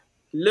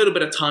little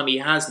bit of time he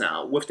has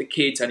now with the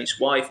kids and his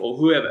wife or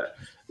whoever,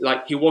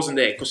 like he wasn't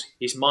there because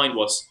his mind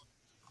was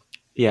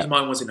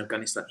in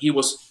Afghanistan. He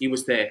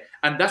was there,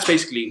 and that's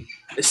basically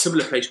a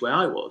similar place where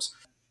I was.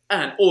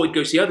 And or it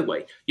goes the other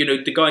way.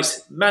 The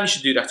guys managed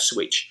to do that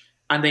switch,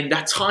 and then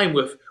that time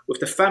with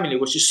the family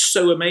was just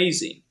so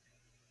amazing,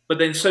 but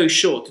then so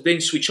short to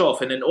then switch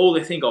off, and then all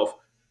they think of,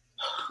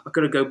 I've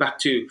got to go back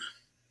to,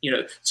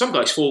 some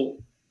guys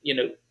fall,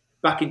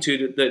 back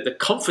into the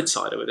comfort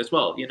side of it as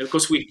well,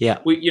 because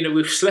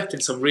we've slept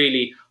in some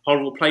really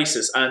horrible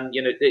places, and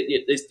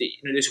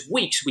there's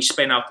weeks we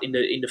spend out in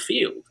the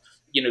field,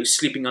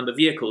 sleeping under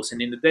vehicles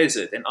and in the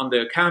desert and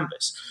under a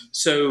canvas.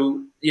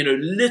 So,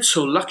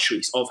 little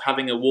luxuries of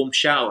having a warm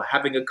shower,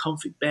 having a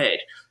comfy bed,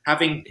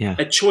 having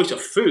a choice of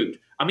food.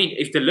 I mean,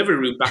 if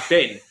Deliveroo back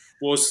then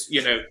was,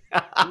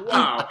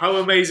 wow, how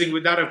amazing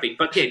would that have been?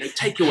 But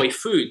takeaway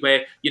food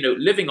where,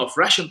 living off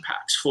ration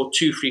packs for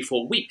 2, 3,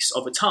 4 weeks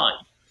of a time,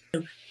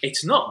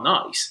 it's not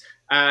nice.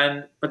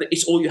 But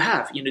it's all you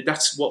have.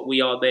 That's what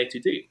we are there to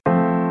do.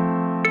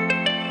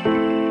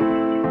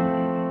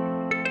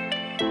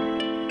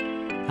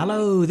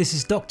 Hello, this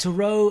is Dr.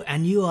 Rowe,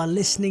 and you are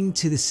listening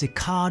to the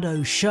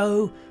Cicado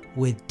Show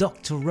with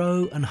Dr.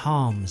 Rowe and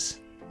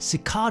Harms.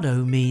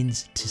 Cicado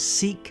means to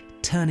seek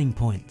turning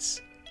points.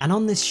 And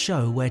on this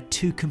show, where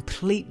two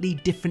completely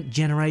different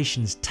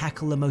generations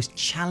tackle the most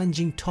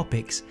challenging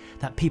topics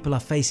that people are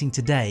facing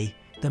today,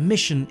 the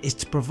mission is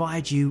to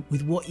provide you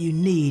with what you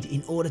need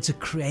in order to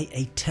create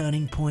a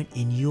turning point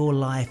in your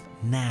life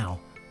now.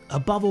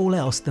 Above all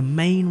else, the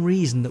main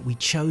reason that we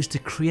chose to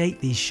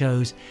create these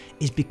shows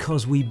is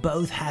because we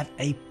both have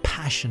a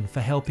passion for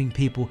helping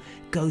people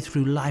go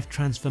through life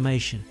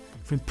transformation,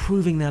 for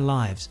improving their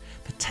lives,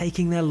 for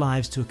taking their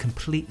lives to a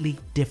completely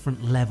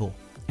different level.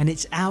 And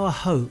it's our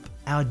hope,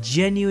 our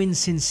genuine,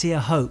 sincere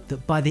hope,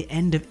 that by the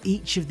end of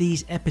each of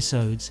these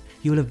episodes,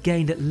 you will have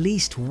gained at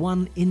least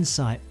one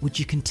insight which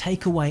you can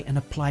take away and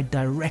apply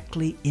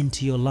directly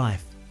into your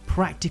life.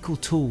 Practical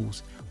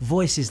tools,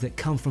 voices that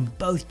come from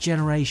both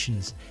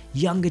generations,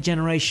 younger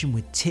generation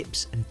with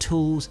tips and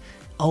tools,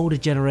 older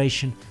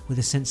generation with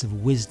a sense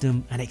of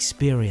wisdom and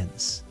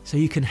experience. So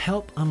you can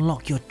help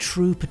unlock your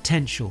true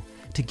potential,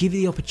 to give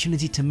you the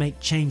opportunity to make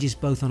changes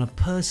both on a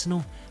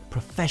personal,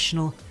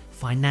 professional,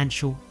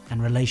 financial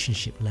and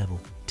relationship level,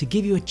 to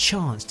give you a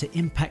chance to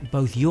impact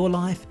both your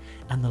life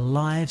and the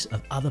lives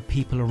of other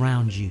people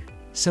around you.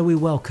 So we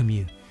welcome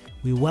you.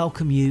 We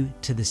welcome you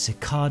to the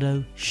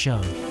Cicado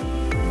Show.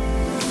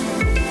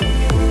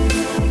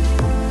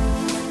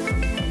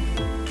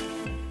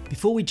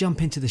 Before we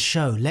jump into the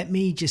show, let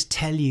me just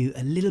tell you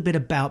a little bit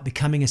about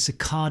becoming a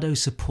Cicado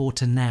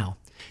supporter now.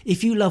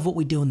 If you love what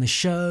we do on the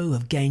show,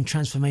 have gained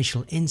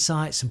transformational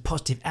insights and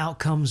positive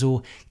outcomes,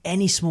 or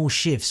any small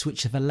shifts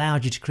which have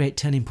allowed you to create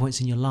turning points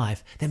in your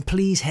life, then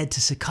please head to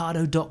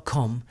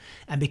cicado.com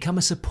and become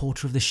a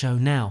supporter of the show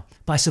now.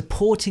 By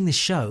supporting the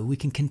show, we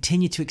can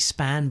continue to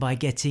expand by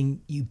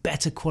getting you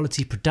better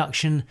quality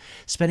production,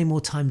 spending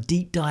more time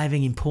deep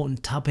diving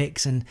important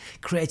topics, and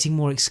creating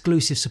more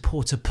exclusive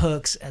supporter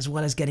perks, as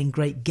well as getting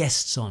great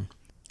guests on.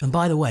 And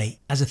by the way,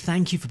 as a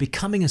thank you for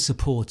becoming a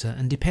supporter,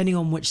 and depending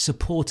on which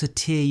supporter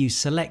tier you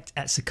select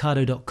at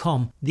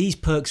cicado.com, these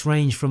perks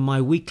range from my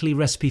weekly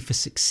Recipe for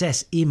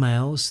Success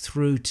emails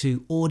through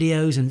to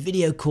audios and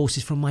video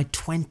courses from my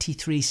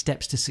 23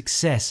 Steps to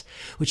Success,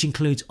 which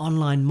includes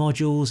online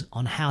modules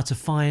on how to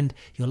find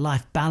your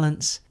life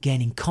balance,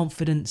 gaining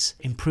confidence,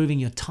 improving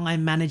your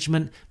time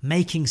management,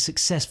 making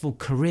successful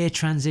career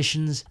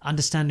transitions,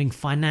 understanding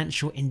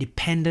financial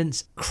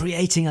independence,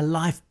 creating a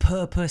life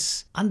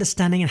purpose,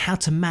 understanding how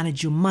to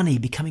manage your money,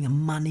 becoming a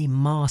money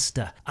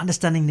master,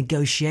 understanding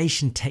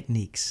negotiation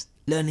techniques,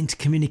 learning to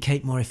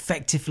communicate more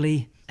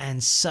effectively,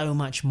 and so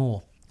much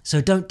more.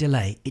 So don't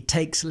delay. It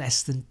takes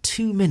less than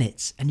 2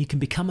 minutes and you can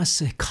become a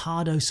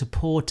Cicado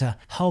supporter,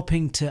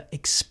 helping to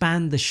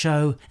expand the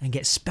show and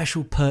get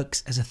special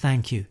perks as a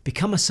thank you.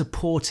 Become a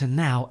supporter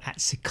now at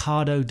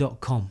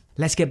cicado.com.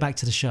 Let's get back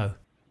to the show.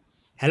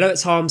 Hello,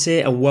 it's Harms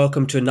here, and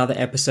welcome to another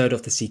episode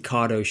of the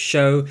Cicado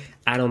Show.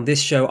 And on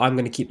this show, I'm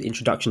going to keep the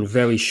introduction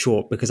very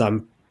short because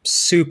I'm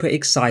super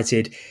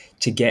excited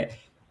to get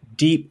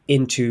deep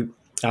into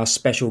our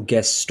special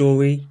guest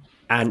story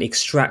and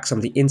extract some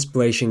of the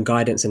inspiration,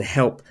 guidance, and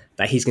help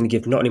that he's going to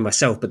give not only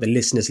myself, but the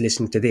listeners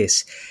listening to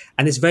this.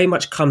 And this very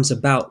much comes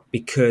about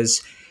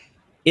because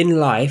in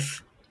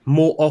life,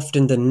 more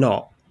often than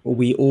not,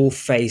 we all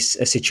face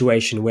a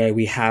situation where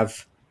we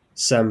have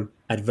some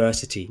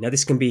adversity. Now,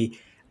 this can be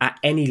at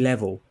any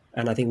level,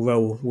 and I think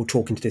Ro will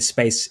talk into this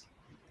space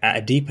at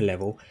a deeper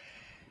level.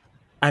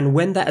 And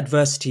when that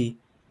adversity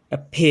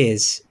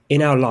appears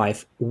in our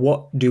life,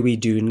 what do we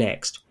do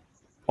next?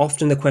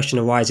 Often the question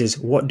arises,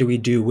 what do we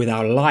do with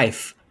our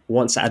life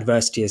once that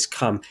adversity has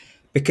come?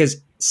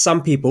 Because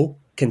some people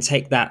can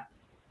take that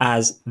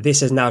as this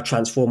has now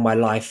transformed my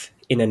life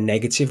in a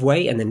negative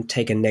way and then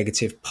take a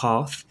negative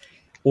path.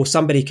 Or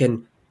somebody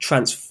can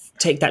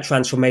take that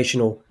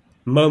transformational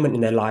moment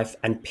in their life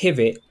and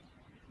pivot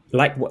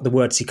like what the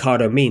word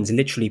Cicado means,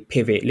 literally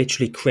pivot,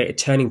 literally create a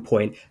turning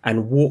point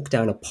and walk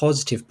down a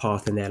positive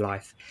path in their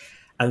life.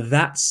 And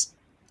that's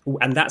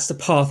the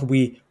path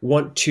we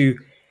want to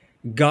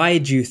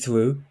guide you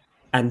through,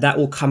 and that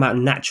will come out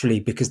naturally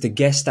because the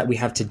guest that we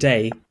have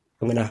today,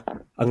 I'm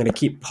gonna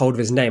keep hold of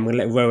his name. I'm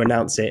gonna let Ro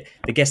announce it.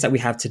 The guest that we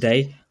have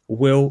today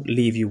will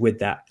leave you with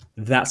that.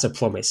 That's a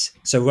promise.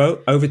 So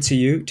Ro, over to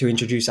you to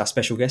introduce our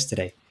special guest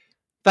today.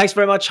 Thanks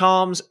very much,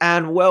 Harms,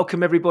 and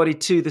welcome everybody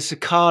to the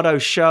Cicado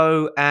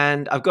Show.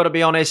 And I've got to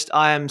be honest,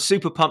 I am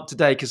super pumped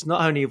today because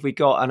not only have we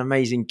got an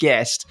amazing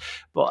guest,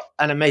 but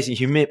an amazing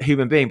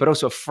human being, but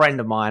also a friend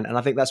of mine. And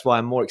I think that's why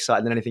I'm more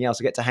excited than anything else.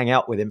 I get to hang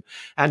out with him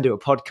and do a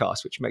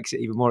podcast, which makes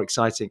it even more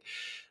exciting.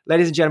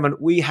 Ladies and gentlemen,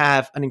 we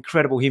have an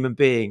incredible human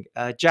being,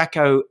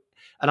 Jacko.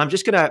 And I'm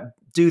just going to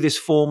do this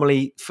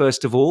formally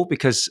first of all,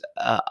 because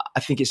I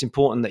think it's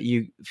important that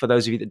you, for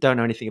those of you that don't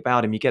know anything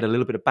about him, you get a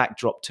little bit of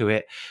backdrop to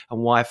it and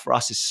why for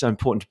us it's so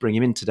important to bring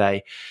him in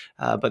today.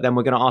 But then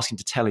we're going to ask him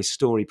to tell his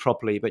story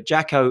properly. But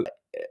Jacko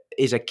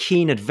is a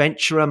keen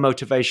adventurer,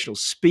 motivational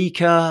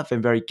speaker. I've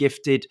been very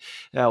gifted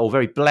or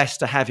very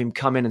blessed to have him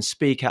come in and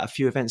speak at a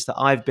few events that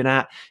I've been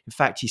at. In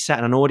fact, he sat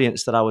in an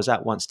audience that I was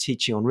at once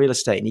teaching on real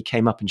estate, and he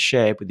came up and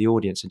shared with the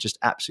audience and just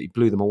absolutely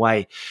blew them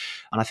away.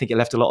 And I think it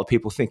left a lot of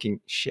people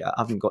thinking, shit, I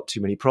haven't got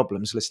too many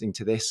problems listening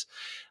to this.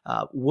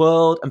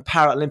 World and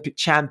Paralympic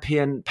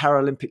champion,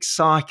 Paralympic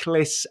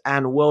cyclist,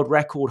 and world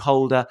record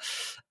holder.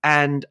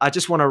 And I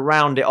just want to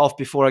round it off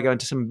before I go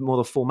into some more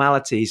of the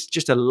formalities.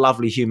 Just a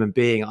lovely human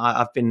being.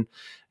 I've been,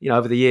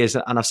 over the years,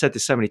 and I've said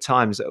this so many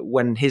times, that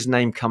when his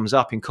name comes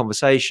up in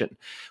conversation,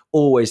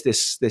 always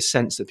this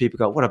sense that people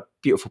go, what a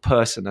beautiful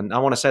person. And I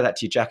want to say that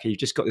to you, Jackie. You've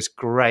just got this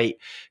great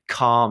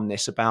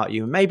calmness about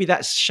you. And maybe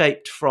that's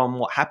shaped from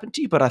what happened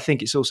to you, but I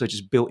think it's also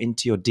just built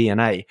into your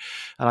DNA.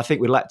 And I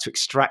think we'd like to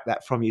extract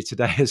that from you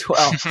today as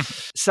well.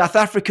 South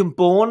African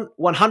born,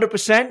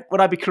 100%.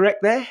 Would I be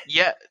correct there?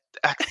 Yeah.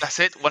 That's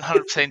it,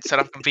 100% South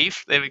African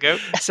beef. There we go.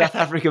 South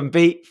African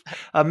beef.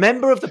 A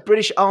member of the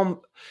British Armed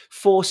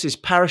Forces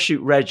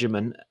Parachute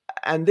Regiment.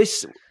 And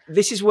this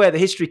is where the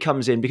history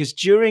comes in, because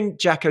during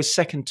Jacko's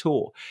second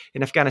tour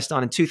in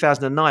Afghanistan in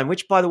 2009,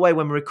 which, by the way,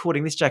 when we're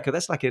recording this, Jacko,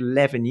 that's like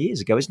 11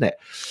 years ago, isn't it?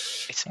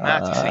 It's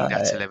mad to think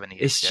that's 11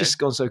 years It's just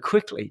gone so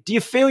quickly. Do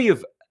you feel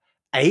you've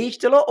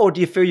aged a lot, or do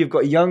you feel you've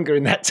got younger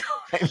in that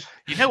time?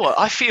 You know what?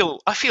 I feel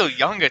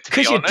younger, to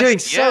be honest. Because you're doing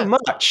so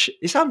much.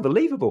 It's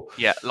unbelievable.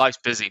 Yeah, life's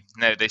busy.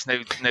 No, there's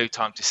no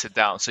time to sit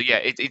down. So yeah,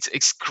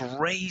 it's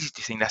crazy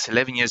to think that's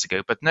 11 years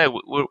ago. But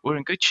no, we're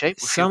in good shape.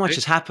 So much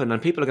has happened, and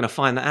people are going to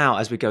find that out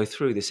as we go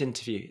through this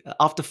interview.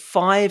 After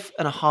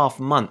 5.5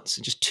 months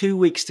and just 2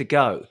 weeks to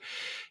go,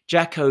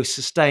 Jacko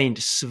sustained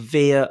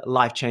severe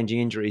life-changing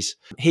injuries.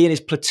 He and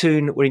his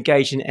platoon were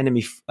engaged in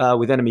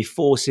with enemy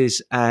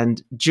forces,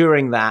 and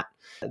during that,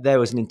 there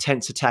was an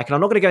intense attack. And I'm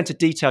not going to go into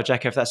detail,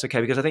 Jacko, if that's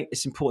okay, because I think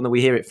it's important that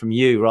we hear it from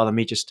you rather than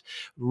me just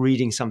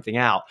reading something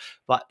out.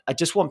 But I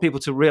just want people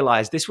to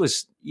realize this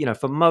was,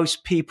 for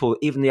most people,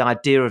 even the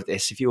idea of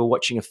this, if you were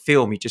watching a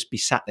film, you'd just be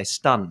sat there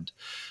stunned.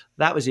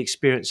 That was the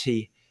experience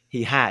he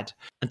had.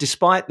 And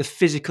despite the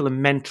physical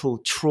and mental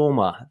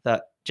trauma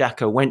that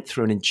Jacko went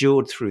through and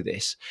endured through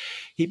this,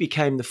 he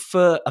became a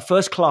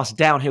first-class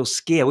downhill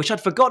skier, which I'd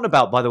forgotten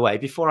about, by the way,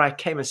 before I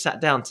came and sat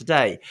down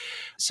today.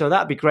 So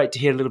that'd be great to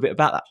hear a little bit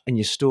about that in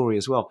your story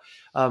as well.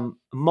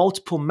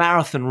 Multiple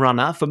marathon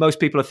runner. For most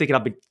people are thinking,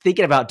 I've been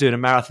thinking about doing a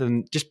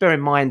marathon. Just bear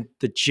in mind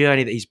the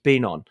journey that he's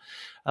been on.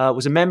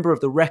 Was a member of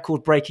the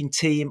record-breaking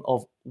team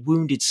of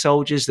wounded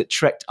soldiers that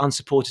trekked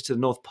unsupported to the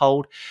North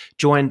Pole,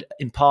 joined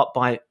in part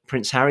by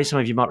Prince Harry. Some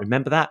of you might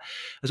remember that.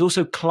 Has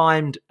also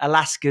climbed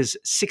Alaska's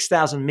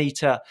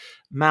 6,000-meter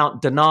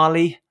Mount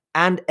Denali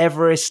and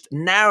Everest,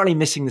 narrowly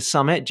missing the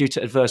summit due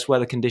to adverse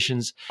weather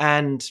conditions.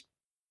 And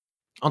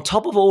on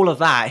top of all of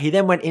that, he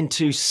then went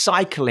into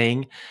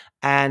cycling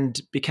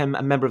and became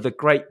a member of the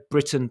Great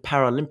Britain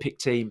Paralympic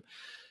team,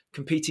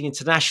 competing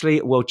internationally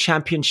at World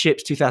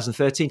Championships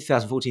 2013,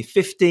 2014,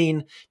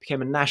 15,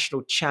 became a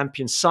national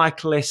champion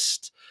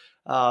cyclist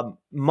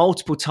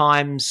multiple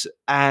times,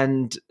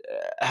 and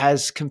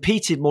has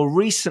competed more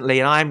recently,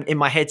 and I'm in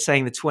my head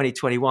saying the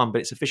 2021, but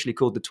it's officially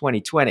called the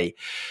 2020.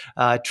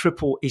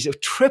 He's a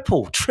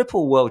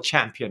triple world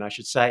champion, I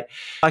should say.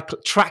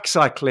 Track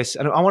cyclist,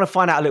 and I want to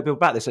find out a little bit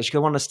about this. I want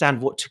to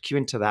understand what took you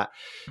into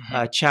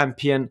that.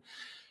 Champion,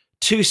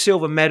 2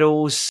 silver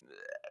medals,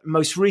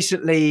 most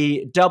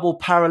recently double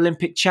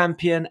Paralympic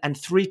champion and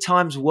 3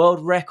 times world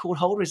record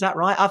holder. Is that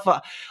right? I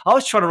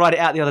was trying to write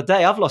it out the other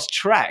day. I've lost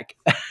track.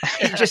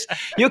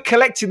 You're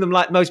collecting them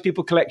like most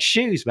people collect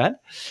shoes, man.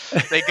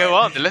 They go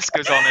on. The list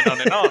goes on and on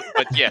and on.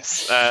 But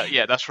yes,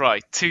 that's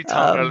right.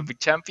 2-time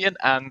Paralympic champion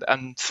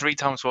and 3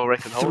 times world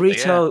record holder. 3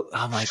 times.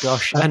 Oh my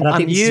gosh! And I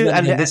think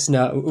this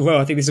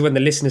is when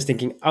the listener's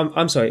thinking,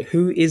 "I'm sorry,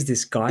 who is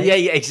this guy?" Yeah,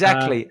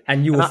 exactly.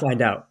 And you will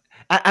find out.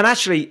 And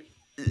actually,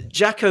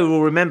 Jacko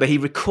will remember he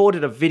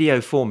recorded a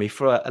video for me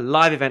for a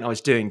live event I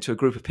was doing to a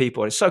group of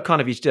people. And it's so kind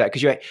of you to do that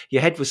because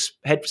your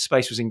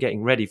headspace was in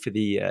getting ready for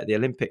the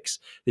Olympics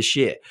this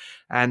year.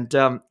 And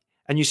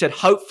and you said,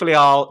 hopefully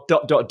I'll ...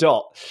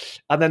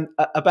 And then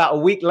about a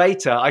week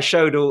later, I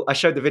showed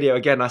the video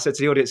again. I said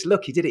to the audience,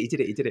 look, he did it.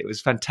 It was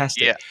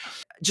fantastic. Yeah.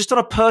 Just on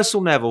a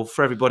personal level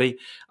for everybody,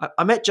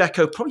 I met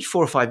Jacko probably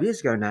 4 or 5 years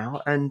ago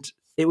now, and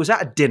it was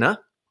at a dinner.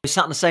 We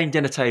sat on the same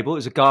dinner table. It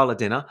was a gala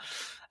dinner.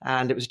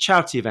 And it was a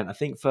charity event, I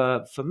think,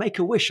 for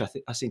Make-A-Wish,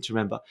 I seem to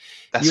remember.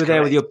 That's you were there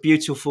correct. with your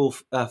beautiful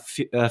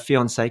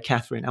fiancée,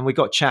 Catherine, and we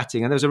got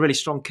chatting, and there was a really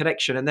strong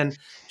connection. And then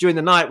during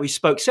the night, we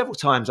spoke several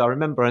times, I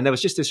remember, and there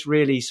was just this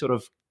really sort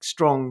of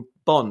strong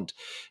bond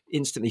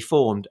instantly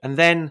formed. And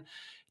then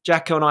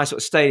Jacko and I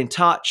sort of stayed in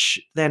touch.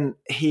 Then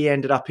he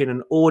ended up in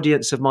an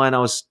audience of mine. I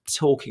was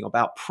talking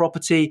about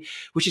property,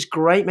 which is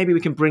great. Maybe we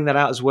can bring that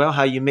out as well,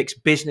 how you mix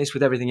business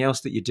with everything else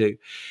that you do.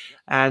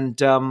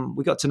 And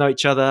we got to know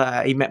each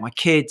other. He met my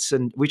kids,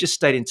 and we just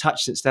stayed in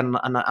touch since then.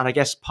 And I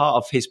guess part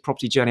of his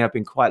property journey, I've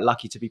been quite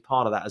lucky to be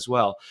part of that as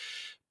well.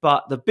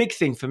 But the big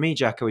thing for me,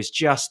 Jacko, is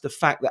just the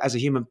fact that as a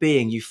human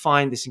being, you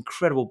find this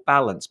incredible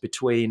balance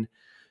between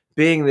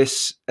being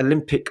this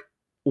Olympic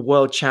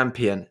world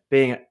champion,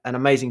 being an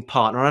amazing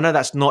partner. I know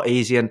that's not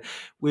easy, and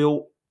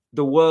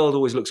the world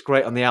always looks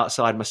great on the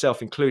outside,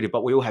 myself included,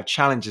 but we all have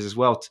challenges as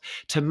well.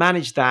 To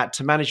manage that,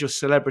 to manage your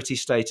celebrity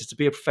status, to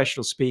be a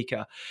professional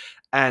speaker,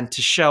 and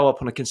to show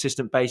up on a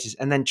consistent basis,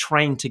 and then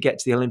train to get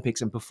to the Olympics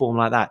and perform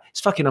like that, it's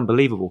fucking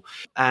unbelievable.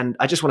 And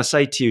I just want to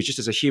say to you, just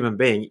as a human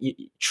being,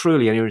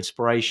 truly you're an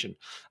inspiration.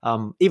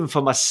 Even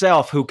for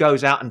myself, who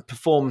goes out and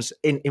performs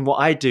in what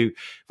I do,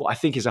 what I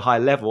think is a high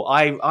level,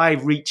 I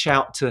reach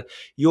out to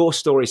your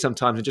story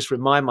sometimes and just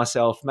remind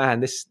myself, man,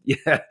 this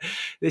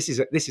is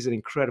an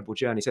incredible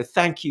journey. So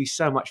thank you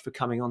so much for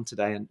coming on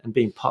today and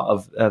being part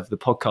of the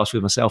podcast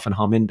with myself and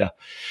Harminder.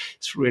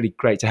 It's really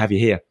great to have you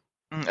here.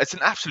 It's an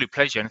absolute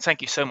pleasure, and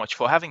thank you so much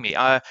for having me.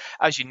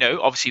 As you know,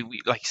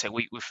 obviously, like you said,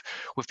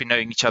 we've been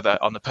knowing each other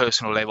on the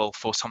personal level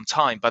for some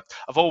time, but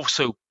I've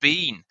also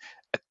been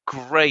a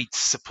great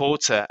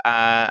supporter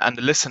and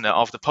a listener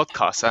of the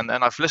podcast, and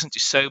I've listened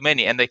to so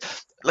many, and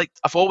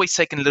I've always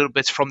taken a little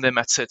bit from them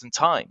at certain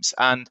times,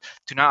 and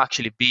to now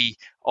actually be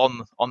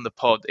on the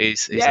pod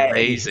is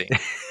amazing.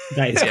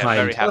 That is kind.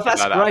 Very happy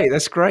that's about great. that.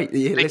 That's great.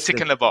 Big tick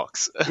in the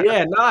box.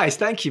 Yeah, nice.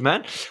 Thank you,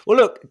 man. Well,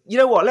 look, you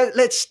know what?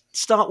 Let's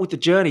start with the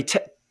journey.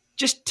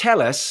 Just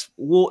tell us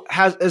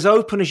as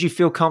open as you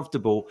feel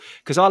comfortable,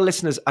 because our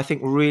listeners, I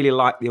think, really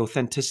like the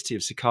authenticity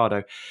of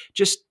Cicado.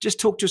 Just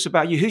talk to us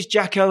about you. Who's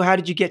Jacko? How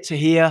did you get to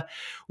here?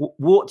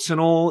 Warts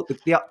and all,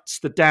 the ups,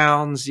 the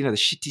downs, the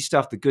shitty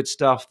stuff, the good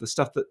stuff, the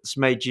stuff that's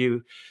made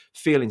you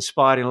feel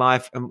inspired in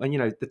life, and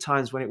the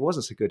times when it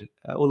wasn't so good,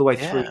 all the way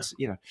through,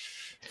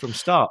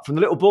 from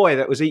the little boy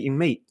that was eating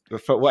meat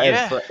for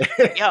whatever.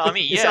 I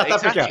mean, South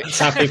exactly. Africa.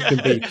 South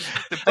African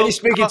beef. And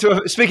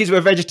you're speaking to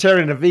a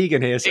vegetarian and a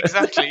vegan here. So.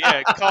 Exactly,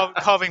 yeah.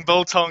 Carving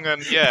biltong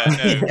and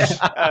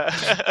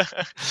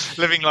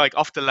living like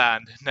off the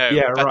land. No,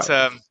 but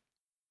right.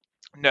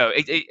 No,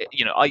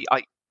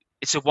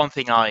 it's the one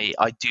thing I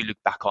do look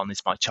back on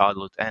is my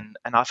childhood, and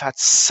I've had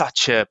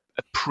such a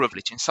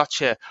privilege and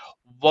such a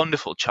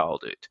wonderful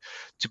childhood,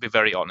 to be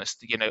very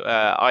honest.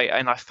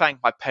 I thank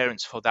my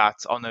parents for that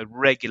on a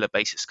regular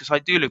basis, because I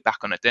do look back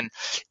on it, and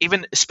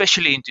even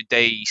especially in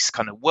today's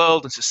kind of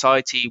world and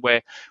society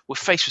where we're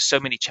faced with so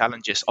many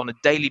challenges on a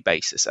daily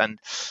basis, and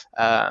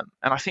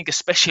I think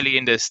especially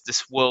in this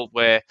world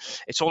where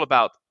it's all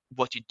about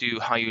what you do,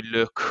 how you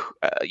look,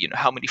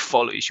 how many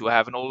followers you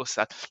have, and all of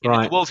that.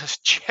 The world has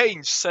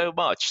changed so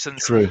much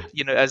since,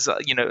 as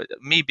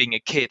me being a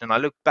kid, and I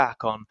look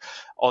back on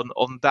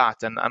that,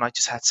 and I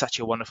just had such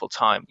a wonderful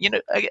time.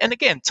 And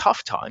again,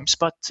 tough times,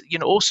 but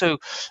also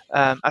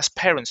as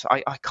parents,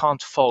 I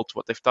can't fault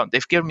what they've done.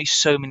 They've given me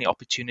so many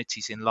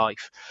opportunities in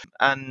life,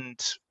 and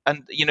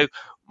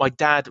my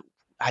dad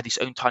had his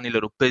own tiny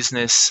little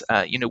business.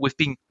 We've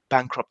been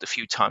bankrupt a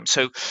few times,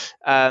 so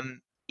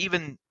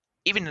even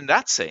in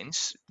that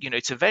sense,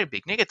 it's a very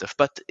big negative.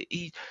 But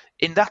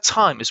in that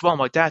time as well,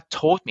 my dad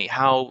taught me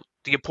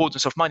the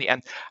importance of money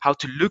and how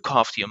to look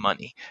after your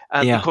money,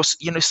 because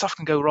stuff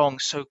can go wrong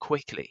so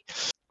quickly.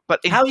 But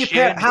how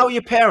are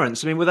your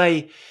parents? I mean, were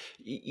they?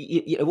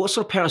 What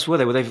sort of parents were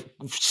they? Were they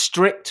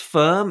strict,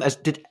 firm?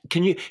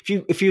 If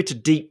you were to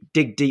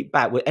dig deep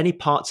back, were any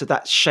parts of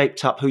that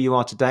shaped up who you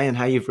are today and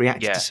how you've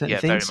reacted to certain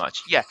things? Yeah, very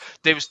much. Yeah,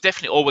 there was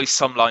definitely always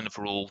some line of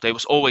rule. There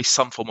was always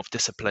some form of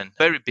discipline.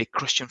 Very big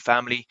Christian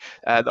family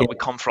that we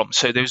come from,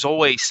 so there's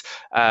always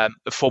a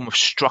form of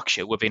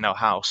structure within our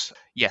house.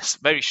 Yes,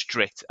 very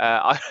strict.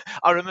 I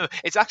remember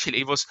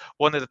it was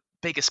one of the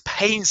biggest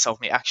pains of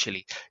me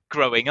actually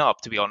growing up,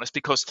 to be honest,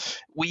 because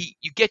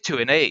you get to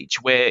an age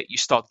where you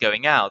start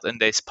going out and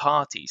there's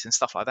parties and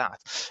stuff like that,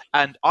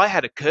 and I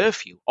had a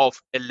curfew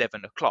of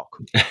 11 o'clock.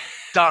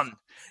 Done.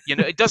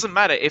 It doesn't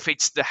matter if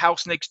it's the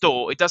house next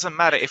door, it doesn't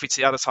matter if it's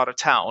the other side of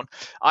town.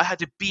 I had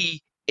to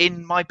be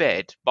in my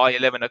bed by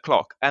 11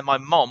 o'clock, and my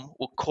mom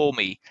would call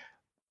me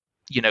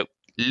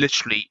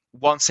literally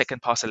 1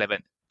 second past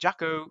 11.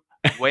 Jacko,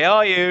 Where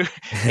are you?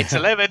 It's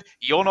 11.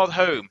 You're not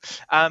home.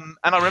 And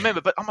I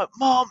remember, but I'm like,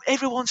 Mom,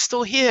 everyone's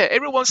still here.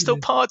 Everyone's still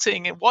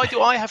partying. And why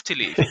do I have to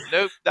leave?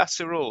 No, that's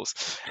the rules.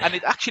 And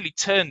it actually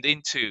turned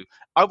into,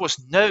 I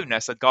was known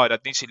as that guy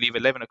that needs to leave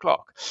 11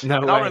 o'clock. No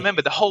and way. I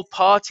remember the whole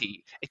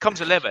party, it comes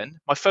 11,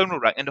 my phone will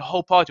ring and the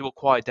whole party will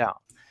quiet down.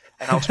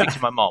 And I'll speak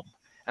to my mom.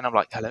 And I'm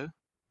like, hello?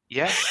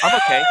 Yeah, I'm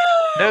okay.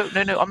 No,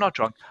 I'm not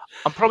drunk.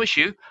 I promise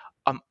you,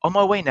 I'm on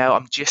my way now.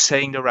 I'm just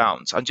saying the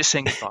rounds. I'm just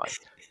saying goodbye.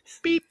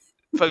 Beep,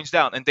 phone's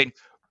down. And then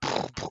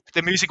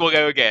the music will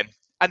go again.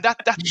 And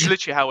that's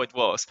literally how it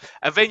was.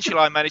 Eventually,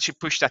 I managed to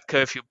push that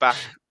curfew back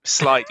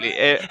slightly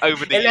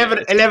over the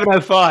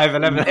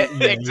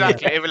 11:05.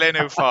 Exactly,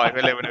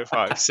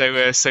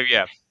 11:05. So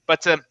yeah.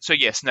 But so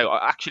yes, no,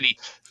 actually,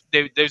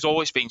 there's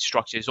always been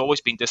structure, there's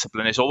always been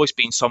discipline, there's always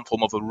been some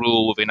form of a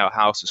rule within our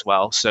house as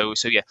well. So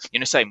yeah,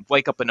 same.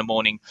 Wake up in the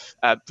morning,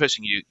 first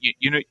thing you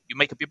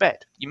make up your bed.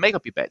 You make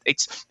up your bed.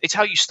 It's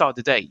how you start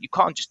the day. You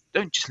don't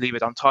just leave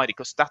it untidy,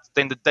 because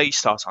then the day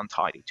starts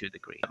untidy to a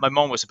degree. My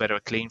mom was a bit of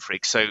a clean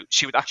freak, so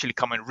she would actually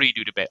come and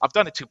redo the bed. I've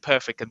done it to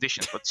perfect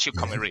conditions, but she'll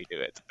come and redo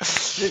it.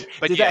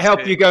 Did that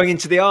help you going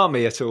into the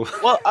army at all?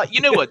 Well, you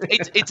know what?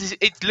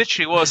 It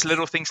literally was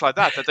little things like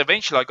that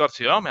eventually I got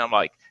to the army. I'm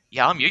like,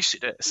 yeah, I'm used to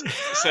this.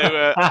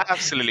 So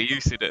absolutely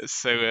used to this.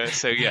 So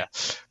yeah.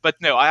 But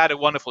no, I had a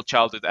wonderful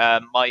childhood.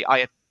 I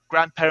had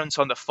grandparents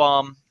on the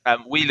farm.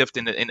 We lived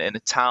in a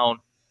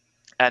town,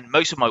 and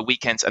most of my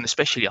weekends and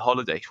especially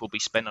holidays will be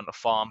spent on the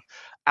farm,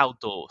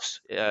 outdoors.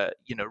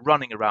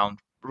 Running around,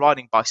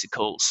 riding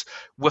bicycles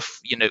with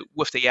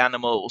the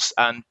animals,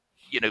 and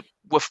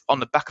on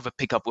the back of a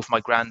pickup with my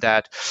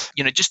granddad.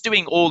 Just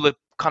doing all the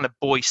kind of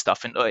boy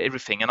stuff and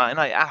everything, and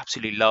I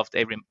absolutely loved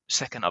every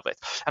second of it.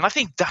 And I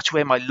think that's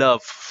where my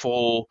love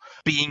for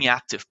being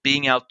active,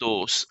 being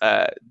outdoors,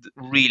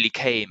 really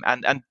came.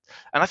 And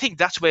I think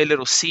that's where a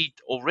little seed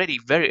already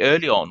very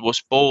early on was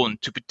born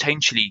to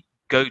potentially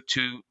go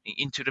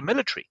into the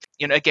military.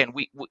 Again,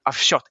 I've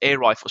shot air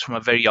rifles from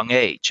a very young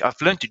age.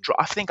 I've learned to drive.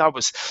 I think I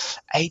was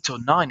 8 or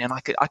 9, and I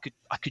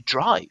could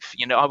drive.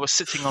 I was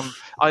sitting on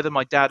either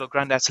my dad or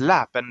granddad's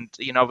lap, and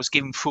I was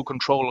given full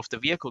control of the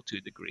vehicle to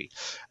a degree.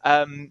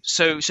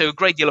 So a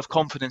great deal of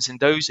confidence in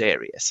those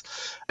areas.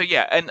 So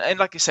yeah, and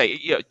like I say,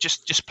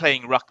 just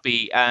playing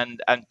rugby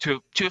and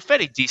to a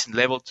fairly decent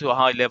level, to a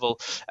high level.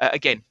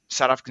 Again,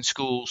 South African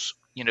schools.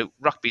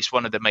 Rugby is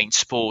one of the main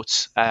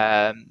sports,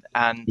 and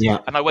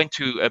I went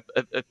to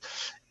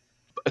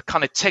a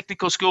kind of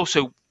technical school,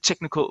 so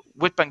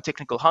Witbank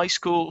Technical High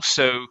School,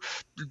 so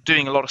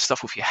doing a lot of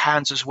stuff with your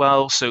hands as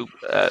well, so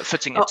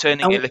fitting and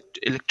turning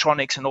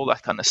electronics and all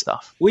that kind of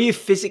stuff. Were you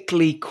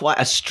physically quite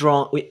a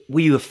strong?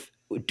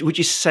 Would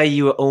you say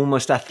you were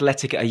almost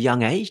athletic at a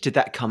young age? Did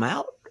that come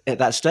out at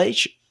that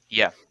stage?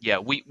 Yeah,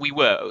 we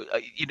were.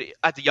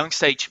 At the young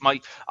stage,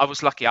 I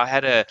was lucky. I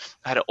had an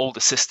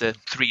older sister,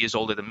 3 years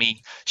older than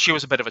me. She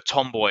was a bit of a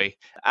tomboy,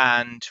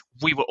 and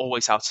we were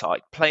always outside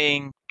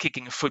playing,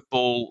 kicking a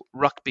football,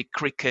 rugby,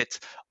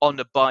 cricket, on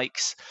the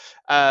bikes.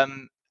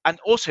 And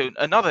also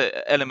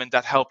another element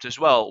that helped as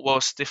well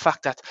was the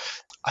fact that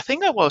I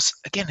think it was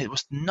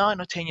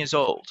 9 or 10 years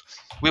old.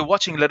 We were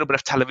watching a little bit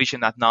of television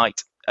that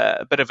night.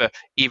 A bit of a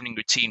evening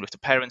routine with the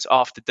parents.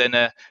 After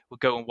dinner, we'll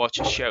go and watch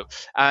a show,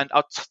 and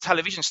our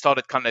television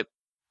started the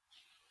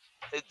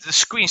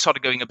screen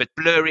started going a bit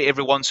blurry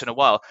every once in a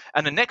while,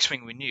 and the next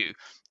thing we knew,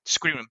 the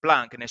screen went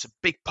blank, and there's a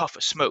big puff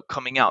of smoke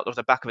coming out of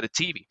the back of the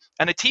TV,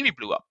 and the TV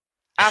blew up,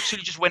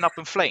 absolutely just went up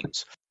in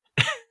flames.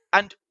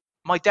 And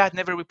my dad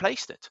never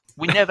replaced it.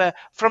 We never,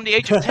 from the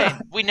age of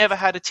 10, we never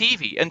had a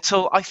TV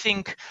until I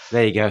think.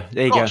 There you go.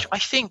 I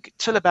think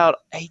till about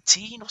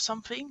 18 or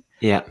something.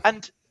 Yeah.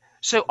 And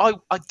so I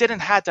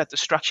didn't have that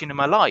distraction in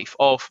my life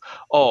of,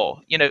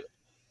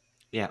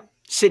 yeah,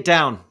 sit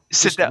down,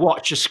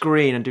 watch a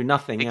screen and do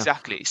nothing.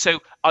 Exactly. Yeah. So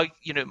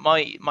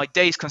my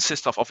days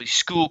consist of obviously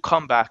school,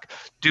 come back,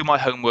 do my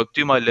homework,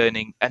 do my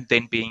learning, and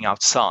then being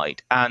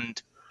outside.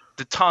 And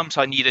the times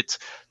I needed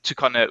to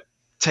kind of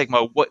take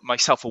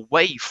myself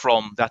away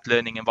from that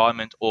learning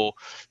environment or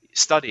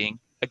studying,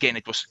 again,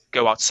 it was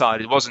go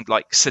outside. It wasn't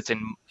like sitting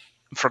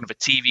in front of a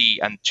TV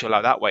and chill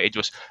out that way. It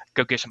was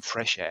go get some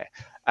fresh air.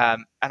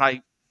 And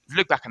I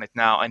look back on it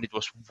now, and it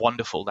was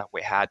wonderful that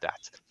we had that.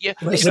 Yeah,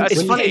 when you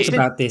think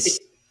about this.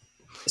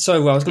 Sorry,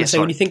 I was going to say,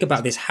 when you think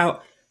about this,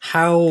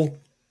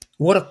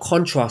 what a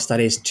contrast that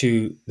is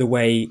to the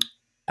way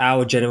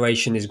our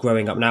generation is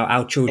growing up now.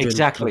 Our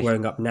children are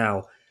growing up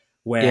now,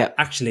 where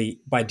actually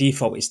by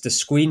default it's the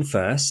screen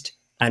first,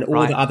 and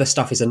all the other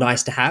stuff is a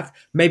nice to have.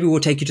 Maybe we'll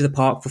take you to the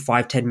park for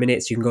 5-10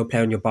 minutes. You can go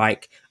play on your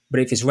bike. But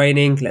if it's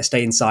raining, let's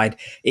stay inside.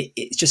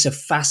 It's just a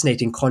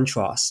fascinating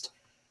contrast.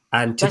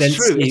 And that's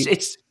true.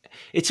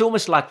 It's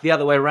almost like the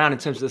other way around in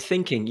terms of the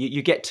thinking.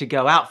 You get to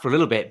go out for a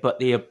little bit, but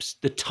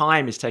the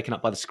time is taken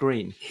up by the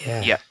screen.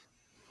 Yeah,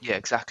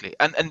 exactly.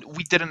 And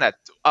we didn't.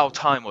 Our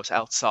time was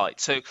outside,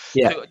 so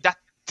that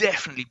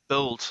definitely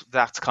built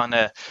that kind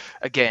of,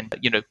 again,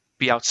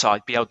 be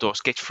outside, be outdoors,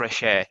 get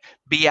fresh air,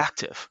 be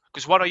active.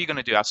 Because what are you going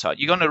to do outside?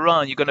 You're going to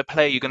run, you're going to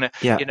play, you're going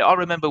to, I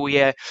remember we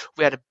had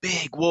a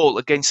big wall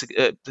against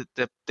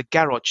the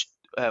garage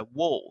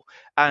wall,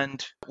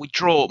 and we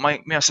draw. My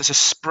sister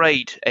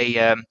sprayed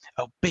a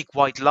big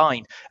white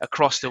line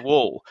across the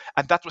wall,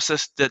 and that was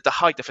the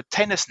height of a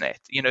tennis net,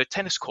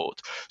 tennis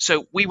court.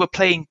 So we were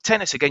playing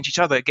tennis against each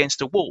other against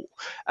the wall.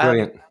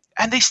 Brilliant.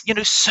 And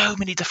there's so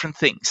many different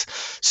things,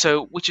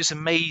 so which is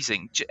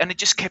amazing, and it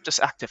just kept us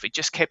active. It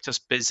just kept us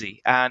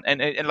busy, and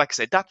like I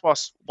said, that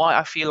was why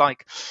I feel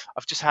like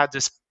I've just had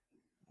this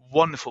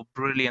wonderful,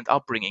 brilliant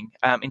upbringing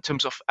in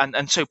terms of,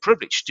 and so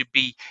privileged to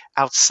be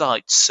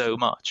outside so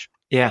much.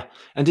 Yeah.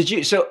 And did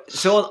you, so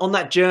on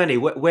that journey,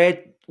 what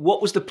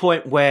was the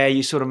point where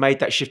you sort of made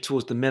that shift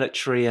towards the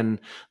military and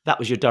that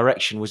was your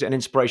direction? Was it an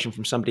inspiration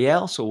from somebody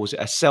else, or was it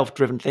a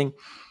self-driven thing?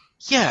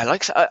 Yeah,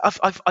 like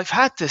I've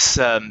had this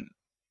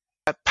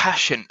a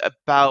passion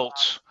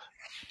about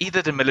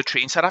either the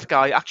military. In South Africa,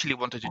 I actually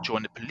wanted to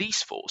join the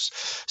police force.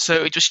 So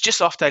it was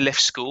just after I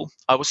left school.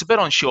 I was a bit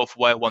unsure of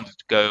where I wanted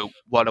to go,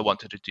 what I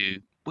wanted to do.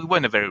 We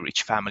weren't a very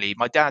rich family.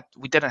 My dad,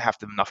 we didn't have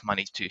enough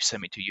money to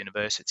send me to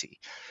university.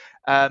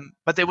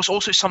 But there was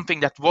also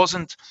something that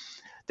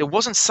there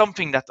wasn't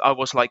something that I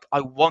was like,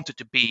 I wanted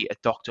to be a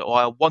doctor, or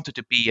I wanted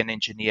to be an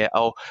engineer,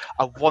 or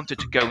I wanted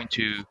to go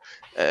into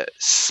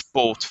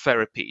sport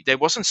therapy. There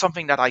wasn't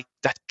something that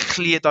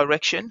clear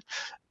direction.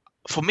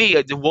 For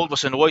me, the world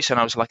was an oyster,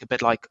 and I was like a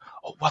bit like,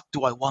 oh, what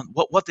do I want?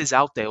 What is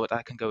out there that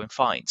I can go and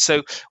find?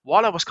 So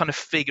while I was kind of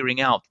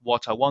figuring out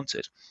what I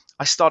wanted,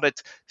 I started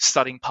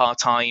studying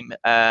part-time,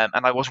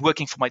 and I was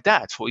working for my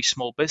dad for his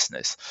small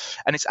business.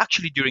 And it's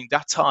actually during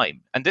that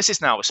time, and this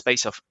is now a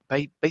space of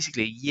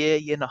basically a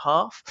year and a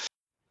half,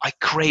 I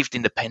craved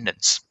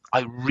independence.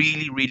 I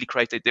really, really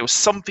craved it. There was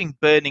something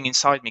burning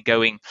inside me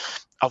going,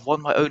 I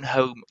want my own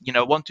home.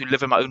 I want to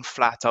live in my own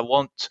flat. I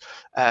want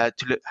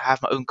to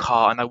have my own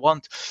car, and I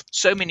want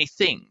so many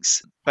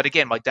things. But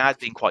again, my dad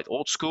being quite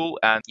old school,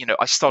 and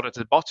I started at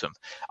the bottom.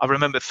 I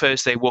remember the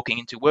first day walking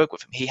into work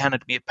with him, he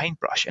handed me a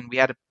paintbrush, and we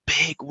had a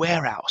big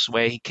warehouse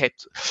where he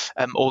kept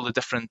all the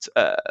different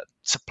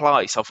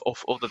supplies of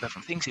all the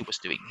different things he was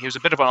doing. He was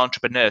a bit of an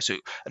entrepreneur, so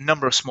a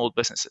number of small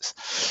businesses.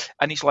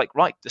 And he's like,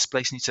 right, this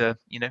place needs it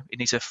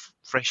needs a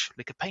fresh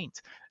lick of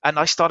paint. And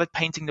I started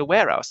painting the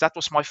warehouse. That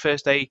was my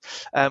first day.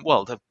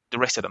 The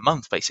rest of the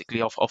month,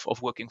 basically, of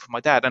working for my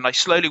dad. And I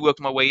slowly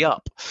worked my way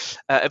up,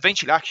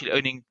 eventually actually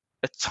owning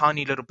a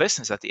tiny little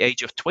business at the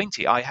age of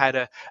 20. I had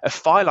a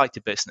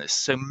firelighter business,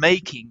 so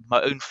making my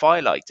own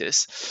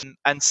firelighters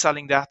and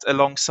selling that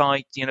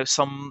alongside,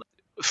 some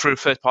through a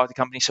third-party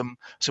company, some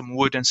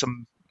wood and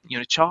some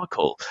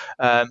charcoal.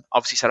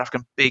 Obviously South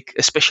African big,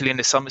 especially in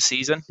the summer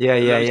season.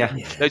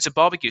 Loads of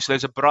barbecues,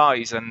 loads of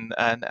braais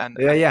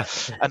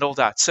and all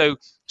that. So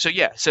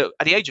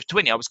at the age of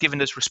 20, I was given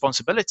this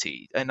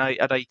responsibility, and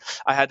I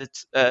had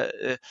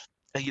a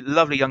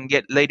lovely young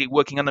lady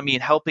working under me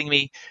and helping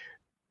me,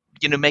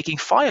 making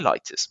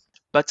firelighters.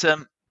 But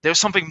there was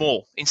something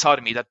more inside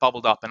of me that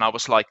bubbled up, and I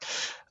was like,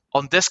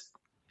 on this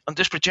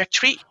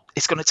trajectory,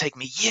 it's going to take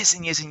me years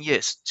and years and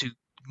years to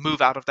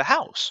move out of the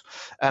house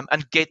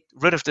and get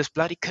rid of this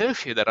bloody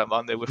curfew that I'm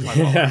under with my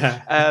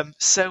mom.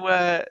 So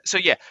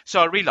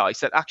I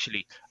realized that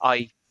actually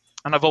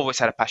I've always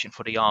had a passion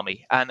for the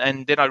army,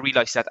 and then I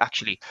realized that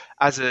actually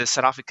as a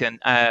South African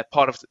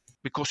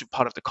because we're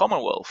part of the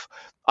Commonwealth,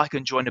 I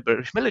can join the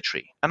British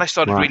military. And I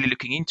started really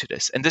looking into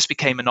this, and this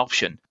became an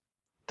option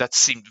that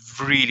seemed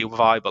really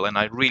viable, and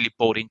I really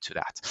bought into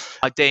that.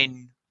 I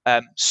then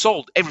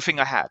sold everything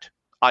I had.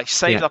 I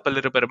saved up a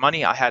little bit of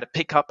money. I had a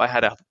pickup. I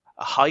had a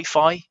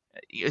hi-fi.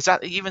 Is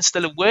that even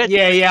still a word?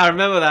 Yeah, I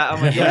remember that. Oh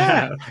my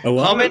God.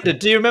 Harminder,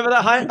 do you remember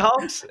that,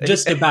 Harms?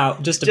 Just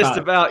about. It was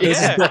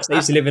this box that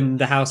used to live in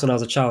the house when I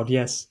was a child,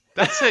 yes.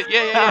 That's it.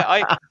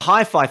 Yeah.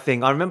 Hi-fi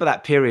thing. I remember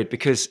that period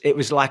because it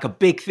was like a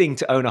big thing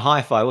to own a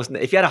hi-fi, wasn't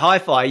it? If you had a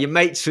hi-fi, your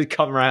mates would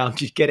come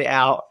around, you'd get it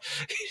out,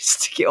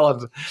 stick it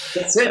on.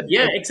 That's it.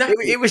 Yeah,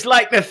 exactly. It was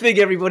like the thing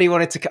everybody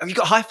wanted to come. Have you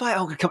got hi-fi?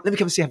 Oh, let me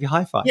come and see. Have your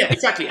hi-fi? Yeah,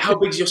 exactly. How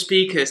big's your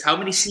speakers? How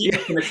many seats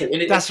can it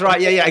fit? That's right.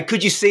 Yeah. And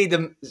could you see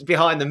them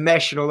behind the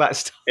mesh and all that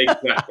stuff?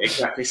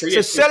 Exactly.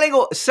 So selling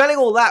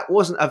all that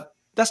wasn't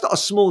that's not a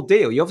small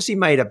deal. You obviously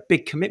made a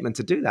big commitment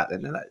to do that,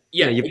 then.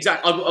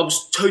 Exactly. I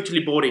was totally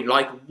bought in,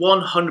 like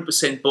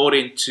 100% bought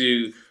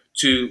into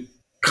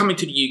coming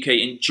to the UK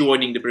and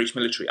joining the British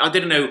military. I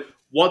didn't know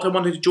what I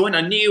wanted to join.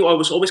 I knew I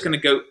was always going to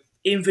go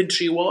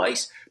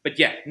infantry-wise, but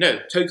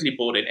totally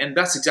bought in, and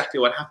that's exactly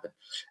what happened.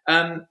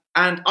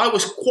 And I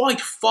was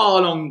quite far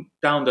along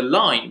down the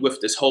line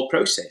with this whole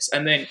process,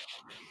 and then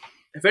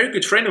a very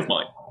good friend of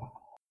mine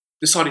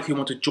decided he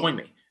wanted to join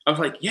me. I was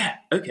like, yeah,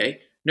 okay,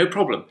 no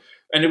problem.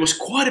 And it was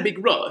quite a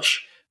big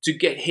rush to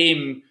get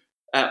him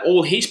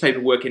all his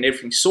paperwork and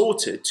everything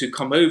sorted to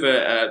come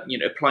over,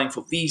 applying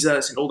for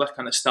visas and all that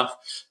kind of stuff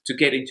to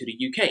get into the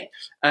UK.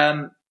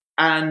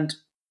 And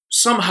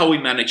somehow we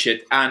managed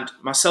it. And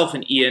myself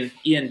and Ian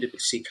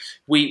Duplessis,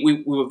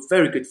 we were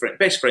very good friends,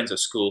 best friends at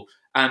school.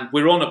 And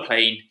we're on a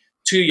plane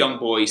two young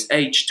boys,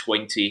 aged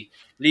 20,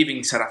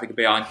 leaving South Africa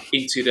behind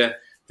into the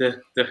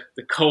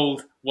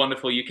cold,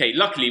 wonderful UK.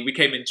 Luckily, we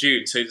came in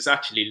June, so it's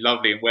actually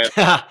lovely and wet,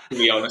 to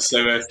be honest.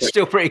 So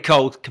still pretty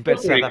cold compared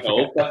to South Africa.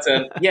 Cold, but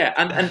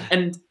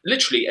and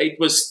literally, it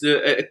was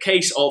a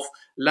case of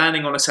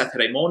landing on a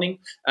Saturday morning.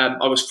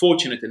 I was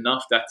fortunate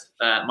enough that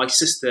my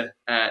sister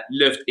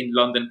lived in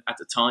London at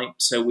the time,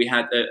 so we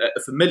had a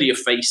familiar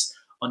face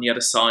on the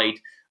other side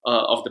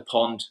of the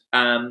pond,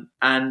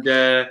 and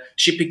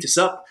she picked us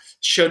up,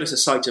 showed us a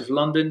sight of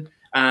London,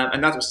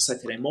 and that was a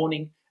Saturday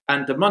morning.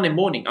 And the Monday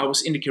morning, I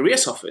was in the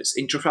careers office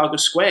in Trafalgar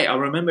Square. I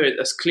remember it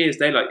as clear as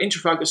daylight. In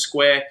Trafalgar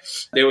Square,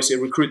 there was a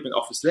recruitment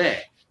office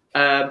there.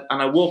 And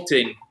I walked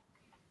in,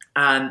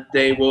 and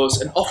there was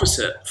an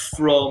officer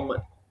from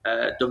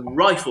the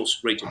Rifles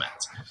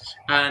Regiment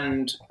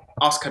and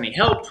asked, can he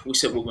help? We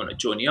said, we're going to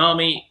join the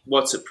army.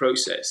 What's the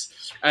process?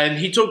 And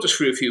he talked us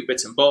through a few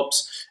bits and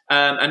bobs.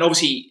 And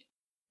obviously,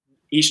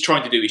 he's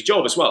trying to do his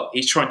job as well.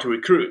 He's trying to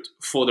recruit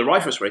for the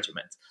Rifles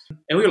Regiment.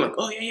 And we were like,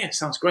 oh, yeah,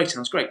 sounds great.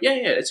 Yeah,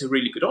 it's a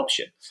really good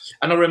option.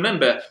 And I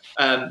remember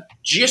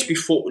just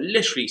before,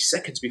 literally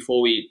seconds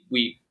before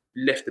we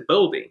left the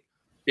building,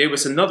 there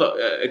was another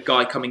a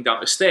guy coming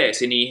down the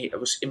stairs, and he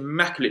was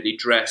immaculately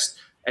dressed,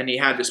 and he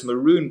had this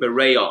maroon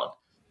beret on.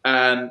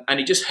 And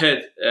he just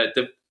heard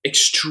the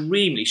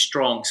extremely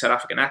strong South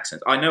African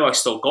accent. I know I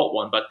still got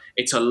one, but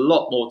it's a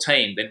lot more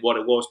tame than what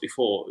it was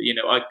before.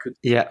 I could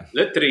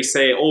literally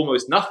say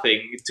almost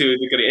nothing to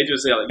the guy. It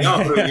was like,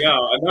 yeah,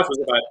 and that was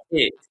about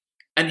it.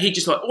 And he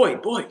just like, oi,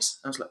 boys.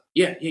 I was like,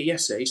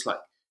 yes, sir. He's like,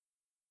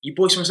 you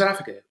boys from South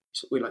Africa?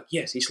 We're like,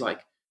 yes. He's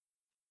like,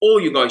 all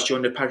you guys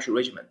joined the parachute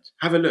regiment.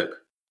 Have a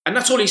look. And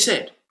that's all he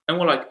said. And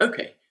we're like,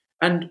 okay.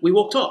 And we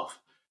walked off.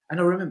 And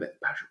I remember,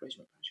 parachute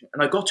regiment.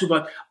 And I got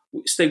to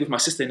stay with my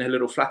sister in her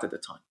little flat at the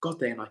time. Got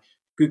there and I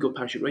Googled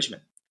parachute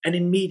regiment. And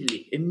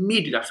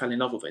immediately I fell in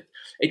love with it.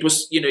 It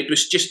was, it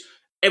was just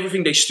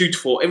everything they stood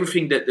for,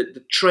 everything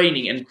the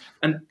training.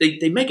 And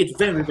they make it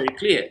very, very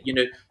clear,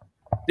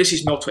 this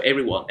is not for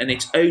everyone, and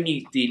it's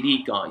only the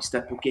elite guys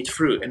that will get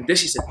through. And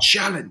this is a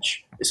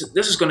challenge. This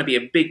is going to be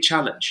a big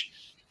challenge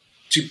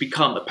to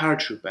become a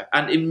paratrooper.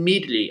 And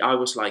immediately I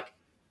was like,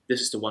 this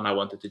is the one I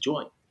wanted to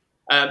join.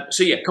 A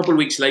couple of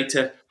weeks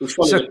later, we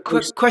followed.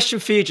 So, question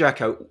for you,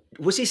 Jacko: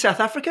 was he South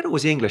African or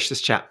was he English?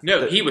 This chap?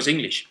 No, he was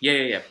English.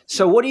 Yeah.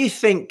 So, what do you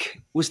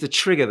think was the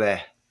trigger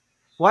there?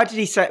 Why did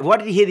he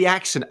hear the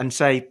accent and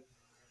say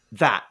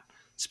that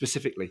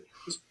specifically?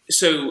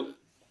 So.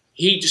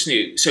 He just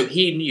knew. So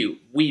he knew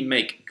we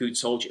make good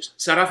soldiers.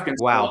 South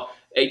Africans. Wow.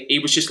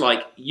 It was just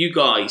like, you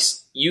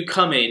guys, you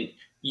come in,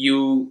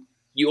 you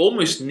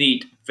almost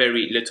need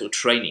very little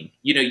training.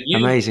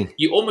 Amazing.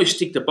 You almost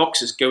tick the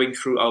boxes going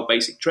through our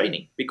basic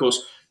training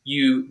because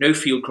you know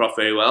fieldcraft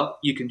very well.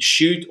 You can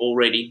shoot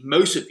already.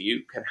 Most of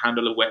you can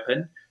handle a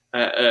weapon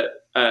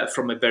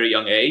from a very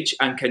young age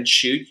and can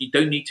shoot. You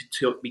don't need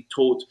to be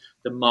taught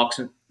the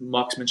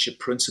marksmanship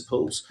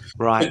principles.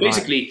 Right. So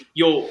basically,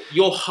 you're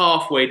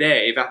halfway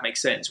there, if that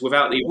makes sense.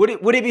 Without the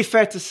would it be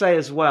fair to say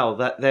as well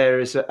that there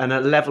is a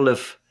level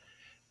of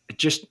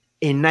just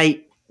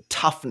innate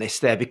toughness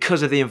there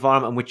because of the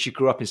environment in which you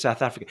grew up in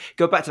South Africa?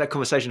 Go back to that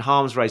conversation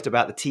Harms raised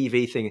about the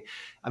TV thing.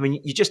 I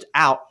mean, you're just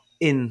out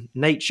in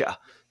nature,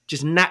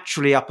 just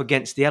naturally up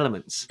against the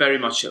elements. Very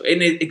much so.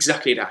 And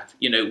exactly that.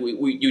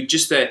 You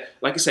just there,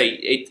 like I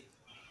say,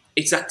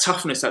 it's that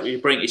toughness that we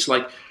bring. It's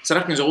like South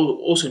Africans are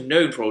also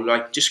known for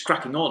like just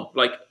cracking on.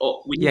 Like,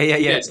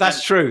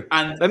 that's true.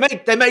 And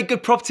they make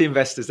good property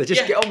investors. They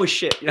just get on with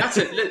shit. That's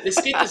it.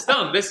 Let's get this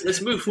done.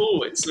 Let's move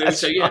forward.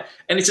 So right.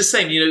 And it's the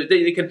same.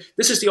 They can.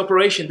 This is the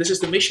operation. This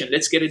is the mission.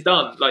 Let's get it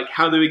done. Like,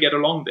 how do we get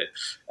along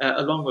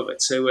with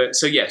it? So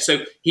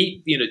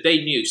he,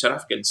 they knew South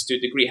Africans to a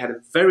degree had a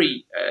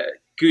very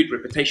good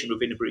reputation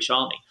within the British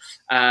Army,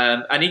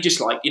 and he just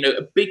like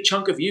a big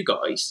chunk of you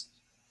guys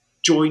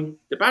join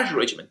the parachute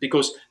regiment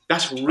because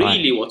that's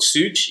really what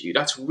suits you.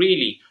 That's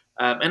really,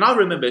 and I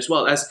remember as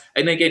well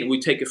and again, we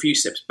take a few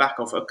steps back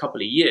of a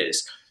couple of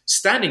years,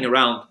 standing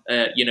around,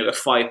 a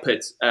fire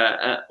pit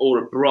or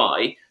a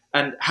braai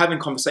and having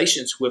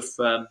conversations with,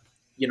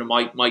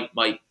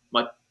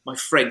 my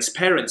friends'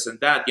 parents and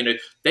dad.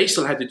 They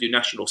still had to do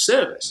national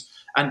service,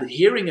 and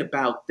hearing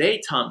about their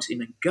times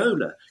in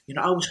Angola,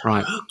 I was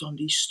hooked on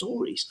these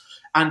stories.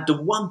 And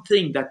the one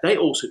thing that they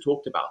also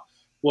talked about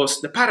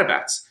was the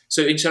parabats.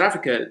 So in South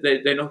Africa,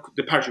 they're not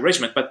the parachute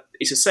regiment, but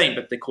it's the same,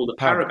 but they call the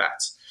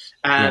parabats.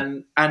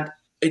 And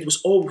it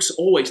was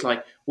always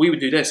like, we would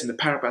do this and the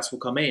parabats will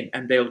come in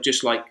and they'll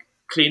just like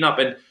clean up.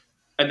 And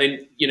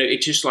then,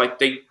 it's just like,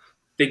 they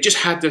just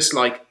had this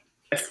like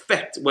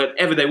effect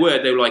wherever they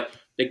were like,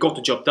 they got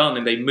the job done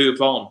and they moved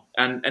on.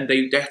 And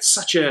they had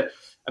such a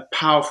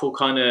powerful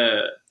kind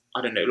of,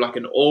 I don't know, like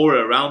an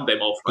aura around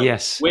them of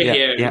like, we're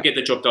here, we get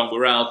the job done,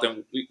 we're out,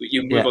 and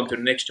you move on to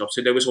the next job.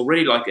 So there was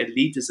already like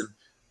elitism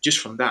just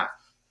from that.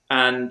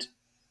 And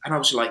I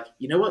was like,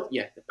 you know what?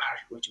 Yeah, the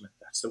parachute regiment,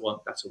 that's the one.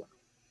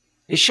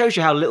 It shows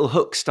you how little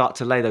hooks start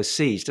to lay those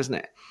seeds, doesn't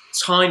it?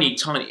 tiny,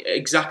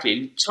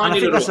 exactly. Tiny. And I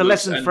think that's a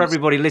lesson for and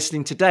everybody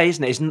listening today,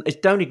 isn't it? It's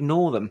don't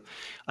ignore them.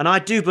 And I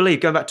do believe,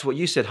 going back to what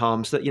you said,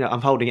 Harms, that,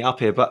 I'm holding it up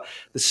here, but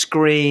the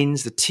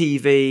screens, the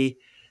TV,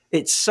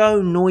 it's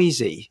so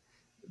noisy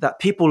that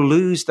people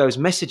lose those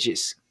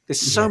messages. There's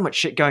so much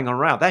shit going on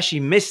around. They actually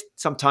miss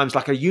sometimes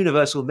like a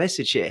universal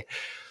message here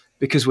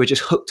because we're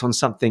just hooked on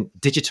something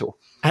digital.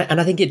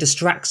 And I think it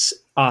distracts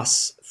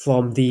us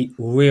from the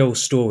real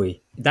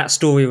story. That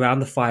story around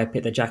the fire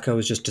pit that Jacko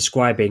was just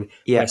describing,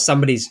 where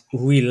somebody's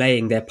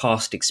relaying their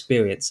past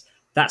experience.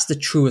 That's the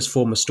truest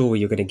form of story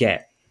you're going to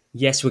get.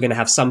 Yes, we're going to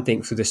have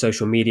something through the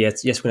social media.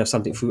 Yes, we're going to have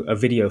something through a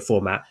video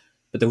format.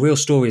 But the real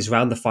story is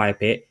around the fire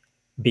pit,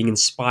 being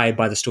inspired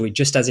by the story,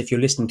 just as if you're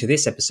listening to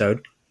this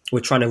episode, we're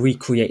trying to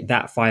recreate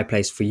that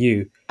fireplace for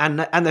you. And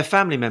their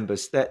family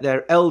members,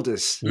 their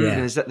elders.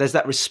 Yeah. There's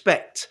that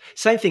respect.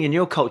 Same thing in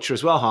your culture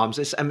as well, Harms.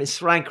 It's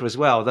Sri Lanka as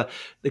well.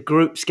 The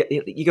groups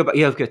you go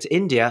to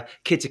India,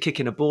 kids are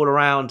kicking a ball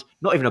around.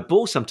 Not even a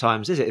ball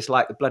sometimes, is it? It's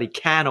like a bloody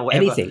can or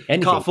whatever. Anything.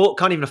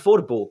 Can't even afford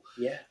a ball.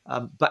 Yeah.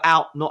 But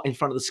out, not in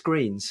front of the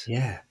screens.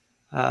 Yeah.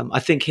 I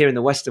think here in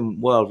the Western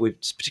world,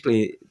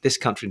 particularly this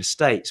country in the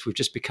States, we've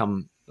just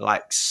become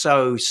like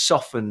so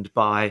softened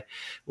by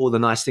all the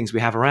nice things we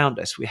have around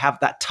us. We have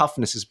that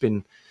toughness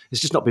it's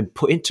just not been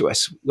put into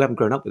us. We haven't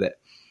grown up with it.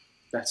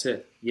 That's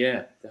it.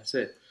 Yeah, that's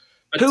it.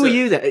 But, who were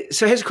you then?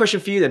 So here's a question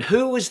for you then.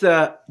 Who was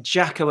the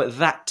Jacko at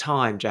that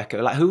time,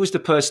 Jacko? Like, who was the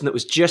person that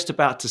was just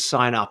about to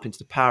sign up into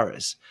the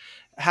Paras?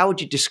 How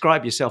would you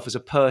describe yourself as a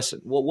person?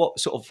 What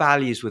sort of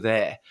values were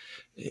there?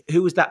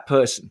 Who was that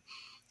person,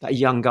 that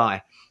young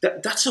guy?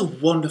 That's a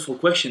wonderful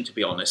question, to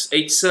be honest.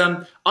 It's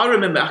I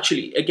remember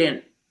actually,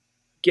 again,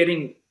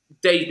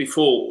 days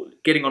before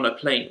getting on a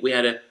plane, we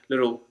had a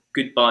little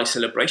goodbye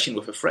celebration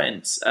with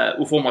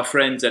with all my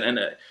friends,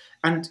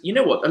 and you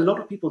know what? A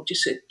lot of people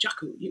just said,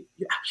 "Jacko, you're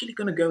actually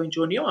going to go and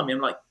join the army?" I'm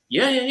like,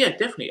 "Yeah,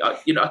 definitely.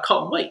 I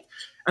can't wait."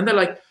 And they're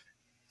like,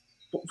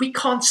 "But we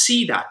can't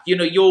see that.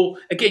 You're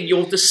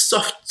the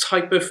soft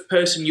type of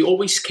person. You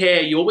always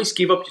care. You always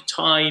give up your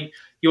time.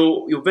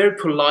 You're very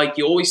polite.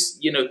 You always,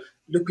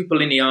 look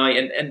people in the eye,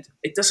 and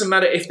it doesn't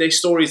matter if their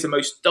story is the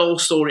most dull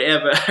story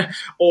ever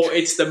or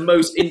it's the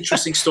most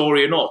interesting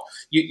story or not.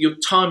 Your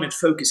time and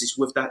focus is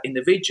with that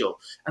individual."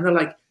 And they're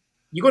like,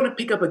 "You're going to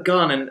pick up a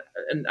gun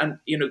and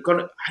you're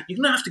going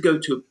to have to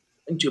go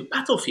into a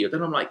battlefield."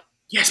 And I'm like,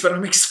 "Yes, but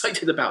I'm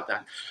excited about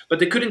that." But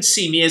they couldn't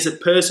see me as a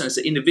person, as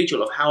an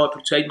individual, of how I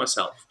portrayed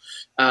myself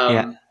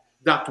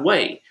that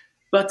way.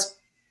 But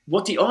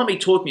what the army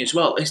taught me as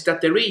well is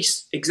that there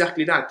is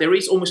exactly that. There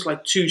is almost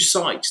like two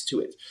sides to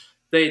it.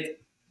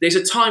 There's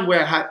a time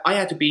where I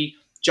had to be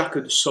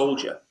Jacko the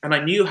soldier, and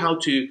I knew how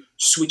to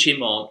switch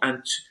him on,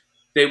 and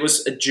there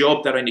was a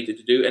job that I needed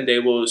to do, and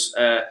there was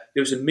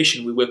a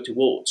mission we worked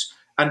towards.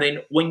 And then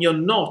when you're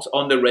not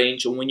on the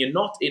range, or when you're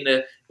not in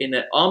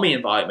an army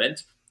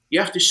environment, you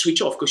have to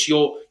switch off, because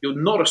you're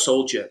not a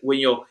soldier when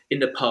you're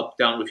in the pub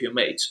down with your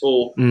mates,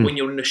 or when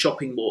you're in a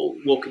shopping mall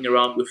walking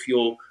around with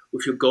your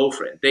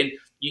girlfriend. Then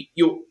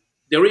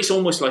there is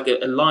almost like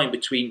a line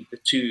between the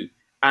two,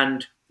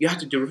 and you have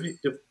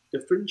to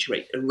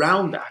differentiate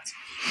around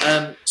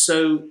that.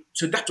 So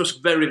that was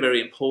very, very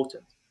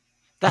important.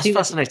 That's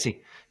fascinating.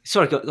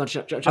 Sorry, go on. I was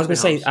going to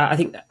say,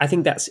 I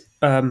think that's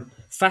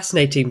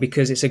fascinating,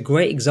 because it's a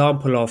great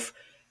example of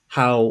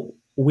how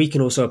we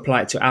can also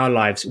apply it to our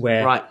lives,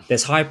 where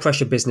there's high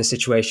pressure business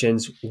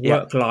situations,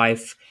 work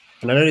life.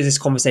 And I know there's this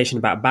conversation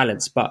about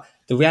balance, but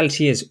the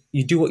reality is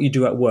you do what you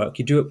do at work,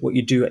 you do what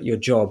you do at your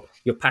job,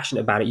 you're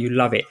passionate about it, you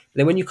love it. And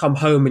then when you come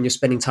home and you're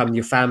spending time with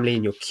your family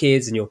and your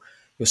kids and your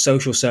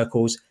social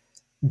circles,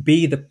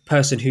 be the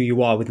person who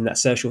you are within that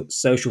social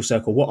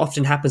circle. What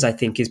often happens, I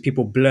think, is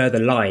people blur the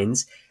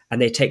lines and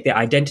they take their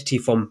identity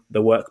from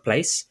the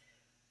workplace.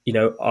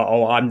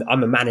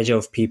 I'm a manager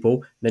of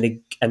people,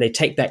 and they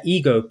take that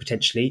ego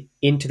potentially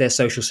into their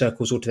social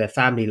circles or to their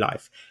family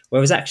life.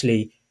 Whereas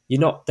actually,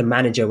 you're not the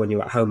manager when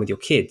you're at home with your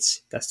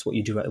kids. That's what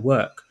you do at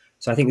work.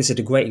 So I think this is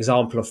a great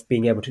example of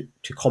being able to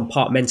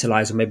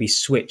compartmentalize or maybe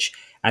switch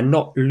and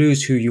not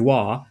lose who you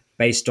are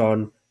based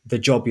on the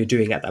job you're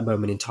doing at that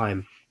moment in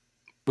time.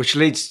 Which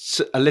leads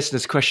to a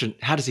listener's question: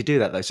 how does he do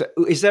that, though? So,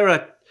 is there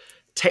a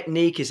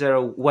technique? Is there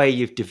a way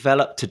you've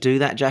developed to do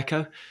that,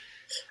 Jacko?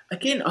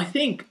 Again, I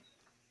think.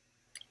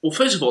 Well,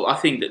 first of all, I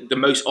think that the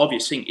most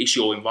obvious thing is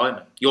your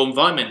environment. Your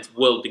environment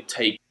will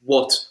dictate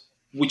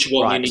which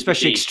one you need,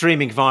 especially to be.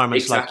 Extreme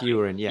environments like you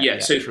were in. Yeah,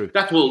 so true.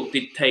 That will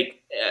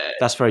dictate.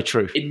 That's very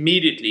true.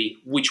 Immediately,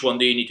 which one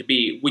do you need to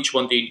be? Which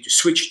one do you need to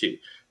switch to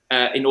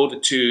in order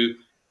to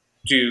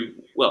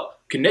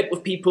connect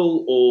with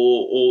people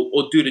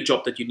or do the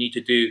job that you need to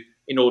do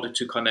in order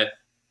to kind of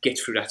get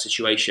through that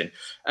situation.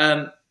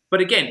 But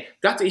again,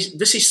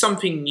 this is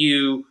something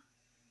new.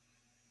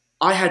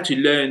 I had to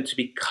learn to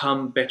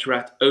become better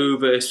at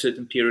over a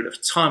certain period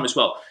of time as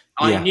well.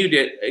 I knew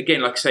that,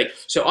 again, like I say,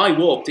 so I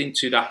walked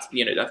into that,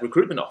 that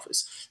recruitment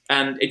office,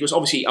 and it was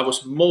obviously, I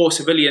was more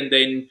civilian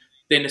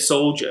than a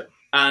soldier.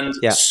 And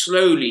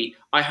slowly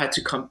I had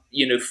to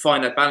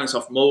find that balance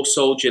of more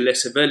soldier,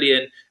 less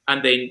civilian.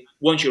 And then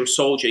once you're a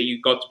soldier,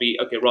 you got to be,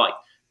 okay, right.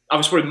 I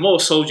was probably more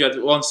soldier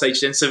at one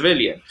stage than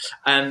civilian.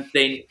 And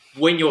then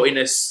when you're in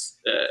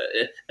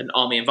an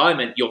army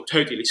environment, you're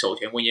totally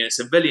soldier. And when you're in a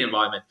civilian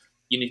environment,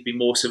 you need to be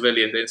more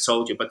civilian than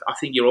soldier. But I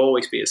think you'll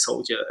always be a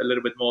soldier a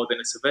little bit more than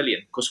a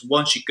civilian, because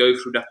once you go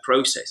through that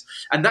process,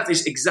 and that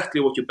is exactly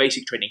what your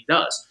basic training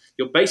does.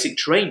 Your basic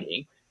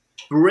training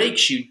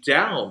breaks you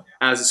down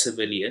as a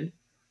civilian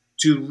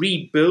to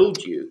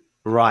rebuild you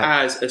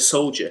as a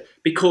soldier,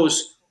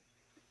 because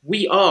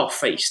we are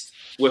faced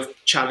with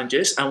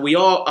challenges and we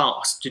are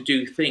asked to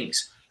do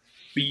things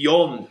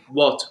beyond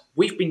what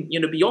we've been,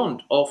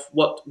 beyond of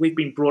what we've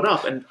been brought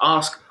up and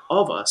asked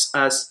of us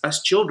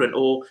as children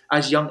or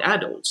as young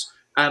adults.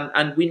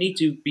 And we need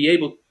to be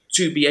able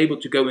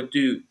to go and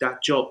do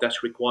that job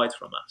that's required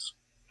from us.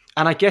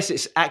 And I guess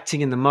it's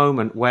acting in the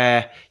moment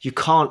where you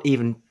can't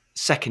even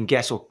second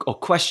guess or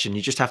question.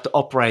 You just have to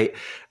operate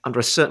under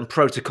a certain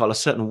protocol, a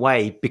certain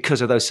way,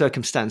 because of those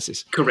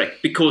circumstances.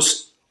 Correct.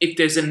 Because if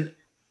there's a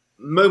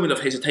moment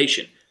of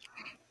hesitation,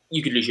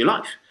 you could lose your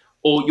life,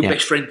 or your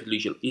best friend could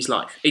lose his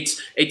life.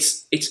 It's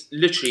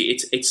literally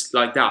it's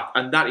like that,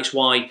 and that is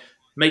why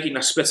making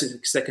that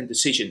specific second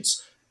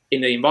decisions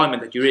in the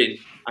environment that you're in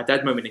at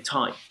that moment in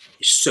time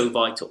is so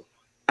vital.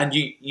 And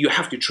you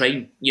have to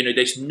train.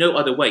 There's no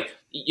other way.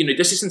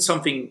 This isn't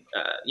something.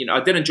 I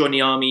didn't join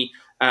the army.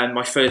 And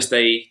my first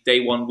day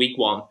one, week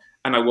one,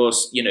 and I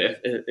was,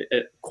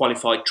 a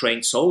qualified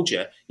trained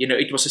soldier.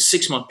 It was a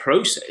 6-month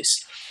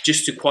process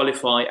just to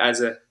qualify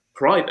as a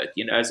private,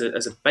 as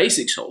a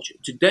basic soldier,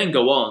 to then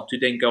go on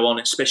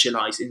and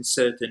specialize in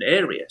certain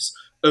areas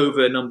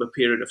over a number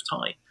period of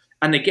time.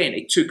 And again,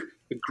 it took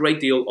a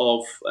great deal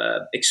of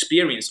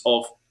experience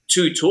of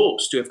 2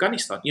 tours to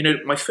Afghanistan.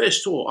 My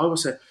first tour, I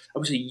was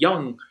a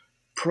young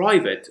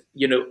private,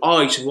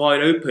 eyes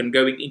wide open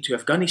going into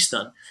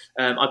Afghanistan.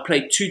 I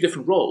played 2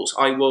 different roles.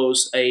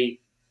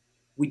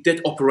 We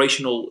did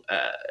operational,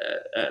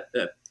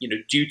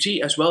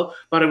 duty as well,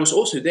 but I was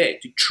also there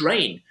to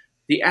train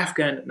the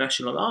Afghan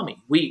National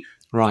Army.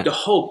 The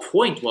whole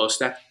point was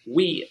that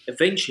we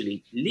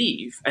eventually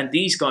leave, and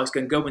these guys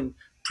can go and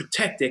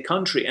protect their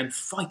country and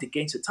fight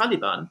against the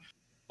Taliban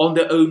on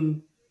their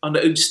own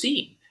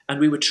steam. And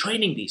we were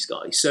training these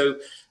guys. So,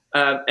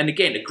 and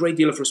again, a great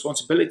deal of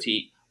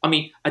responsibility. I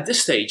mean, at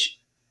this stage,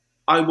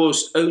 I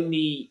was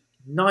only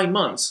 9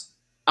 months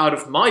out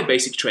of my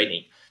basic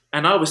training,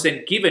 and I was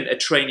then given a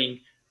training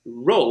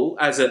role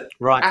as an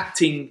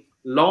acting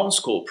lance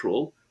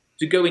corporal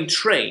to go and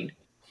train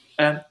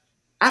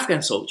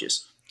Afghan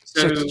soldiers.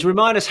 So to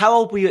remind us, how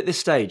old were you at this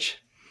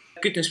stage?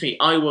 Goodness me,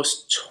 I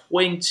was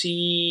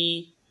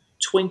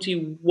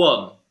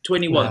 21,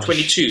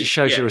 22. It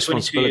shows your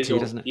responsibility,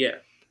 doesn't it? Yeah.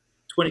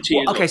 22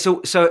 years old. Okay,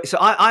 so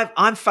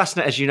I'm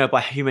fascinated, as you know,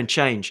 by human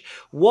change.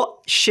 What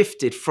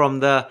shifted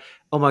from the,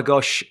 oh my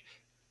gosh,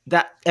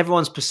 that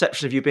everyone's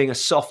perception of you being a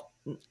soft,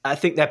 I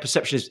think their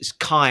perception is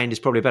kind is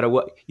probably a better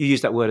word. You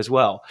use that word as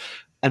well.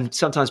 And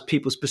sometimes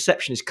people's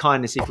perception is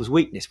kindness equals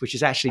weakness, which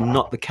is actually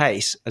not the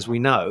case, as we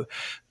know.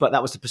 But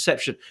that was the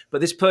perception.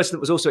 But this person that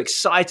was also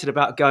excited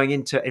about going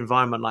into an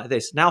environment like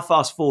this, now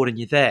fast forward and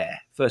you're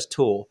there, first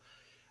tour.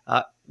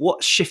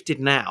 What shifted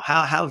now?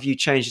 How have you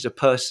changed as a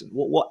person?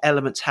 What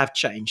elements have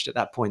changed at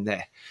that point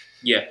there?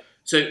 Yeah.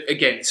 So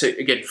again,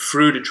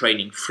 through the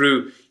training,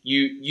 through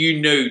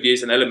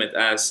there's an element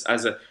as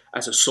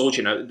a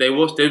soldier. Now there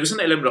was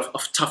an element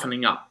of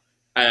toughening up,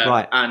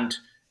 and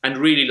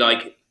really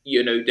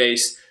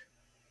there's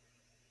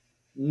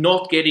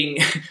not getting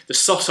the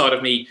soft side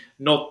of me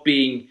not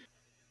being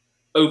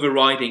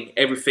overriding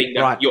everything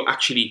that you're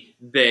actually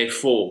there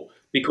for.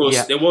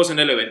 Because there was an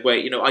element where,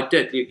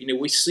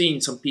 we've seen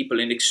some people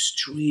in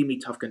extremely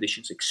tough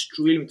conditions,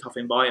 extremely tough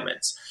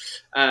environments.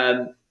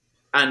 And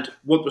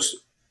what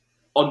was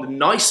on the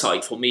nice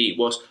side for me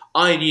was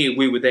I knew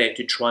we were there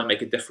to try and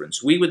make a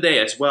difference. We were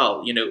there as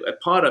well. A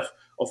part of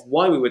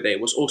why we were there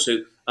was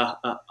also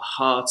a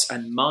hearts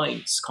and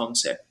minds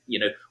concept,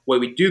 where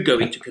we do go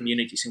into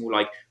communities and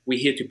we're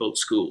here to build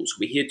schools.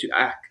 We're here to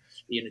act,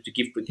 to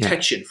give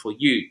protection for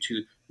you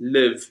to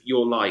live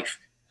your life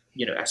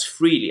as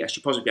freely as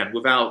you possibly can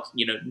without,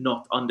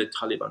 not under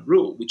Taliban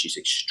rule, which is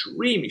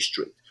extremely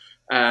strict.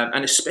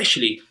 And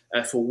especially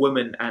for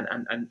women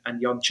and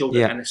young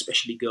children, and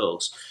especially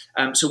girls.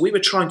 So we were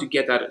trying to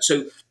get that.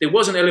 So there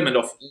was an element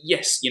of,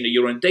 yes,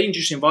 you're in a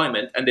dangerous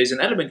environment, and there's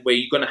an element where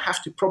you're going to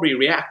have to probably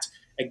react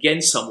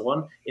against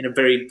someone in a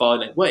very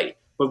violent way.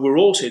 But we're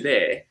also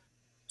there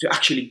to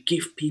actually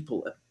give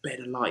people a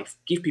better life,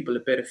 give people a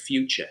better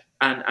future,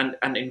 and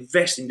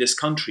invest in this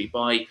country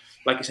by,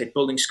 like I said,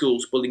 building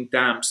schools, building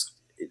dams,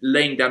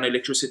 laying down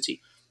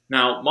electricity.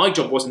 Now, my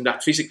job wasn't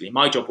that physically.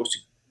 My job was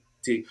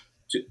to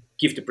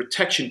give the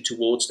protection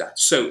towards that.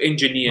 So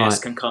engineers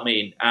can come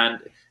in and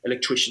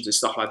electricians and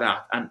stuff like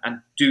that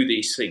and do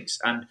these things.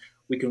 And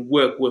we can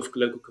work with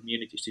local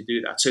communities to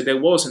do that. So there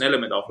was an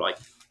element of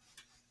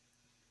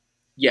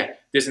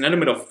there's an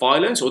element of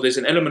violence, or there's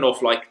an element of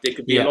there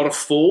could be a lot of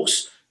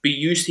force be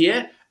used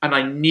here. and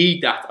I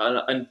need that,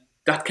 and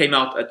that came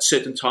out at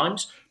certain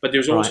times. But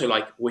there's also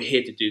like, we're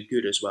here to do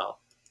good as well.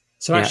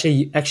 So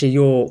actually,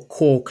 your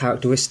core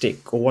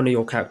characteristic, or one of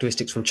your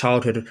characteristics from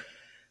childhood,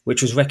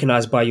 which was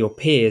recognized by your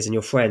peers and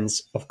your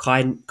friends, of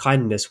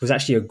kindness, was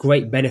actually a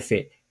great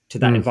benefit to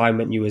that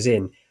environment you was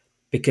in.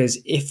 Because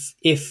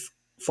if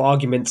for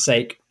argument's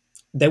sake,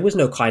 there was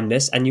no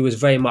kindness and you was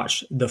very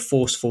much the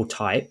forceful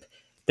type,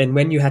 then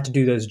when you had to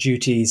do those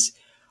duties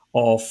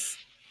of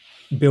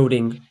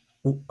building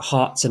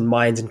hearts and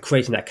minds and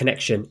creating that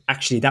connection,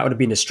 actually that would have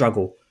been a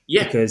struggle.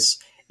 Yeah. Because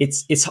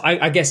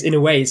I guess in a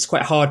way it's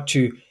quite hard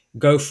to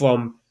go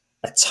from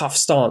a tough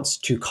stance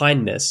to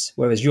kindness,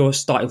 whereas you're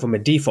starting from a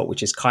default,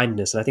 which is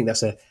kindness. And I think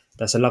that's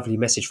a lovely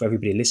message for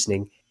everybody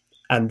listening.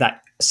 And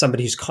that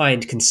somebody who's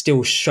kind can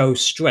still show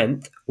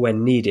strength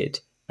when needed.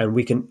 And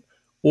we can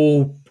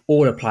all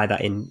apply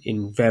that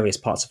in various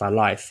parts of our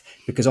life,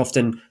 because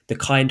often the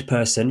kind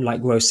person,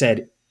 like Rose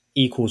said,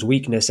 equals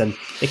weakness, and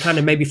they kind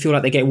of maybe feel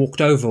like they get walked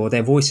over, or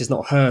their voice is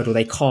not heard, or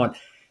they can't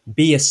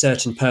be a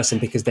certain person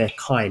because they're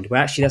kind,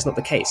 where actually that's not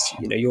the case.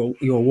 You're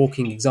a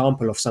walking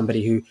example of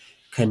somebody who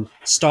can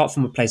start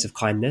from a place of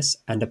kindness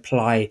and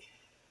apply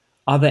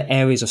other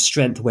areas of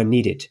strength when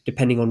needed,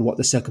 depending on what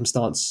the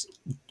circumstance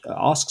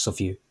asks of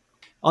you.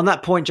 On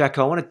that point,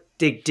 Jacko, I want to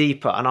dig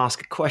deeper and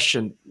ask a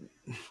question,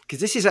 because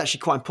this is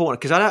actually quite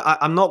important, because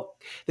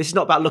this is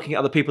not about looking at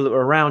other people that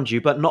were around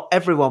you, but not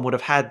everyone would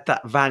have had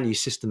that value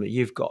system that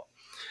you've got.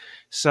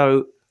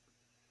 So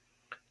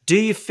do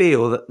you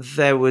feel that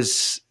there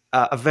was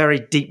a very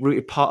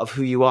deep-rooted part of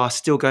who you are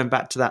still going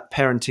back to that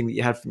parenting that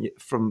you had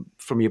from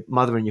your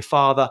mother and your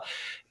father?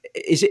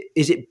 Is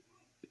it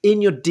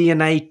in your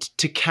DNA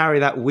to carry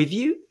that with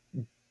you?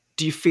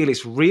 Do you feel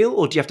it's real,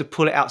 or do you have to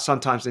pull it out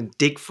sometimes and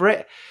dig for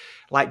it?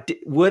 Like,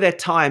 were there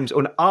times,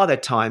 or are there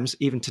times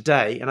even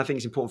today, and I think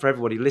it's important for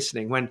everybody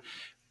listening, when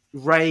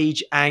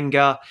rage,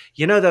 anger,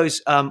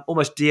 those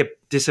almost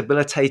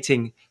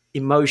debilitating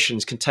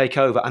emotions can take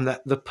over, and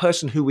the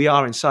person who we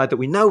are inside, that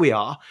we know we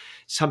are,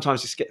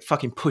 sometimes just get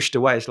fucking pushed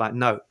away? It's like,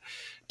 no.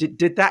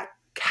 Did that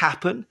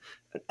happen?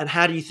 And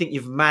how do you think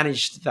you've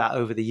managed that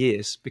over the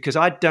years? Because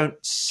one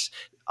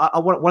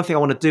thing I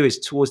want to do is,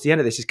 towards the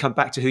end of this, is come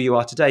back to who you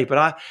are today.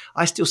 But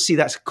I still see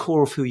that's the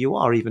core of who you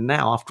are even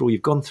now, after all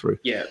you've gone through.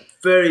 Yeah,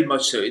 very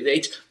much so.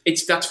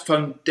 It's that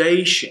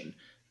foundation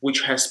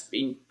which has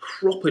been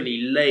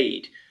properly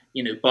laid,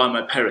 by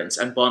my parents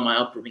and by my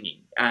upbringing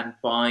and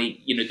by,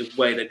 the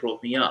way they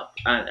brought me up,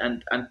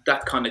 and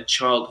that kind of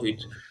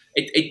childhood.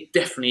 It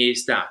definitely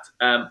is that,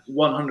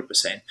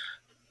 100%.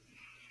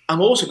 I'm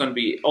also going to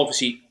be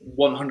obviously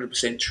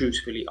 100%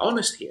 truthfully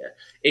honest here,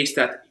 is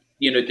that,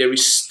 there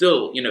is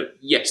still,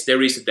 yes,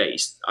 there is a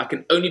days. I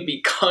can only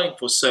be kind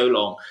for so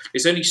long.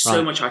 There's only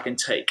so much I can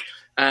take.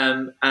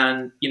 And,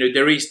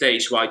 there is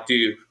days where I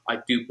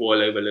do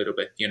boil over a little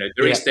bit.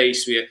 There is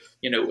days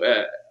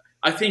where,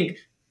 I think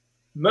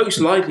most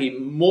likely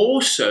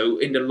more so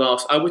in the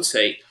last, I would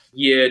say,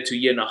 year to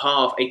year and a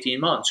half, 18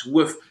 months,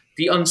 with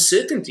the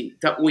uncertainty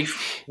that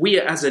we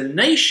as a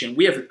nation,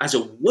 we have as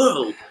a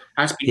world,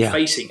 has been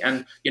facing.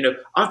 And,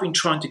 I've been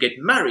trying to get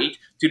married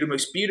to the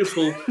most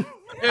beautiful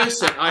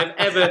person I've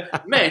ever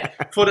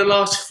met for the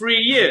last 3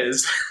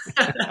 years.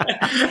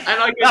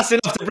 That's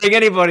enough to bring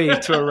anybody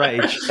to a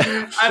rage.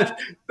 And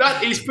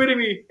that is putting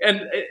me,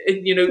 and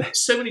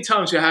so many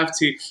times we have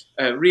to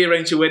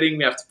rearrange the wedding,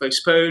 we have to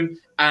postpone,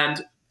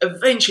 and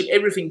eventually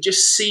everything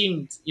just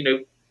seemed,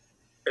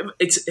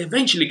 it's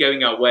eventually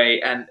going our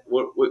way, and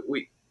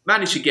we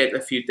managed to get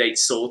a few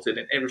dates sorted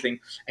and everything.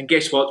 And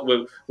guess what?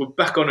 We're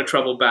back on a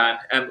travel ban,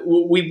 and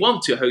we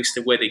want to host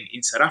a wedding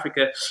in South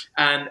Africa.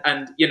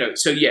 And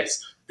so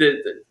yes,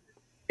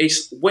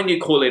 it's when you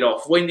call it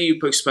off, when do you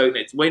postpone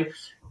it, when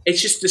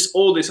it's just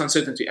all this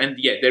uncertainty. And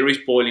there is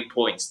boiling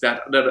points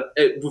that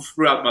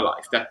throughout my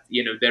life, that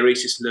there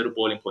is just little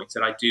boiling points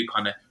that I do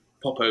kind of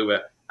pop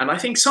over. And I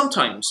think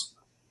sometimes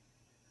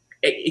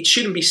it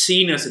shouldn't be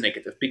seen as a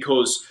negative,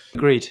 because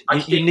agreed.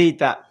 You need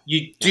that.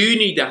 You do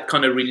need that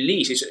kind of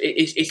release.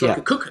 It's like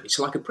a cooker. It's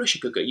like a pressure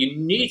cooker. You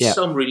need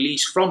some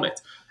release from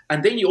it,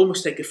 and then you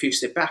almost take a few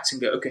step backs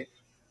and go, okay,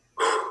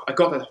 I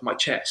got that off my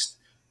chest.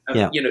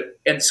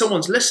 And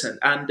someone's listened,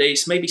 and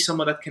there's maybe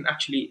someone that can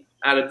actually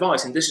add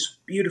advice. And this is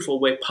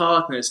beautiful, where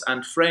partners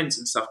and friends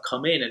and stuff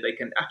come in, and they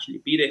can actually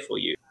be there for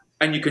you.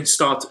 And you can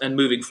start and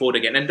moving forward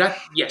again. And that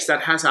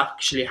has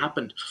actually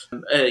happened,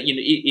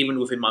 even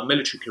within my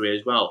military career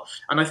as well.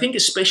 And I think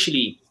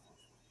especially,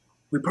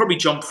 we probably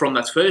jumped from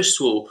that first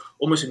tool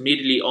almost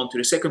immediately onto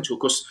the second tool,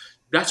 because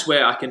that's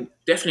where I can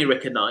definitely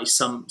recognize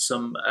some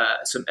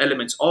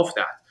elements of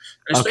that.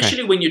 And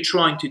especially when you're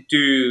trying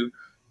to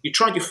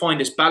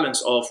find this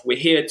balance of we're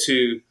here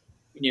to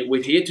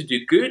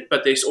do good,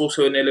 but there's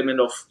also an element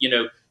of,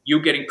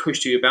 you're getting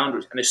pushed to your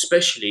boundaries. And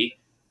especially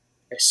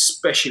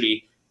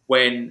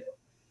when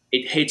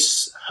it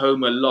hits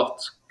home a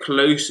lot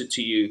closer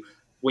to you,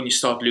 when you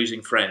start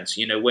losing friends,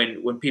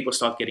 when people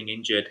start getting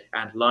injured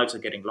and lives are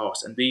getting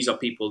lost, and these are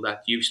people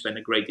that you've spent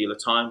a great deal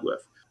of time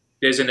with,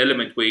 there's an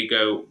element where you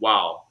go,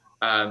 wow,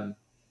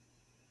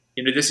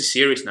 this is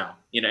serious now.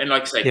 And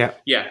like I say,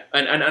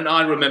 And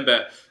I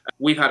remember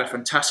we've had a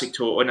fantastic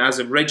tour, and as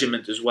a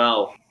regiment as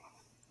well,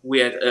 we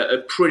had a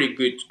pretty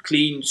good,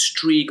 clean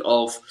streak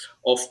of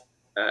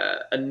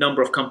a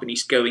number of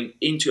companies going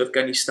into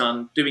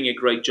Afghanistan, doing a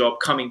great job,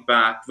 coming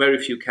back, very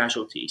few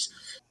casualties.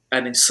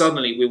 And then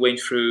suddenly we went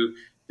through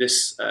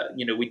this,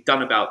 we'd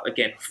done about,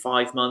 again,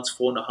 5 months,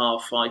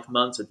 4.5, 5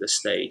 months at this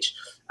stage,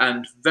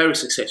 and very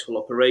successful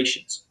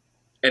operations.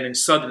 And then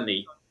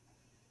suddenly,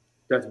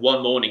 that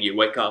one morning you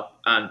wake up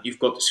and you've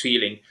got this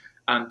feeling,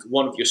 and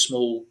one of your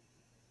small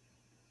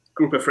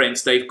group of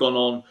friends, they've gone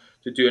on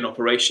to do an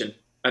operation,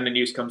 and the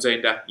news comes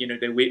in that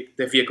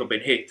their vehicle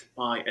been hit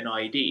by an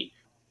IED,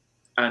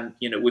 and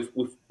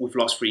we've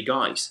lost 3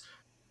 guys.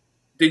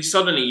 Then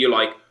suddenly you're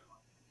like,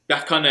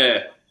 that kind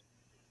of,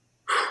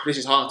 this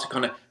is hard to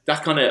kind of,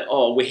 that kind of,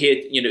 oh, we're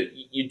here,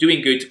 you're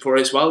doing good for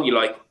us. Well, you're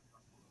like,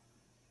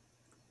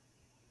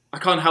 I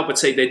can't help but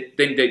say that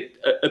then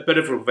a bit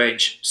of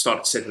revenge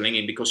started settling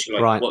in, because you're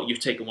like, right. Well, you've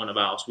taken one of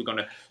ours. We're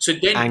gonna. So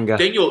then, anger.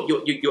 Then your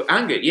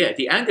anger,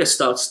 the anger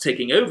starts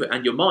taking over,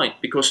 and your mind,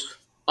 because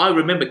I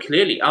remember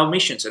clearly our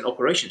missions and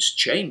operations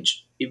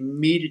changed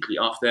immediately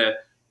after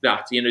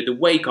that. The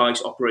way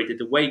guys operated,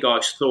 the way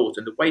guys thought,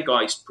 and the way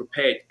guys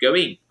prepared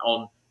going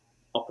on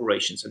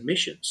operations and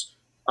missions.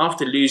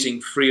 After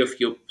losing 3 of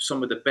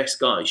some of the best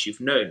guys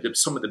you've known,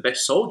 some of the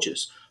best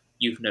soldiers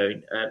you've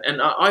known,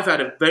 and I've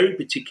had a very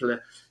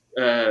particular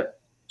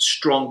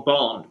strong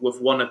bond with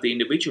one of the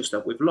individuals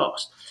that we've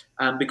lost,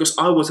 because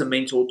I was a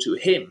mentor to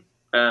him.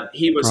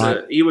 He was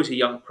a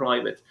young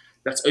private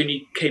that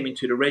only came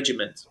into the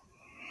regiment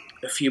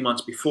a few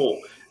months before,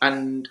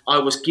 and I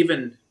was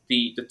given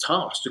the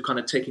task to kind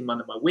of take him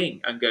under my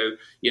wing and go,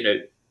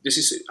 this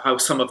is how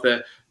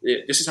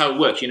this is how it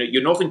works.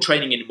 You're not in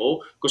training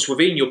anymore, because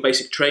within your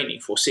basic training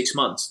for 6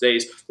 months,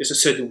 there's a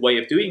certain way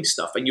of doing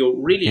stuff, and you're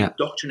really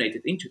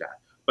indoctrinated into that.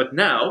 But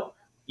now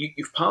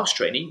you've passed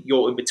training,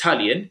 you're in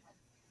battalion.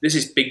 This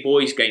is big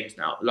boys games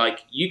now.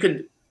 Like, you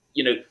can,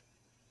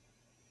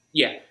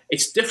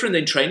 it's different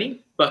than training,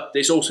 but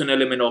there's also an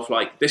element of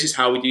like, this is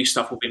how we do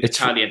stuff within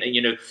battalion.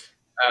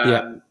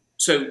 And,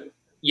 so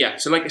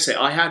like I say,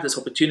 I had this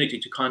opportunity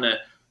to kind of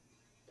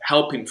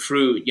help him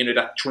through,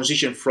 that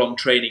transition from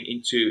training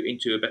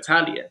into a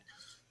battalion.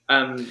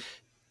 Can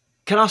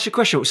I ask you a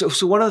question?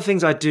 So one of the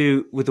things I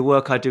do with the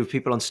work I do with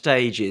people on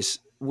stage is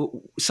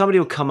somebody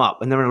will come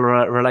up and they're in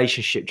a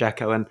relationship,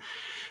 Jacko, and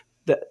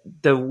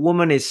the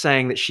woman is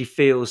saying that she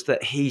feels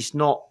that he's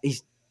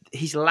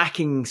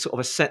lacking sort of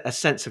a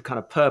sense of kind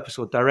of purpose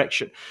or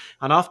direction.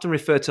 And I often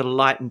refer to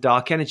light and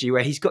dark energy,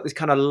 where he's got this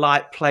kind of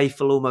light,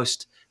 playful,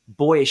 almost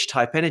boyish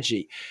type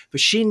energy, but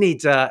she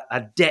needs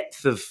a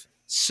depth of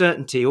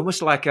certainty,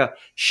 almost like a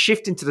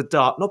shift into the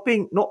dark,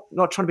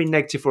 not trying to be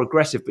negative or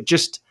aggressive, but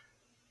just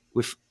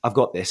I've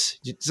got this.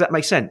 Does that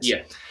make sense?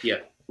 Yeah.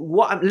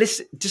 What I'm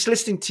just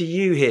listening to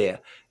you here,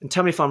 and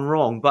tell me if I'm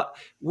wrong, but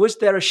was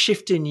there a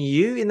shift in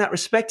you in that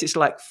respect? It's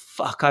like,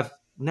 fuck, I've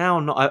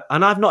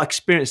not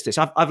experienced this.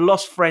 I've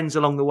lost friends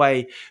along the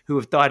way who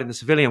have died in the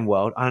civilian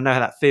world. I know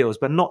how that feels,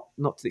 but not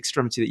to the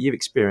extremity that you've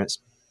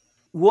experienced.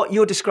 What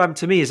you're describing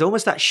to me is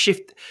almost that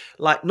shift,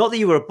 like, not that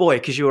you were a boy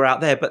because you were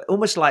out there, but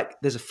almost like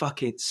there's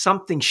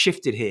something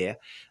shifted here,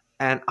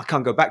 and I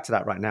can't go back to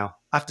that right now.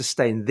 I have to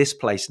stay in this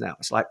place now.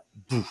 It's like,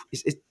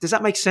 does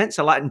that make sense?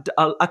 I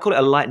call it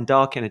a light and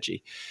dark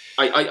energy.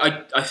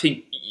 I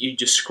think you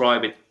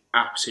describe it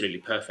absolutely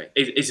perfect.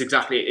 It's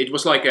exactly. It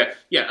was like a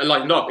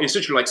light and dark. It's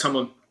literally like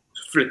someone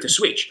flipped a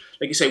switch.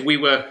 Like you say, we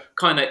were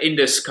kind of in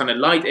this kind of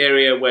light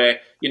area where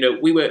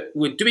we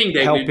were doing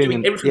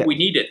everything we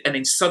needed, and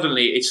then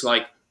suddenly it's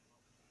like,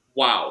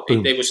 wow,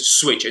 there was a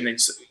switch, and then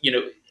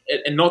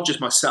and not just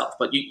myself,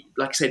 but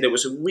like I say, there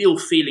was a real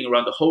feeling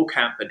around the whole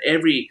camp, and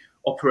every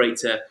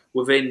operator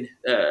within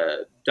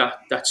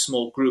that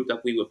small group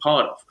that we were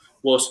part of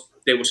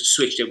there was a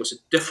switch. There was a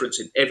difference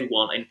in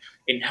everyone, and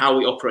in how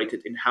we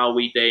operated, in how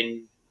we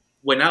then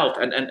went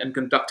out and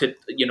conducted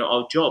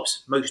our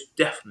jobs. Most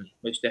definitely.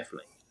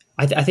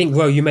 I think,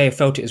 Ro, you may have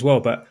felt it as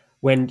well, but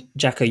when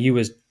Jacko, you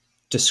was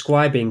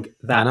describing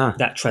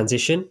that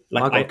transition,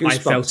 like I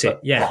felt it.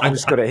 Yeah, I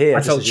just got it here.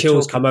 I felt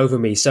chills come over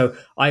me. So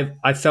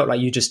I felt like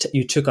you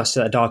took us to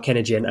that dark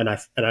energy, and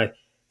I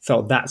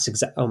felt that's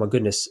oh my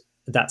goodness,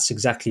 that's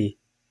exactly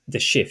the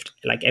shift.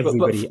 Like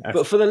everybody.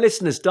 But for the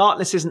listeners,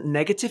 darkness isn't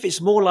negative. It's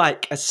more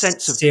like a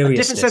sense of a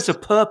different sense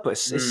of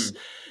purpose.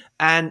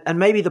 And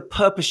maybe the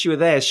purpose you were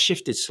there has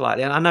shifted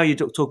slightly. And I know you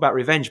talk about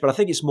revenge, but I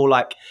think it's more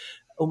like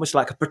almost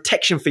like a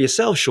protection for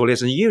yourself, surely,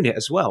 as a unit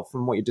as well,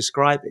 from what you're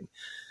describing.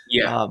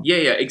 Yeah,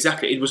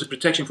 exactly. It was a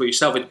protection for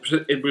yourself.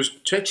 It was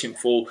protection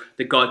for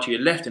the guy to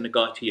your left and the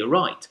guy to your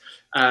right.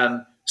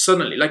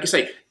 Suddenly, like I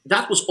say,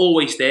 that was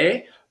always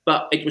there,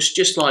 but it was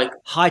just like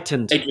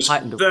heightened. It was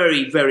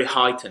very, very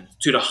heightened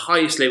to the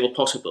highest level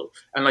possible.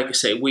 And like I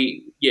say,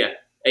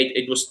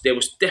 there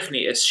was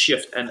definitely a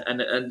shift and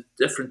a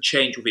different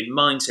change within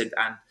mindset,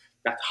 and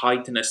that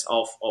heightenedness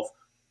of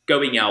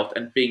going out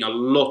and being a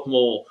lot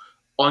more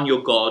on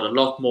your guard, a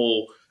lot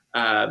more,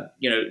 like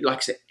I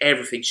said,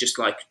 everything's just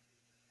like,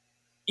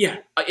 yeah,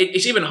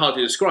 it's even hard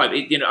to describe.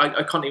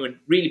 I can't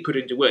even really put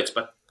it into words,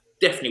 but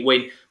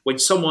definitely when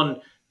someone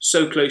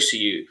so close to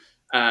you,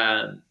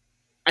 and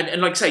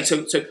like I say,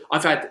 so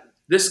I've had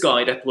this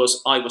guy that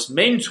I was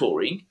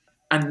mentoring,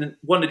 and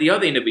one of the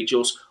other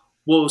individuals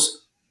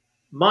was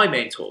my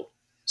mentor.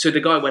 So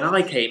the guy when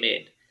I came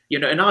in,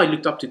 and I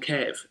looked up to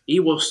Kev. He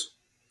was,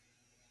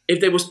 if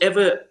there was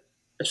ever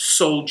a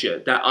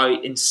soldier that I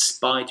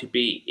inspired to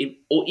be,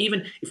 or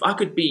even if I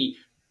could be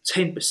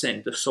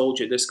 10% the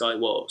soldier this guy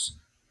was,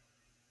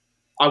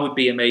 I would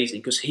be amazing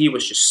because he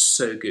was just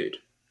so good.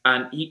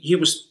 And he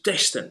was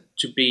destined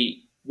to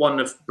be one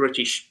of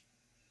British,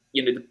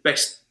 the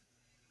best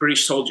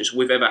British soldiers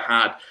we've ever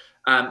had,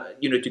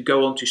 to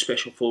go on to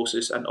special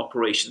forces and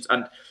operations.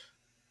 And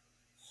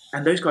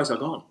those guys are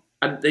gone.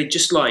 And they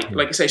just like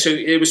I say, so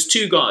it was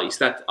two guys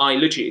that I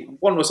literally,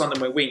 one was under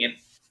my wing and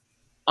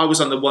I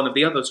was under one of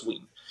the other's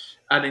wing.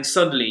 And then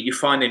suddenly you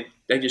find them,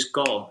 they're just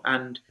gone.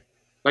 And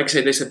like I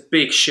say, there's a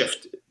big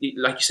shift.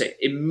 Like you say,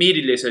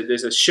 immediately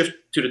there's a shift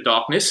to the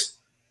darkness,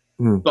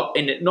 but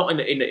not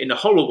in a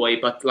horrible way,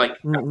 but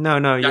like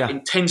that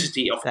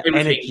intensity of that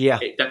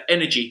everything, that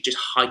energy just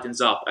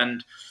heightens up.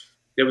 And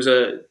there was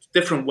a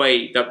different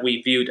way that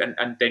we viewed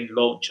and then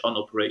launched on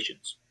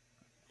operations.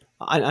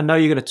 I know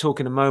you're going to talk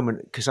in a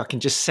moment because I can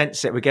just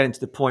sense it. We're getting to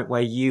the point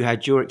where you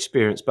had your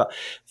experience, but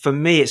for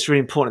me, it's really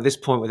important at this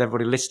point with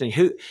everybody listening.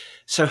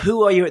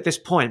 Who are you at this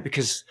point?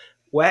 Because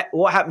what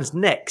happens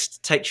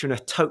next takes you in a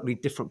totally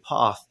different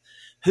path.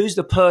 Who's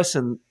the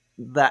person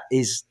that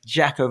is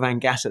Jacco van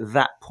Gas at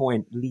that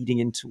point, leading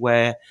into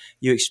where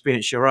you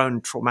experience your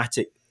own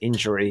traumatic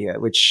injury,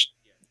 which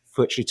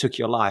virtually took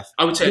your life?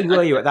 I would say, who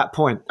were you at that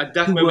point? At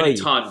that moment in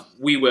time,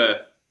 we were,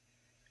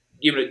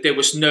 there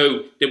was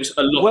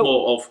a lot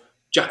more of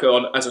Jacco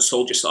on as a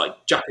soldier side.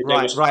 Jacco,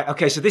 right.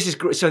 Okay, so this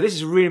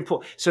is really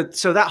important.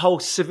 So that whole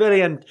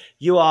civilian,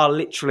 you are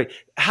literally,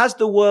 has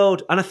the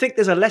world, and I think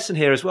there's a lesson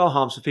here as well,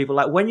 Harms, for people.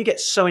 Like when you get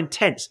so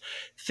intense,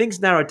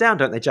 things narrow down,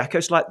 don't they, Jacco?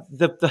 It's like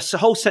the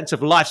whole sense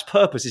of life's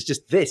purpose is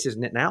just this,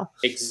 isn't it now?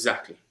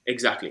 Exactly,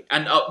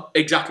 and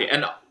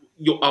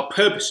our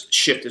purpose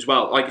shift as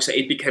well. Like I say,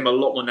 it became a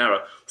lot more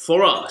narrow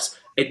for us.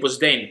 It was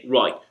then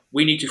right.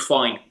 We need to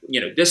find,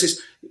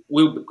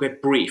 we'll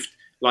get briefed.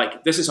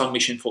 Like this is our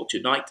mission for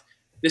tonight.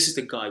 This is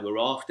the guy we're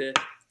after.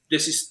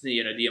 This is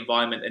the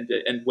environment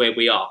and where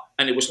we are.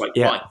 And it was like,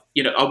 right,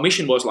 our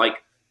mission was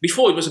like,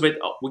 before it was a bit,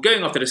 we're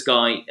going after this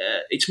guy.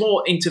 It's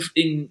more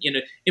infiltrating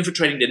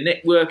the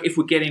network. If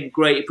we get him,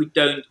 great. If we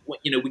don't,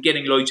 we're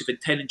getting loads of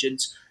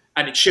intelligence.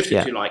 And it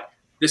shifted to like,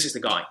 this is the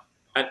guy.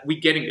 And we're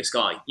getting this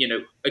guy.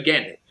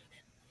 Again, it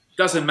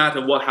doesn't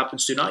matter what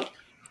happens tonight.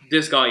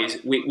 This guy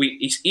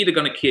he's either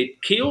going to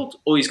get killed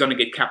or he's going to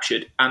get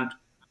captured. And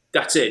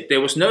that's it. There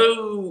was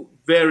no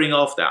varying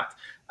off that.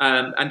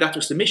 And that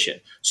was the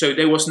mission. So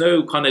there was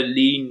no kind of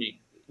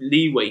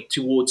leeway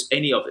towards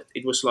any of it.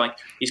 It was like,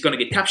 he's going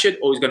to get captured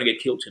or he's going to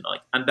get killed tonight.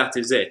 And that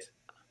is it.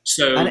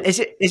 So, and is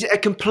it a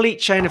complete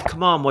chain of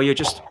command where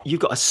you've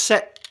got a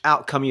set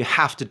outcome you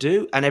have to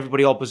do and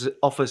everybody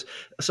operates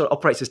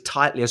as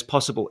tightly as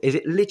possible? Is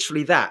it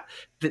literally that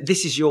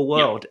this is your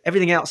world? Yeah.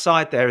 Everything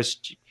outside there is...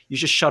 You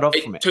just shut off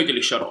from it.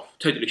 Totally shut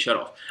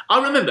off. I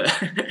remember,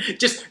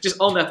 just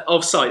on that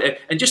offside,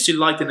 and just to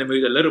lighten the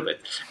mood a little bit,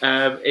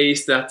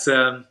 is that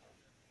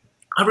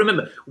I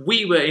remember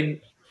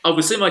I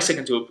was in my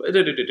second tour,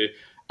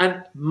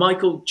 and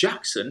Michael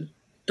Jackson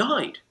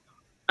died.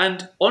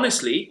 And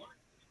honestly,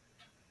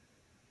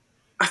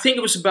 I think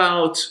it was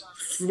about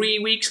 4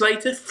 weeks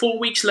later,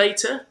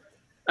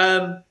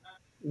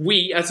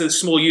 we as a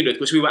small unit,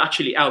 because we were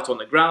actually out on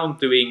the ground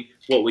doing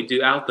what we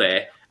do out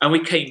there, and we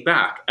came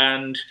back,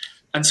 and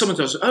someone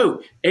tells us,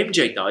 "Oh,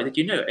 MJ died. Did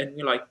you know?" And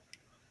we're like,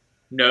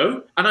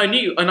 "No." And I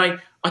knew, and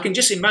I can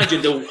just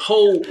imagine the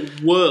whole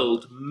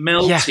world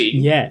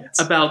melting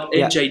about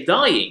MJ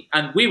dying,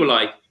 and we were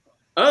like,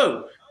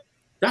 "Oh,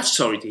 that's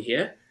sorry to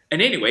hear."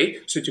 And anyway,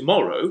 so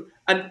tomorrow,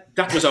 and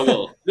that was our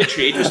world.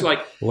 Literally, it was like,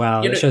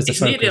 wow, it's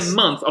nearly a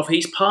month of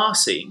his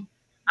passing,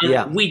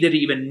 and we didn't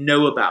even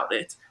know about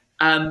it.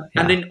 And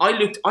then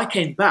I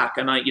came back,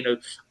 and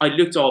I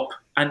looked up.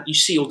 And you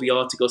see all the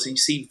articles, and you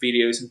see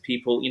videos, and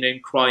people,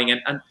 crying,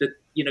 and the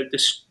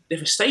this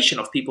devastation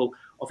of people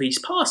of his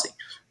passing.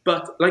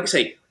 But like I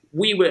say,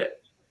 we were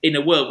in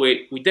a world where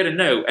we didn't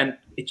know, and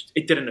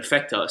it didn't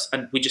affect us,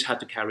 and we just had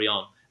to carry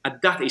on.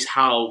 And that is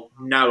how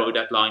narrow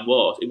that line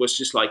was. It was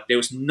just like there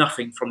was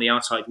nothing from the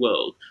outside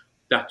world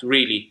that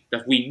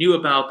we knew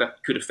about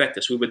that could affect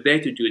us. We were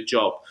there to do a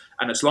job,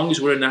 and as long as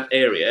we're in that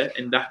area,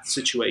 in that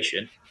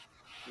situation,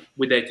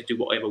 we're there to do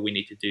whatever we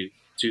need to do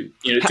to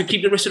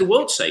keep the rest of the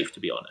world safe, to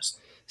be honest.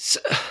 So,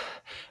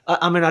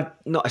 I mean,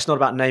 it's not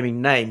about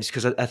naming names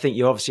because I think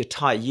you're obviously a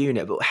tight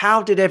unit, but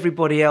how did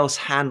everybody else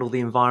handle the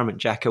environment,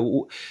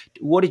 Jacco?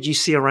 What did you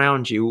see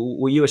around you?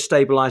 Were you a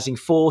stabilizing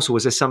force, or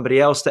was there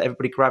somebody else that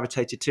everybody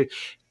gravitated to?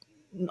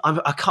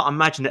 I can't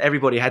imagine that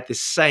everybody had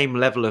this same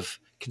level of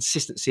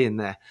consistency in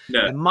there.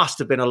 No. There must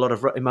have been a lot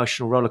of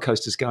emotional roller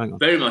coasters going on.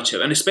 Very much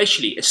so, and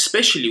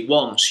especially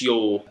once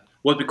you're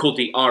what we call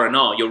the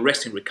R&R, your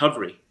rest and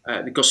recovery.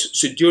 because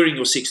so during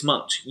your 6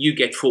 months, you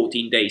get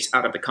 14 days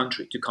out of the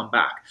country to come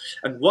back.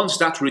 And once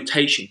that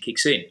rotation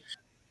kicks in,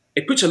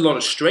 it puts a lot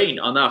of strain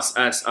on us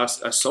as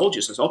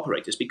soldiers, as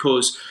operators,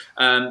 because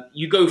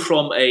you go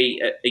from a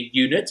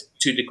unit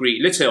to a degree,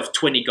 let's say of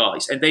 20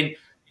 guys, and then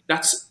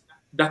that's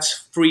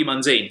 3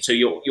 months in. So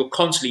you're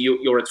constantly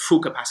you're at full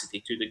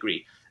capacity to a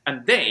degree,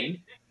 and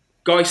then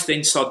guys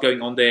then start going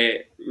on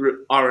their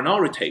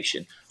R&R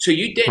rotation. So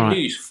you then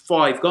lose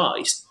 5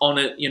 guys on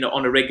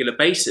a regular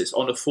basis,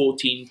 on a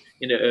 14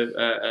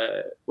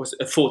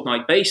 a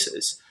fortnight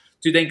basis,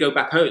 to then go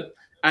back home.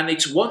 And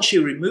it's once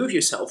you remove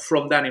yourself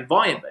from that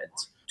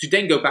environment to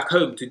then go back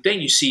home, to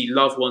then you see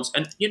loved ones,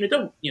 and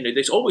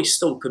there's always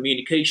still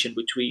communication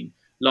between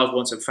loved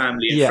ones and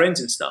family and friends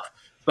and stuff.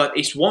 But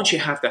it's once you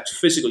have that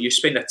physical, you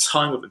spend that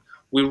time with them,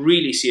 we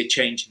really see a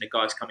change in the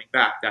guys coming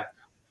back. That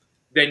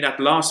then that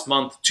last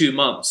month, 2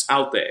 months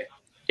out there,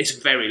 it's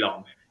very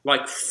long.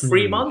 Like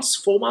 3 months,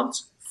 4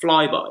 months,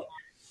 fly by.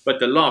 But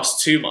the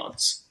last 2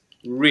 months,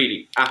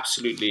 really,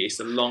 absolutely, is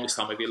the longest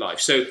time of your life.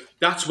 So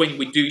that's when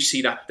we do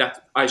see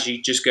that as you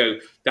just go,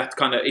 that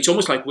kind of, it's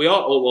almost like we are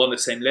all on the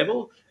same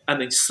level. And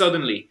then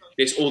suddenly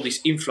there's all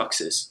these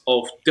influxes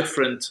of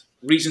different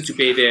reasons to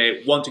be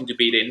there, wanting to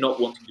be there, not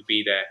wanting to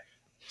be there.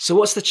 So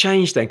what's the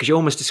change then? Because you're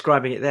almost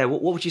describing it there.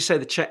 What would you say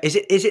the change is?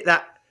 Is it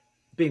that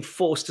being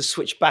forced to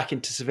switch back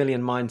into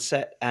civilian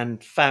mindset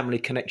and family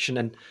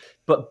connection,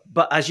 but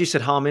as you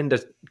said,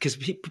 Harminder,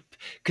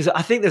 because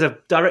I think there's a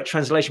direct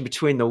translation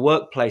between the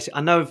workplace.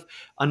 I know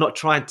I'm not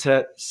trying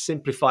to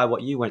simplify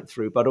what you went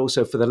through, but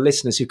also for the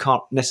listeners who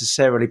can't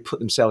necessarily put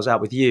themselves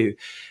out with you,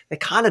 they're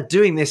kind of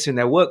doing this in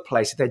their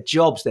workplace, their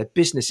jobs, their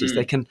businesses.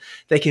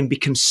 They can be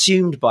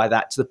consumed by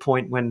that to the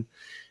point when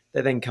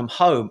they then come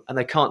home and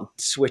they can't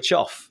switch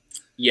off.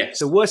 Yes.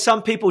 So were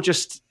some people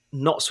just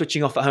not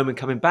switching off at home and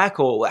coming back,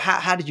 or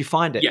how did you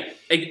find it? Yeah,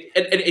 and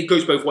it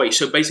goes both ways.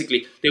 So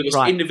basically, there was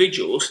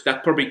individuals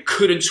that probably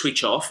couldn't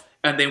switch off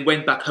and then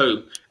went back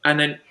home, and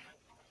then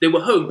they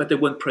were home, but they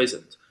weren't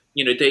present.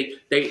 They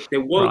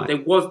were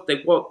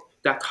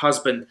that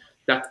husband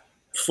that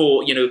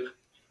for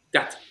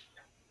that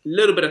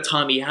little bit of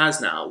time he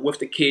has now with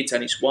the kids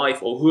and his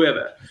wife or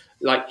whoever,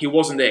 like he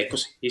wasn't there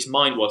because his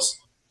mind was.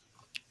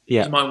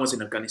 His mind was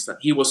in Afghanistan.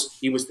 He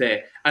was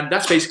there, and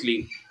that's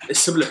basically a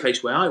similar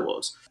place where I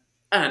was.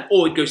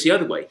 Or it goes the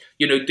other way.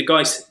 The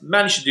guys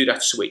managed to do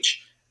that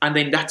switch, and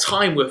then that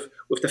time with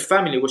the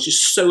family was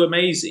just so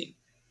amazing,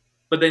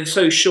 but then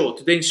so short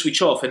to then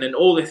switch off, and then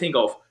all they think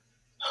of,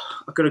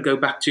 I've got to go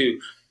back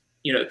to,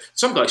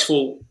 some guys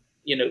fall,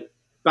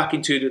 back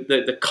into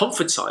the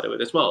comfort side of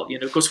it as well,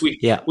 because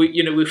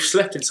we've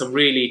slept in some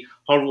really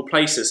horrible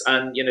places,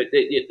 and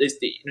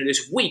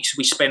there's weeks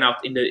we spent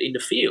out in the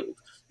field.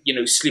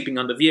 Sleeping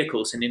under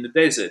vehicles and in the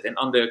desert and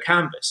under a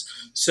canvas.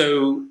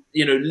 So,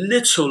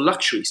 little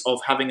luxuries of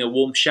having a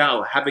warm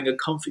shower, having a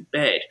comfy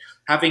bed,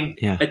 having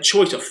a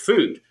choice of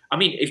food. I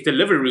mean, if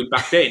delivery route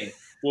back then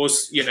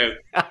was,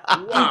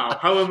 wow,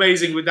 how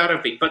amazing would that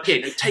have been? But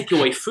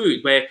takeaway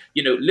food where,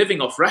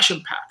 living off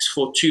ration packs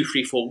for 2,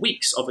 3, 4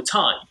 weeks of a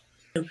time,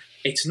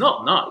 it's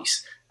not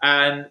nice.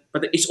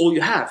 But it's all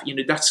you have.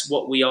 That's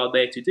what we are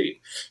there to do.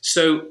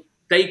 So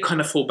they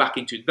kind of fall back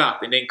into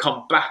that and then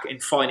come back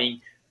and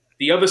finding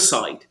the other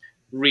side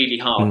really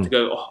hard to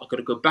go, I've got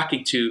to go back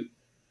into,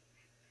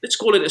 let's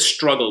call it a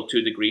struggle to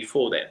a degree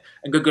for them.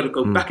 And got to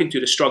go back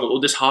into the struggle,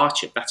 or this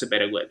hardship, that's a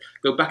better word.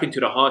 Go back into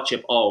the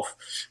hardship of,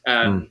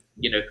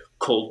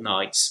 cold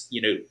nights,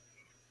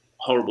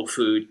 horrible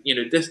food,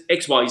 this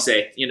X, Y,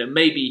 Z,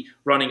 maybe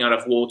running out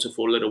of water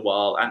for a little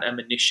while and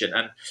ammunition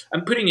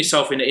and putting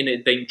yourself in a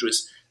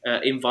dangerous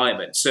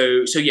environment.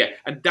 So yeah,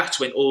 and that's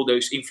when all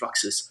those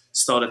influxes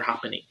started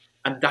happening.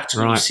 And that's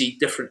when you see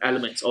different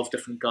elements of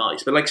different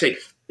guys. But like I say,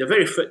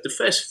 the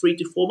first 3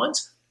 to 4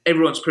 months,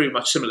 everyone's pretty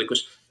much similar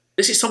because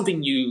this is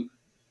something you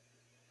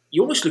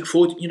almost look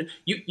forward to.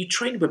 You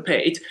train and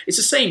prepare. It's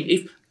the same.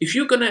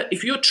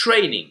 If you're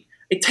training,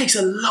 it takes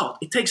a lot.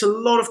 It takes a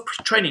lot of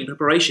training and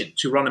preparation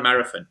to run a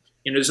marathon.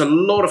 There's a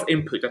lot of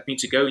input that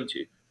needs to go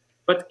into.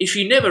 But if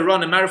you never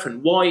run a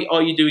marathon, why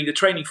are you doing the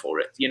training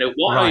for it?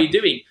 Why are you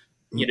doing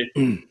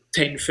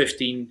 10,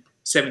 15,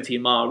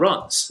 17-mile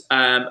runs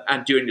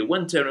and during the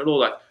winter and all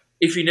that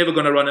if you're never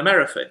going to run a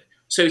marathon?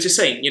 So it's the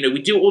same.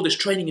 We do all this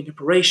training and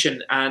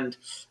preparation and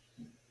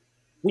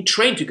we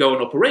train to go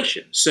on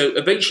operation. So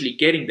eventually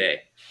getting there,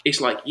 it's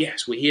like,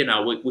 yes, we're here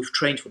now. We've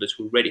trained for this.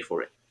 We're ready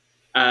for it.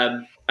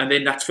 And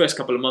then that first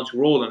couple of months,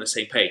 we're all on the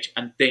same page.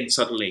 And then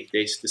suddenly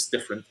there's this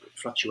different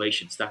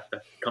fluctuations that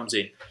comes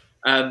in.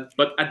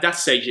 But at that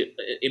stage,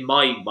 in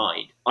my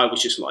mind, I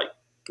was just like,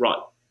 right.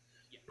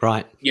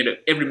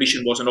 Every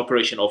mission was an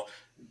operation of,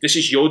 this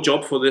is your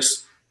job for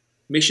this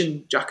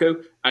mission,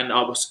 Jacko, and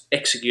I was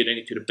executing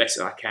it to the best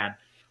that I can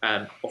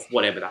of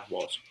whatever that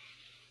was.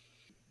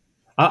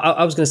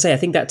 I was going to say, I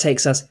think that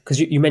takes us, because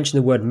you mentioned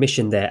the word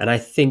mission there, and I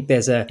think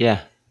there's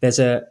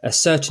a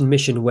certain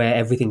mission where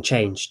everything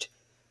changed,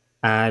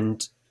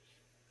 and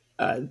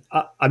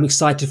I'm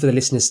excited for the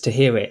listeners to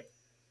hear it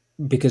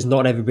because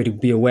not everybody will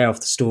be aware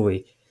of the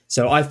story.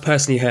 So I've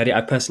personally heard it.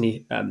 I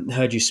personally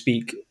heard you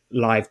speak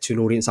live to an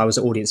audience. I was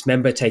an audience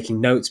member,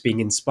 taking notes, being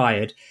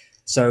inspired.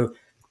 So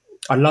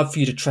I'd love for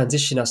you to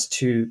transition us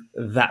to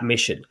that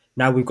mission.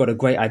 Now we've got a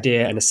great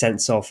idea and a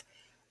sense of,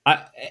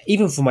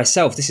 even for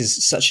myself, this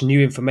is such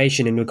new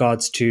information in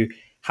regards to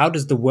how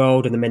does the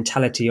world and the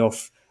mentality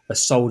of a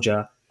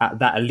soldier at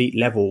that elite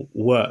level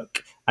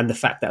work, and the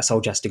fact that a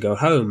soldier has to go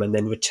home and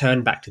then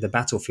return back to the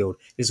battlefield.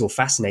 This is all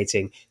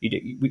fascinating.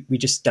 We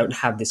just don't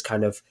have this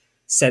kind of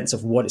sense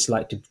of what it's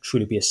like to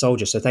truly be a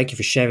soldier. So thank you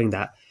for sharing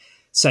that,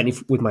 certainly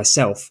with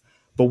myself.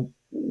 But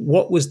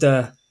what was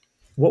the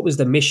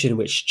mission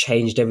which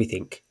changed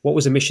everything? What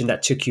was the mission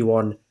that took you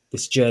on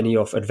this journey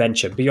of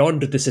adventure,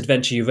 beyond this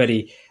adventure you've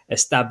already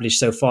established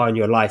so far in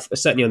your life,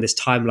 certainly on this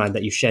timeline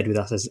that you've shared with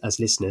us as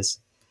listeners?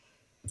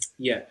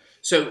 Yeah.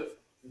 So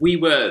we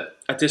were,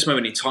 at this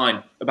moment in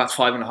time, about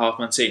 5.5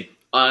 months in.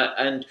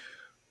 And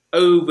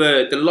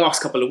over the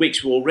last couple of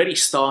weeks, we already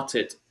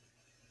started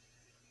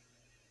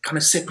kind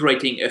of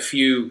separating a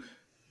few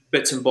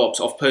bits and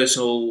bobs of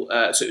personal.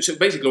 So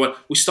basically, when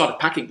we started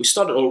packing,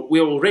 we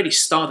already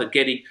started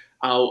getting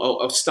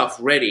our stuff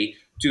ready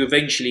to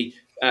eventually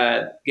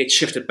get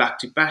shifted back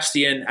to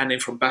Bastion, and then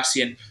from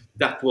Bastion,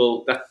 that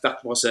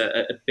was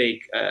a big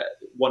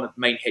one of the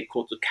main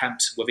headquarters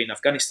camps within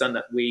Afghanistan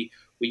that we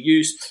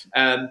used.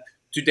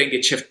 To then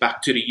get shipped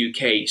back to the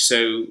UK.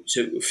 So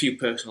a few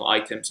personal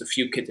items, a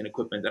few kit and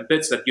equipment, and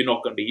bits that you're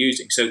not going to be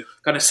using. So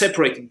kind of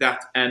separating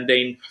that, and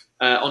then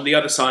on the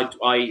other side,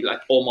 I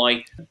like all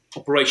my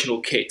operational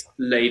kit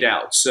laid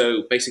out.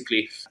 So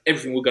basically,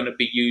 everything we're going to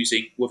be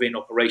using within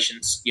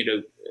operations,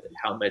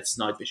 helmets,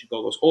 night vision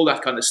goggles, all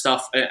that kind of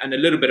stuff, and a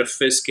little bit of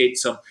phys kit,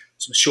 some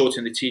shorts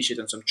and a t-shirt,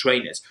 and some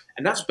trainers,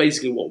 and that's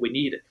basically what we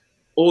needed.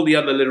 All the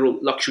other little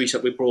luxuries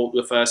that we brought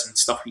with us and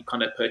stuff we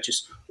kind of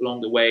purchased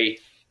along the way,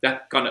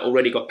 that kind of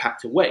already got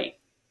packed away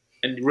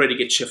and ready to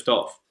get shipped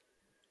off.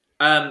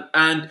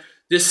 And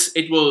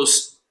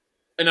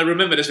I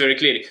remember this very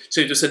clearly.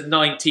 So it was the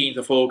 19th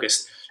of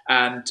August.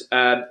 And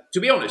to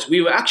be honest, we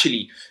were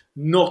actually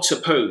not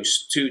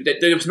supposed to,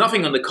 there was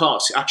nothing on the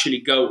cards to actually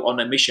go on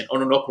a mission,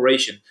 on an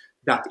operation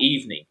that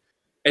evening.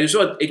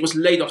 It was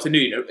late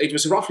afternoon. It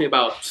was roughly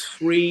about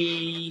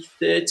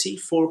 3:30,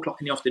 4 o'clock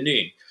in the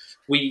afternoon.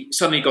 We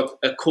suddenly got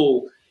a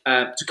call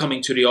to come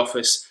into the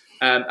office.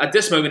 At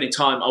this moment in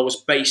time, I was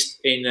based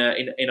in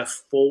a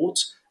fort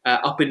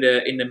up in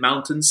the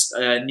mountains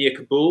near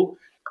Kabul.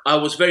 I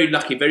was very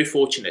lucky, very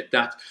fortunate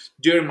that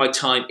during my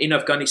time in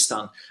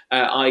Afghanistan,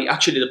 I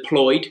actually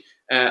deployed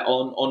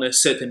on a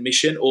certain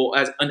mission or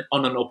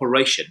on an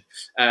operation,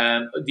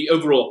 the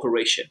overall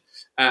operation.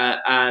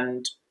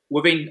 And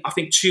within, I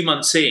think, 2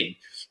 months in,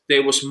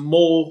 there was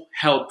more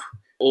help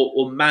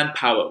or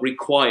manpower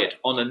required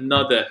on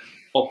another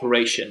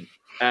operation.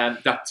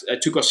 That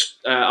took us.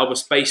 I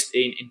was based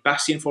in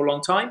Bastion for a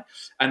long time,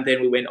 and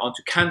then we went on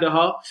to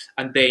Kandahar,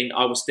 and then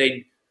I was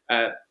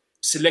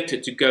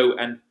selected to go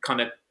and kind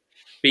of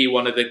be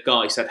one of the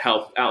guys that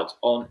helped out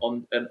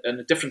on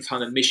a different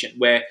kind of mission,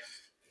 where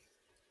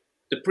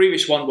the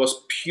previous one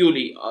was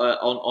purely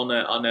on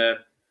a.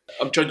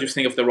 I'm trying to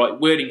think of the right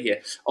wording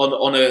here.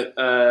 On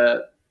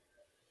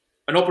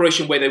an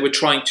operation where they were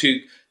trying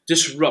to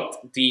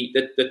disrupt the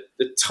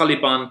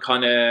Taliban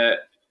kind of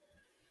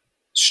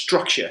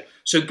structure.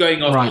 So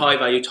going after high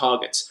value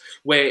targets,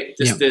 where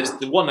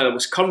the one that I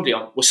was currently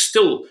on was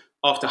still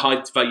after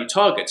high value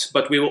targets,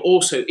 but we were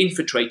also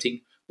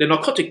infiltrating the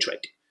narcotic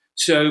trade.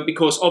 So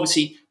because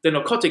obviously the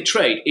narcotic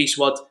trade is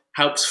what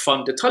helps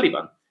fund the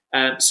Taliban.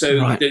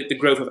 The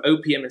growth of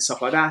opium and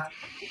stuff like that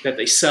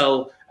they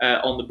sell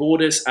on the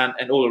borders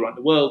and all around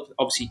the world,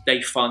 obviously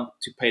they fund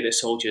to pay their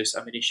soldiers,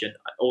 ammunition,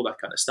 all that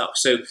kind of stuff.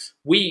 So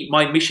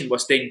my mission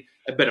was then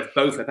a bit of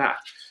both of that.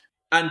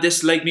 And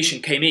this late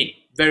mission came in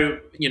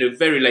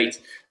very late,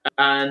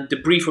 and the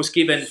brief was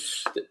given.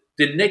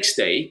 The next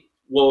day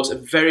was a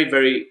very,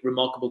 very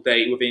remarkable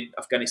day within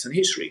Afghanistan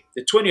history.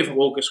 The 20th of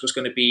August was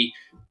going to be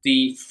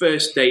the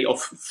first day of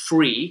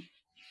free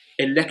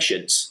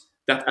elections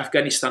that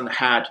Afghanistan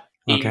had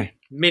in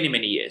many,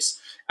 many years.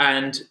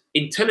 And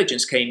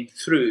intelligence came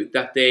through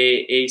that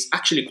there is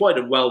actually quite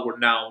a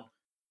well-renowned,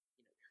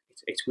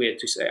 it's weird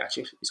to say,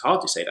 actually, it's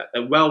hard to say that,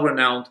 a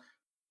well-renowned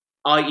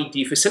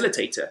IED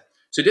facilitator.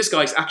 So this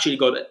guy's actually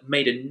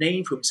made a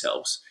name for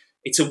himself.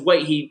 It's a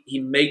way he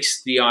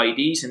makes the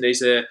IEDs, and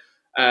there's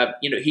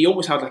he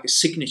almost had like a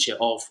signature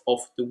of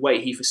the way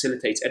he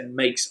facilitates and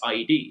makes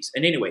IEDs.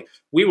 And anyway,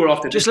 we were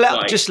after just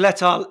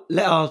let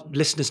our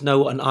listeners know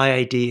what an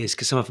IED is,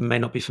 because some of them may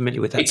not be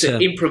familiar with that. It's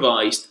an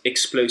improvised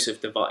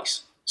explosive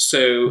device.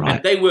 So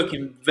and they work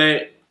in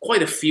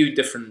quite a few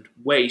different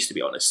ways, to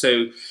be honest.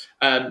 So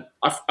I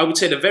would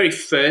say the very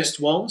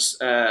first ones,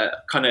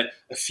 kind of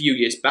a few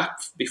years back,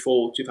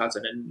 before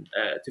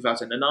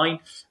 2009,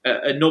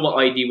 a normal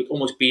IED would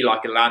almost be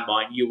like a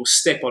landmine. You will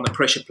step on a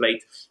pressure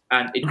plate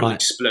and it will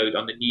explode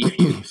underneath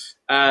you.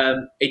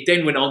 It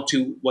then went on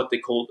to what they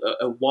called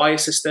a wire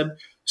system.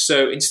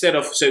 So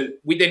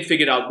we then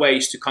figured out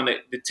ways to kind of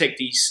detect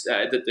these,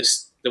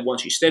 the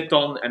ones you stepped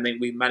on, and then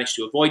we managed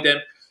to avoid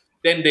them.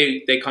 then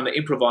they kind of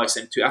improvise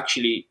them to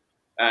actually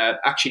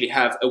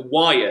have a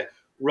wire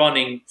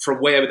running from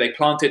wherever they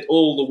planted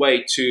all the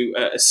way to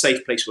a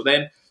safe place for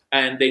them.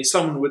 And then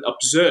someone would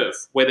observe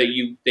whether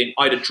you then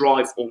either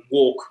drive or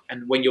walk.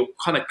 And when you're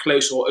kind of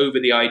close or over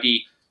the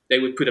ID, they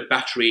would put a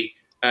battery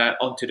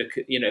onto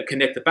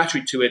connect the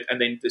battery to it,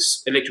 and then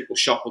this electrical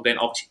shock will then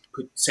obviously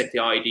set the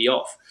ID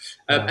off.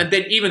 And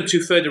then even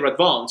to further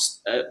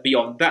advanced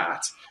beyond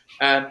that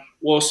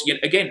was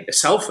again a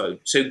cell phone.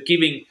 So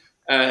giving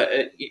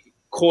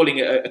calling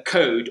a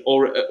code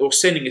or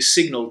sending a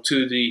signal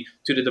to the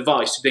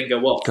device to then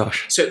go off.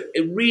 Gosh. So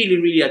really,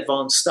 really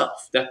advanced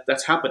stuff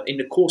that's happened in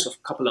the course of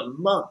a couple of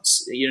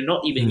months,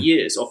 not even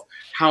years, of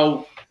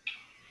how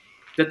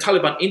the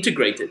Taliban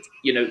integrated,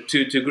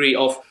 to a degree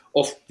of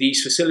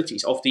these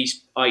facilities, of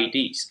these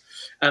IEDs.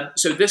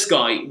 So this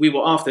guy, we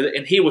were after,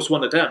 and he was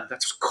one of them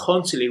that's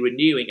constantly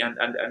renewing and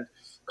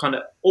kind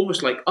of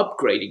almost like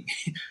upgrading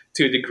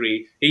to a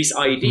degree these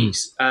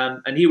IEDs.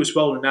 And he was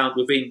well renowned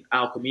within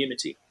our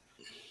community.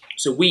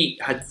 So we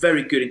had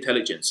very good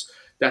intelligence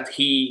that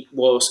he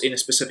was in a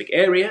specific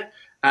area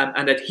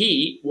and that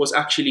he was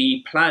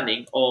actually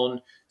planning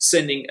on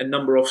sending a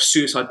number of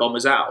suicide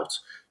bombers out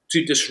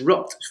to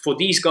disrupt, for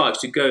these guys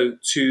to go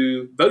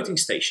to voting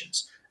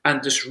stations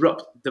and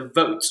disrupt the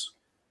votes,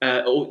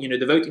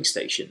 the voting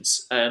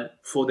stations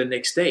for the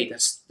next day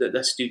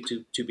that's due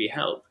to be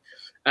held.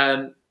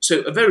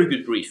 So a very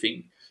good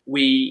briefing.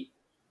 We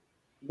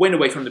went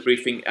away from the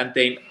briefing, and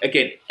then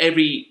again,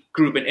 every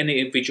group and any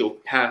individual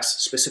has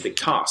specific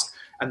tasks.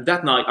 And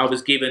that night, I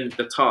was given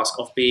the task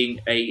of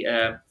being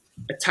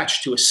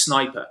attached to a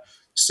sniper.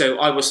 So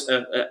I was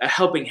a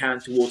helping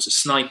hand towards a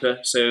sniper,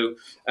 so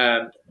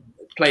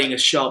playing a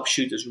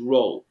sharpshooter's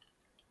role.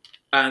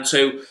 And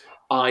so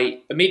I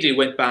immediately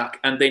went back,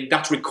 and then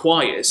that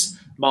requires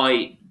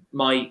my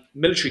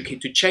military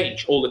kit to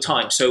change all the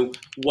time. So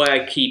where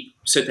I keep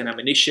certain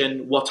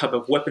ammunition, what type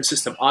of weapon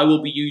system I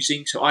will be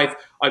using. So I've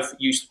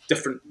used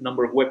different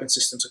number of weapon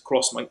systems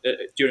across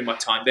during my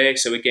time there.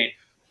 So again,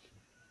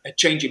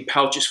 changing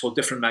pouches for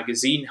different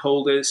magazine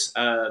holders,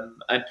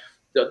 and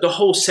the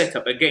whole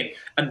setup again,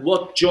 and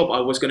what job I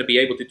was going to be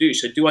able to do.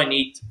 So do I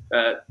need?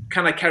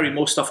 Can I carry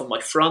more stuff on my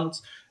front,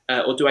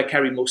 or do I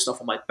carry more stuff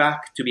on my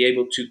back to be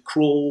able to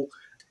crawl?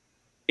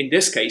 In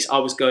this case, I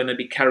was going to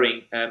be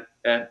carrying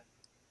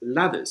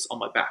ladders on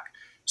my back.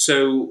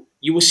 So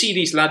you will see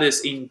these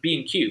ladders in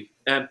B&Q,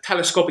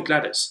 telescopic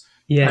ladders.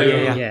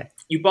 Yeah.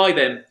 You buy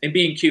them in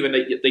B&Q and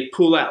they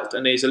pull out,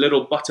 and there's a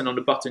little button on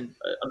the bottom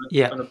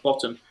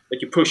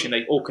that you push and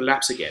they all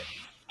collapse again.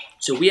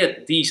 So we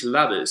had these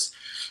ladders,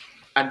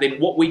 and then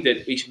what we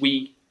did is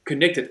we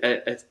connected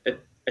a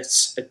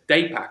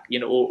day pack,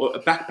 or a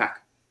backpack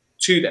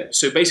to them.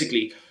 So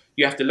basically,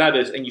 you have the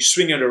ladders and you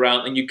swing it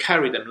around and you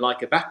carry them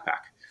like a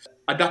backpack.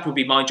 And that would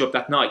be my job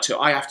that night. So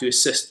I have to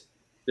assist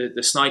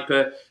the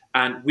sniper,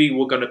 and we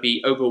were going to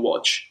be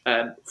Overwatch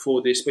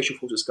for the Special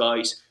Forces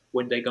guys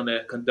when they're going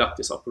to conduct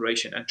this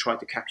operation and try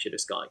to capture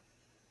this guy.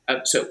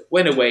 So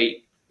went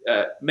away,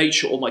 made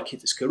sure all my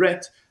kit is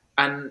correct,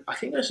 and I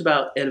think it was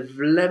about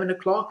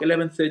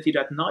 11:30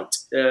 that night.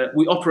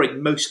 We operate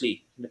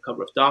mostly in the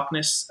cover of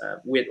darkness.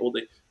 We had all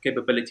the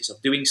capabilities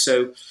of doing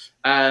so,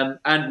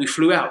 and we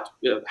flew out.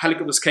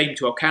 Helicopters came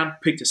to our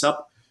camp, picked us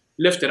up,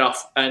 lifted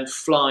off and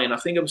fly, and I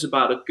think it was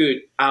about a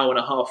good hour and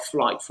a half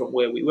flight from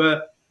where we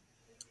were.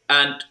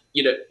 And,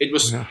 it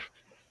was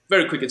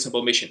very quick and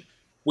simple mission.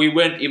 We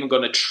weren't even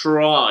going to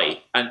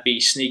try and be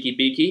sneaky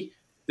beaky.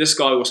 This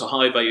guy was a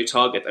high value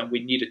target and we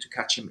needed to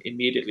catch him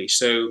immediately.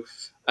 So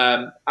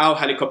our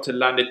helicopter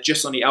landed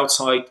just on the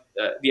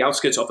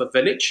outskirts of a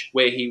village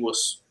where he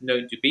was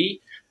known to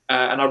be.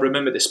 And I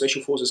remember the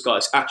Special Forces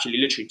guys actually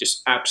literally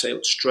just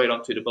abseiled straight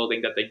onto the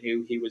building that they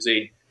knew he was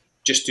in.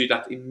 Just do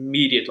that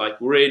immediate,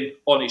 we're in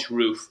on his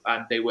roof,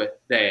 and they were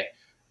there.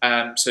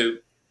 So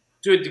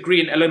to a degree,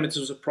 an element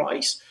of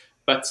surprise,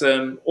 but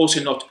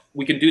also not.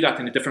 We can do that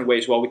in a different way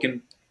as well. We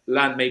can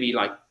land maybe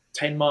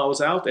 10 miles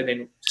out and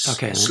then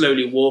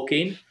slowly walk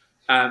in,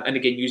 and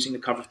again using the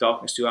cover of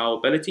darkness to our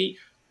ability.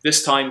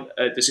 This time,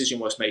 a decision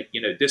was made.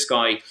 This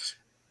guy.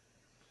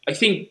 I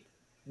think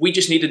we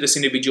just needed this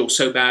individual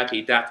so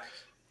badly that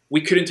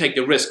we couldn't take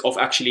the risk of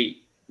actually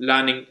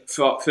landing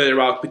further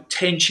out,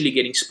 potentially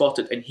getting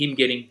spotted and him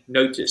getting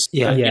noticed,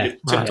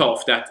 tipped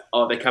off that,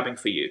 they're coming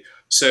for you.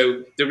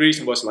 So the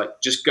reason was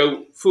just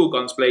go full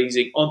guns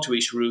blazing onto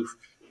his roof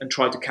and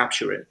try to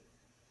capture him.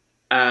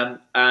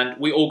 And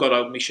we all got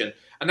our mission.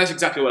 And that's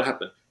exactly what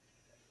happened.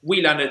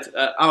 We landed,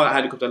 our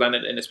helicopter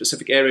landed in a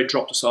specific area,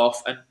 dropped us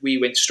off, and we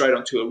went straight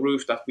onto a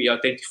roof that we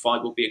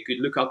identified will be a good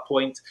lookout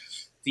point.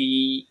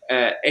 The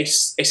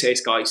SAS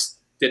guys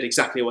did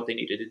exactly what they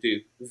needed to do.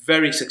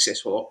 Very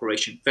successful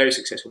operation, very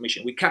successful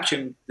mission. We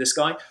captured this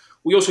guy.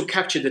 We also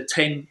captured the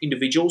 10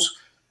 individuals,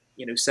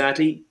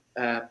 sadly,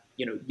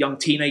 young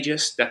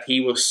teenagers that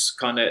he was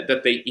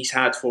he's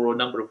had for a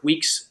number of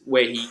weeks,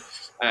 where he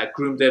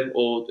groomed them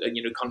or,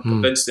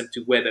 convinced them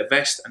to wear their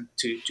vest and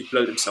to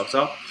blow themselves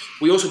up.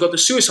 We also got the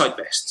suicide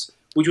vests,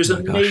 which was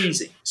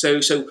amazing. So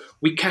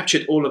we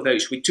captured all of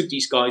those. We took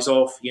these guys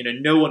off.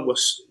 No one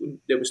was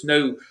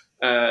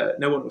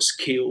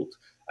killed,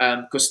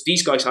 because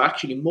these guys are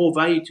actually more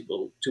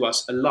valuable to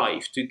us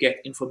alive to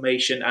get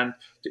information and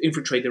to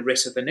infiltrate the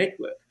rest of the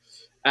network.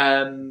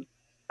 And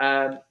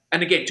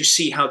again, to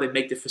see how they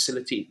make the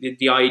facility,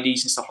 the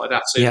IEDs and stuff like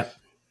that. So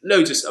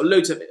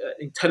loads of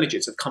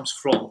intelligence that comes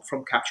from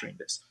capturing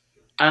this.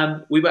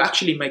 We were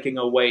actually making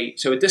our way.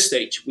 So at this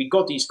stage, we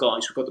got these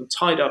guys, we got them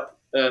tied up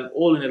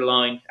all in a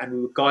line, and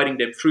we were guiding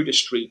them through the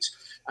streets,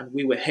 and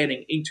we were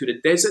heading into the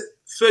desert,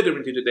 further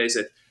into the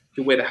desert,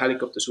 to where the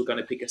helicopters were going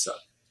to pick us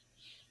up.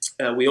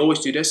 We always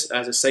do this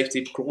as a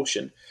safety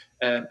precaution.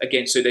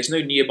 Again, so there's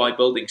no nearby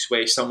buildings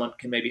where someone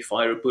can maybe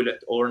fire a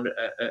bullet or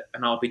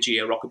an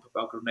RPG, a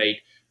rocket-propelled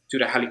grenade, to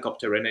the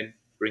helicopter and then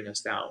bring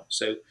us down.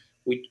 So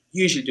we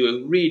usually do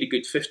a really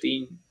good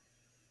 15,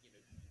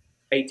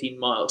 18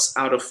 miles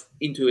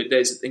into a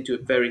desert, into a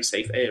very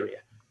safe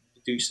area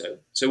to do so.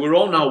 So we're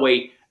on our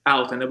way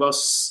out, and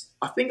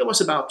I think it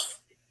was about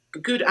a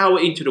good hour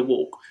into the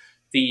walk,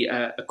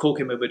 a call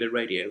came over the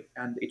radio,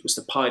 and it was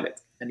the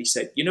pilot, and he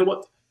said, "You know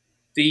what?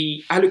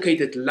 The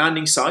allocated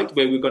landing site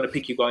where we're going to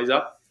pick you guys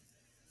up,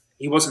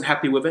 he wasn't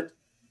happy with it.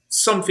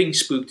 Something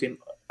spooked him.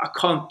 I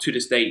can't to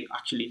this day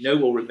actually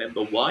know or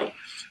remember why,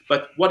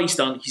 but what he's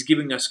done, he's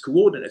giving us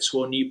coordinates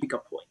for a new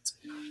pickup point,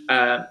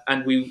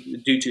 and we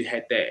do to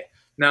head there."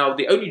 Now,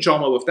 the only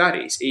drama with that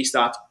is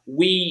that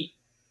we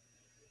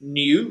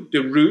knew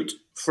the route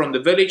from the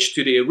village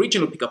to the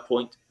original pickup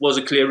point was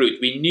a clear route.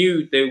 We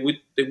knew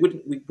we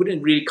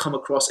wouldn't really come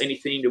across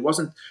anything. There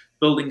wasn't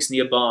buildings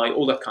nearby,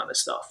 all that kind of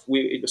stuff.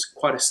 It was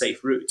quite a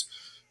safe route.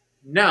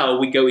 Now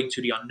we go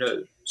into the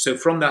unknown. So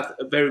from that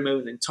very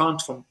moment in time,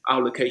 from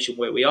our location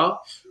where we are,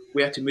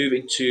 we have to move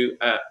into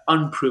an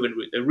unproven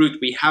route, a route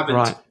we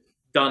haven't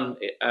done,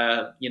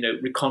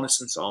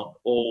 reconnaissance on,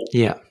 or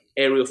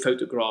aerial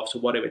photographs, or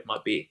whatever it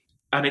might be.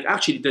 And it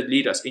actually did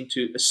lead us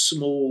into a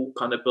small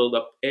kind of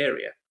build-up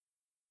area.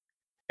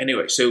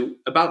 Anyway, so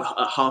about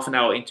a half an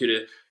hour into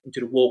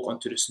the walk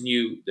onto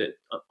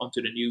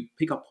the new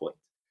pickup point,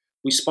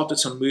 we spotted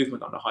some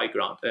movement on the high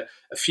ground.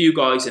 A few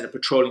guys in a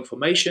patrolling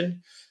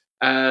formation.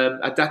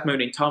 At that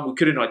moment in time, we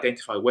couldn't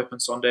identify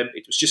weapons on them.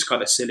 It was just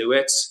kind of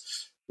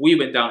silhouettes. We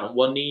went down on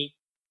one knee,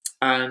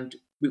 and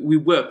we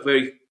worked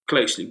very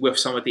closely with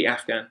some of the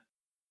Afghan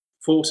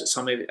forces,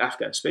 some of the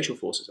Afghan special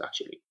forces,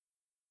 actually.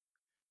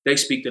 They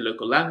speak the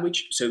local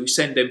language, so we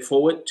send them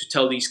forward to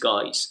tell these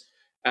guys,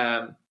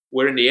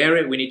 we're in the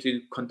area, we need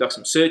to conduct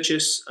some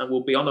searches, and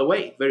we'll be on our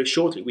way very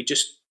shortly.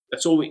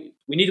 That's all we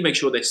need to make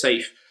sure they're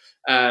safe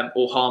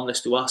or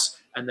harmless to us,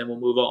 and then we'll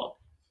move on.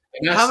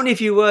 How many of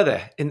you were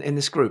there in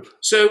this group?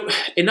 So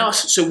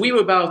we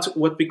were about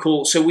what we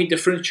call, so we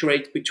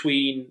differentiate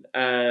between,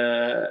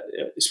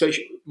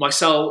 especially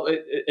myself,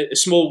 a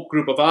small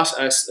group of us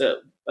as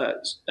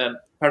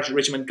parachute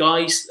regiment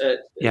guys,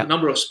 a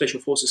number of special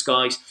forces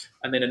guys,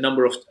 and then a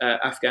number of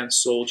Afghan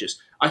soldiers.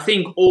 I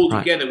think all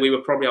together we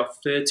were probably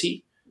about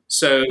 30.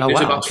 So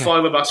there's about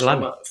 5 of us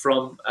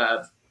from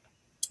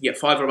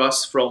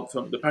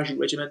the parachute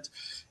regiment.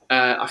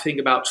 I think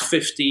about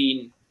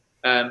 15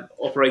 10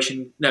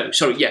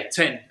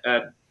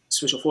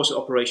 special forces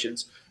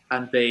operations,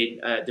 and then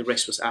the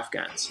rest was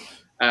Afghans.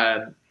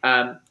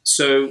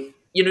 So,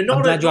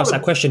 I'm glad you asked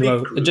that question,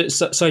 Ro.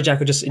 Sorry,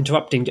 Jack, I'm just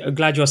interrupting. I'm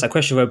glad you asked that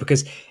question, Ro,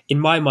 because in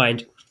my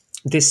mind,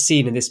 this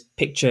scene and this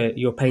picture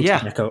you're painting,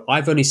 Jacko,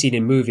 I've only seen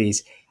in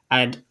movies.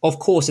 And of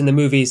course, in the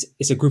movies,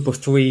 it's a group of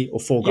 3 or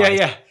 4 guys.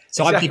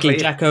 So exactly, I'm thinking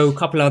Jacko, a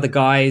couple of other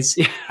guys,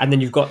 and then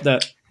you've got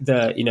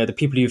the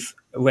people you've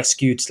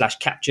rescued /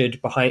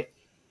 captured behind.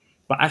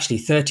 But actually,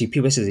 30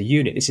 people. This is a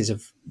unit. This is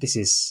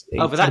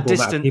over that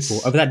distance.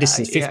 People. Over that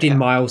distance, 15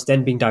 miles,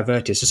 then being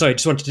diverted. So sorry,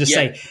 just wanted to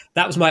say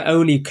that was my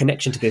only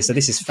connection to this. So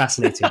this is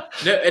fascinating.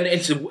 No, and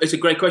it's a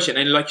great question.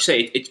 And like you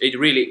say, it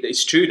really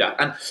it's true that.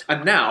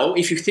 And now,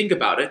 if you think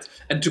about it,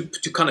 and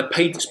to kind of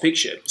paint this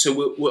picture,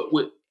 so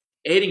we're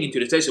heading into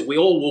the desert. We're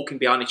all walking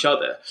behind each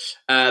other,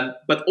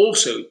 but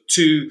also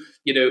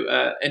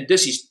and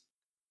this is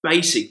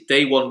basic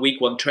day 1,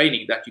 week 1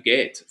 training that you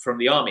get from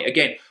the army.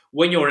 Again,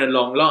 when you're in a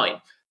long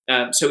line.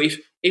 So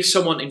if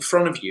someone in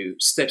front of you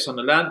steps on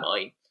a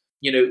landmine,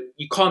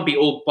 you can't be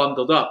all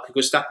bundled up,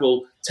 because that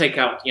will take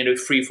out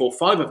 3, 4,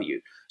 5 of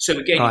you. So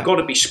again, you've got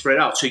to be spread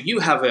out. So you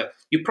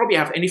probably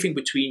have anything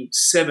between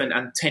 7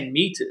 and 10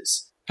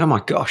 meters. Oh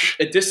my gosh!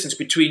 A distance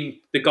between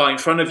the guy in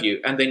front of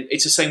you, and then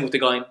it's the same with the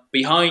guy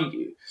behind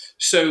you.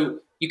 So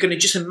you can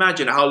just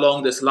imagine how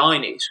long this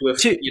line is.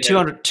 With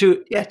 200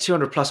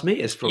 plus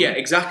meters. Probably. Yeah,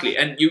 exactly.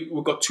 And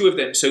we've got 2 of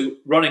them, so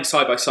running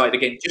side by side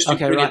again, just to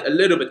bring it a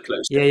little bit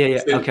closer.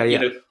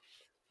 So,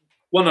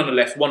 one on the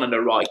left, one on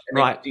the right,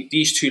 and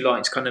these 2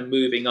 lines kind of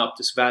moving up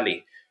this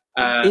valley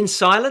in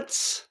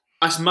silence.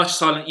 As much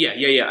silence,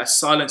 as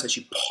silent as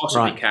you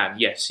possibly can.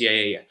 Yes,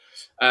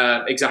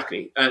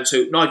 exactly. And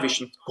so night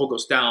vision call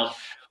goes down.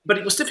 But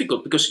it was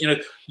difficult because,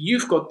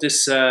 you've got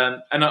this,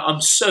 and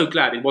I'm so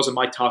glad it wasn't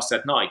my task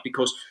that night,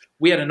 because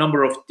we had a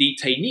number of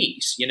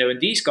detainees, and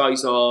these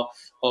guys are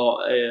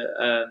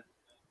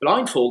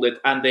blindfolded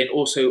and then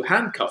also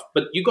handcuffed.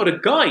 But you got to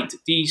guide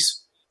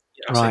these,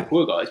 I say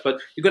poor guys,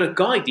 but you've got to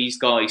guide these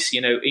guys,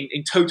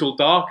 in total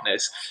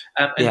darkness.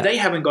 And they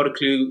haven't got a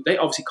clue. They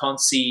obviously can't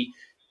see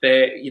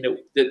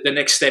the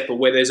next step, or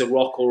where there's a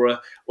rock or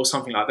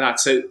something like that.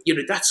 So,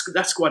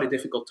 that's quite a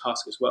difficult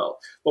task as well.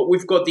 But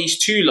we've got these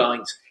two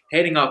lines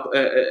heading up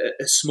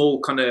a small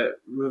kind of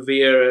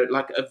ravine,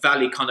 like a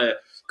valley kind of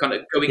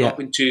going up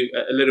into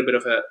a little bit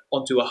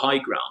onto a high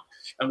ground.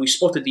 And we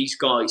spotted these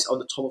guys on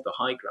the top of the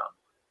high ground.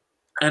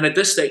 And at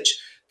this stage,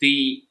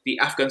 the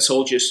Afghan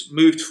soldiers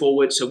moved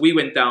forward. So we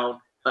went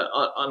down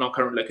on our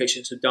current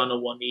location, so down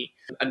on one knee.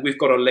 And we've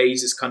got our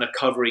lasers kind of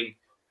covering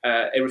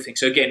everything.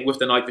 So again, with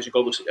the night vision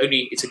goggles,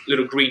 it's a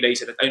little green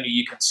laser that only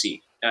you can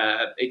see.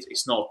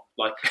 It's not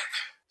like,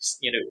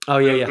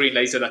 green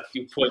laser that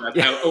you point at,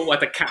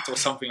 at a cat or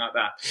something like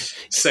that.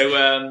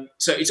 So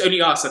it's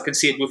only us that can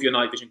see it with your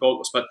night vision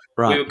goggles. But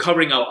we were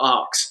covering our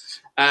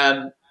arcs.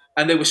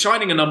 And they were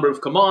shining a number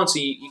of commands.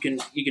 And you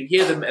can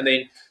hear them, and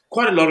then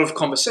quite a lot of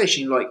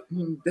conversation. Like,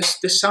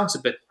 this sounds a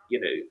bit,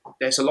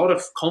 there's a lot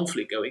of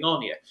conflict going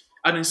on here.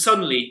 And then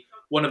suddenly,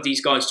 one of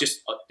these guys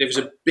there was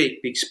a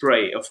big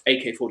spray of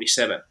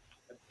AK-47, a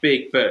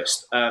big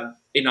burst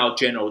in our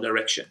general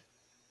direction.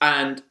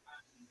 And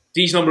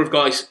these number of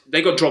guys,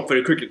 they got dropped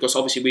very quickly, because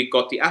obviously we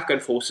got the Afghan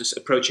forces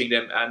approaching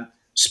them and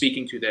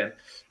speaking to them.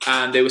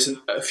 And there was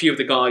a few of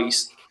the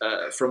guys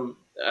from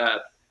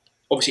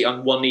obviously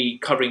on one knee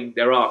covering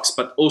their arcs,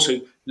 but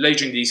also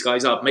lasering these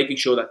guys up, making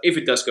sure that if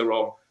it does go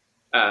wrong,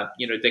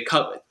 they're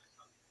covered.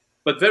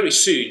 But very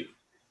soon,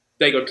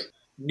 they got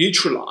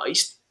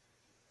neutralized.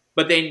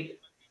 But then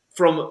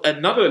from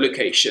another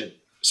location,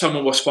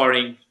 someone was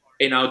firing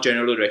in our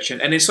general direction.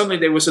 And then suddenly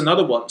there was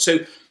another one. So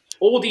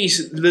all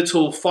these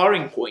little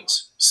firing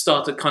points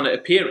started kind of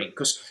appearing,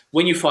 because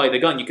when you fire the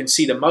gun, you can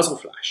see the muzzle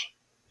flash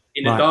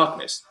in the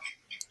darkness.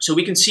 So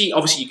we can see,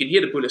 obviously you can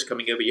hear the bullets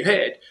coming over your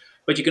head,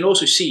 but you can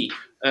also see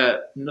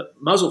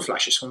muzzle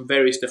flashes from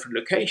various different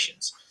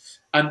locations,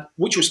 and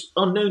which was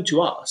unknown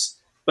to us.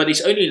 But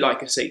it's only,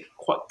 like I say,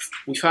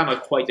 we found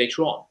out quite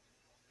later on.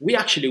 We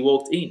actually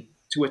walked in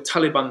to a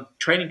Taliban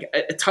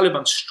a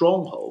Taliban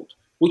stronghold,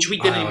 which we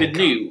didn't even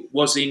knew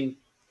was in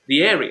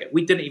the area.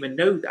 We didn't even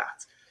know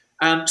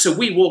that. So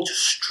we walked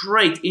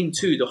straight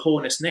into the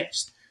hornet's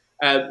nest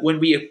when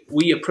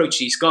we approached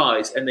these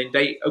guys, and then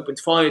they opened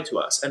fire to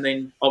us, and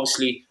then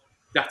obviously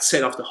that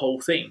set off the whole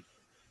thing.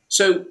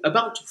 So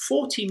about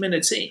 40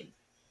 minutes in,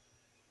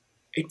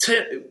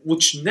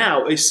 which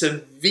now is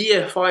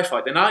severe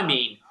firefight, and I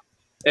mean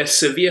a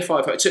severe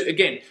firefight. So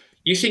again,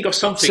 you think of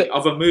something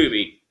of a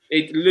movie.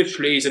 It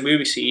literally is a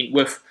movie scene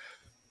with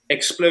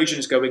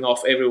explosions going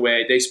off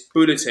everywhere. There's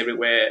bullets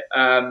everywhere.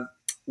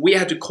 We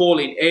had to call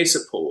in air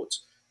support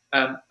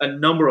a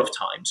number of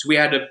times. We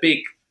had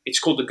it's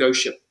called the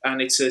Ghost Ship,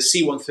 and it's a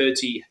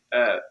C-130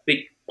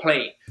 big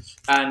plane,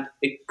 and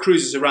it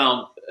cruises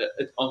around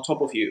on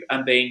top of you,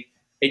 and then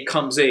it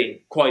comes in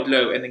quite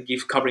low and then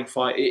gives covering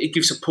fire. It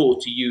gives support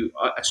to you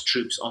as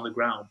troops on the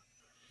ground.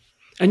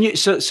 And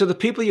so the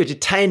people you're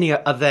detaining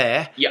are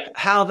there. Yeah.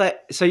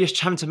 So you're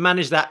having to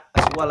manage that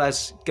as well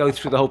as go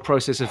through the whole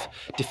process of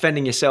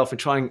defending yourself and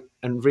trying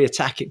and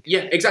re-attacking.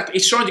 Yeah, exactly.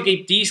 It's trying to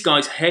keep these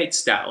guys'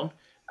 heads down.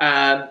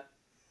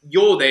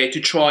 You're there to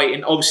try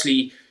and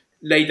obviously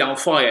lay down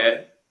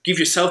fire, give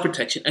yourself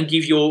protection, and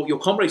give your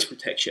comrades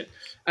protection.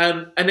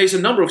 And there's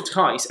a number of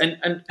times,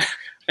 and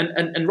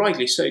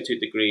rightly so to a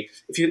degree,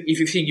 if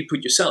you think you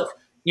put yourself,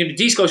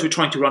 these guys were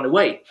trying to run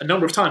away a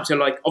number of times. They're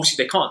like,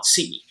 obviously they can't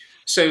see.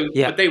 So,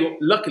 but they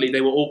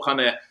were all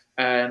kind of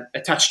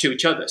attached to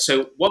each other.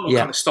 So one will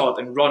kind of start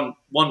and run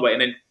one way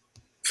and then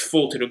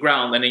fall to the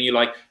ground, and then you're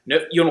like, no,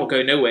 you're not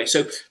going nowhere.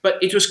 So,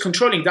 but it was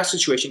controlling that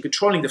situation,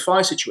 controlling the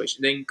fire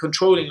situation, then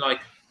controlling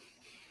like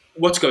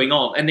what's going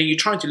on, and then you're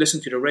trying to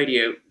listen to the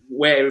radio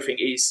where everything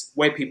is,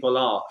 where people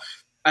are,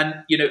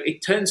 and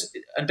it turns,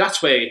 and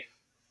that's where.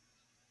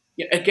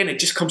 Again, it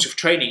just comes with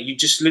training. You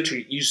just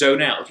literally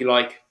zone out.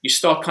 You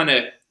start kind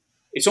of.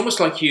 It's almost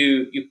like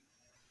you.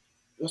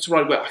 What's the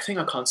right word? I think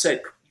I can't say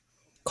it.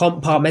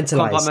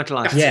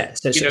 Compartmentalize. Yeah.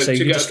 So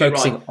you're just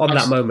focusing on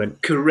that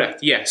moment.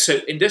 Correct. Yeah. So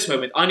in this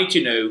moment, I need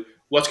to know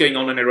what's going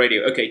on the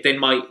radio. Okay. Then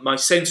my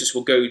sensors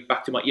will go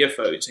back to my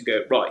earphones and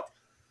go, right,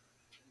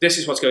 this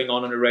is what's going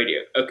on the radio.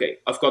 Okay.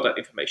 I've got that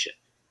information.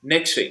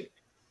 Next thing,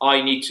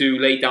 I need to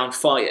lay down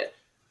fire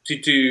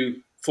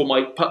for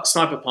my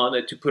sniper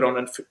partner to put on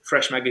a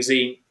fresh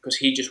magazine because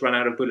he just ran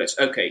out of bullets.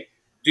 Okay.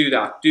 Do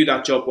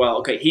that job well.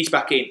 Okay. He's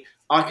back in.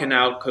 I can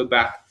now go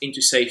back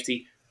into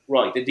safety.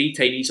 Right, the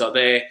detainees are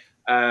there.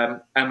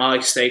 Am I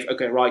safe?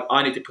 Okay, right.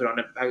 I need to put on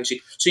a magazine.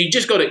 So you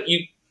just got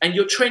to and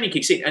your training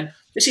kicks in. And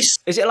this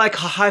is it like a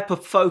hyper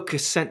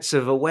focused sense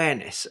of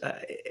awareness?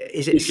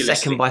 Is it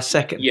second by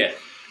second? Yeah.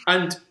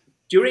 And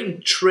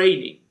during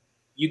training,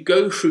 you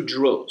go through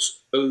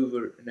drills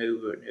over and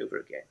over and over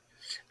again,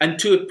 and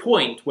to a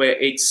point where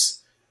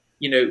it's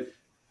to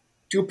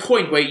a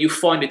point where you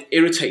find it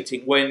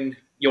irritating when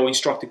your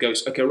instructor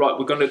goes, okay, right,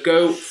 we're going to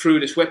go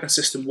through this weapon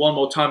system one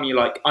more time. And you're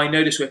like, I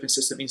know this weapon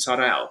system inside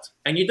out.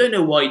 And you don't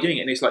know why you're doing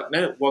it. And it's like,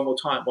 no, one more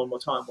time.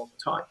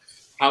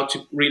 How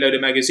to reload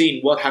a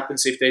magazine. What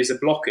happens if there's a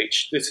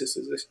blockage?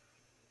 This.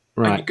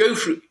 Right. And you go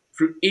through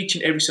each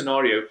and every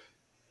scenario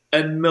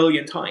a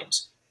million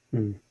times.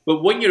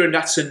 But when you're in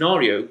that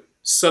scenario,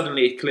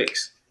 suddenly it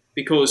clicks.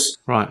 Because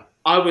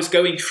I was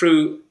going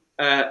through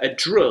a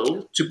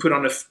drill to put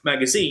on a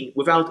magazine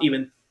without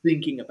even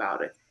thinking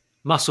about it.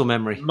 Muscle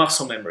memory,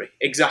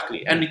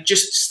 exactly. And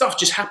stuff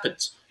just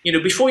happens.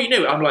 Before you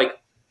know it, I'm like,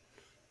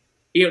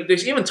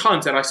 there's even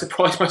times that I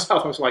surprise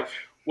myself. I was like,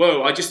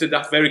 whoa, I just did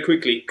that very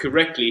quickly,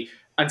 correctly,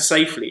 and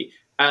safely.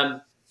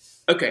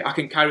 Okay, I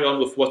can carry on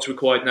with what's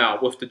required now,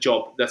 with the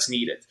job that's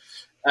needed.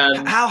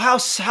 How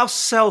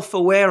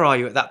self-aware are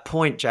you at that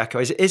point, Jacko?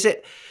 Is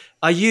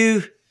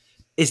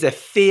there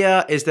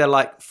fear? Is there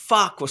like,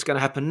 fuck, what's going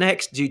to happen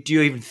next? Do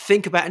you even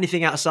think about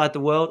anything outside the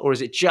world? Or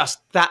is it just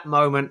that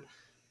moment,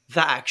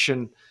 that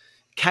action?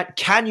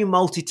 Can you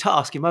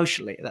multitask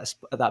emotionally at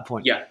that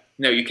point? Yeah,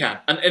 no, you can.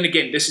 And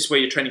again, this is where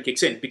your training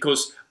kicks in,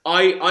 because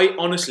I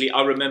honestly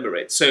remember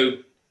it. So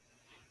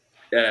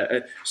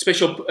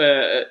special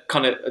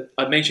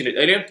I mentioned it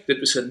earlier, that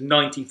was the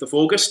 19th of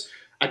August.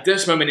 At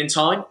this moment in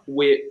time,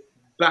 we're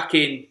back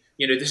in,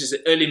 this is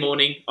the early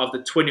morning of the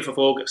 20th of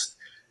August.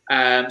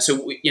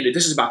 So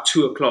this is about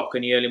 2 o'clock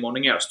in the early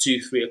morning hours,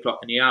 2-3 o'clock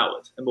in the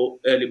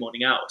early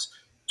morning hours,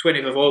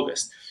 20th of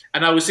August.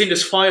 And I was in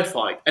this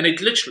firefight, and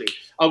it literally,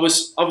 I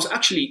was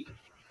actually,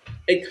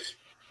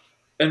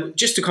 and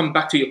just to come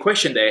back to your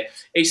question there,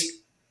 is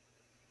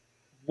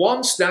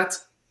once that,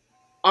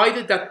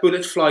 either that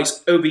bullet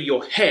flies over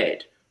your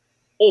head,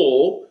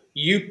 or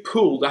you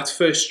pull that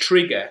first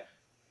trigger,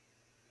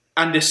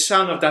 and the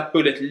sound of that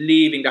bullet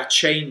leaving that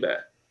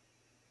chamber,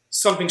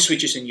 something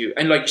switches in you.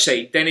 And like you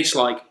say, then it's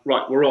like,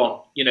 right, we're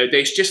on.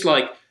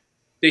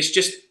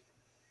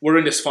 We're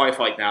in this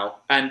firefight now,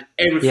 and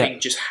everything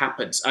just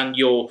happens, and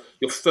you're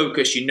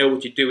focused, you know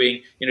what you're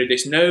doing,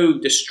 there's no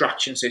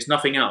distractions, there's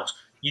nothing else.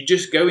 You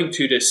just go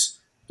into this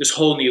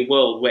whole new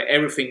world where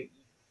everything,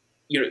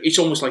 it's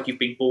almost like you've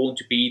been born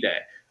to be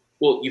there.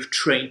 Well, you've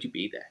trained to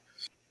be there.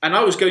 And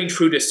I was going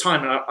through this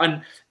time,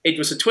 and it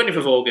was the 20th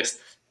of August,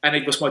 and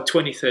it was my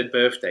 23rd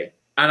birthday.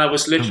 And I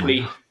was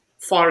literally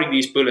firing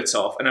these bullets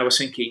off, and I was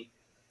thinking,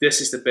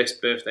 this is the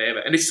best birthday ever.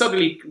 And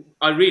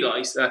I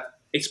realized that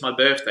it's my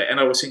birthday, and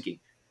I was thinking,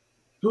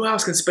 who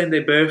else can spend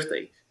their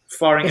birthday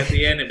firing at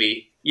the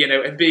enemy,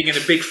 and being in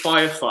a big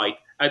firefight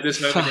at this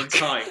moment in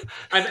time?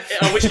 And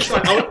I was just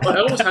like,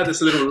 I always had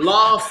this little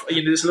laugh,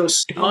 this little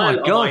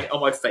smile on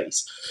my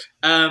face.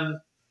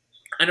 And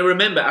I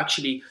remember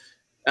actually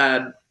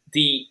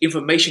the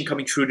information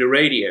coming through the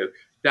radio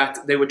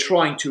that they were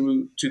trying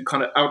to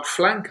kind of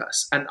outflank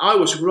us. And I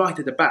was right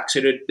at the back, so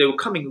they were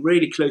coming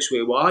really close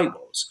to where I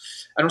was.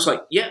 And I was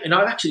like, yeah, and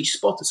I actually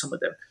spotted some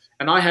of them.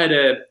 And I had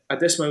at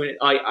this moment,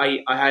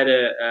 I had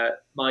a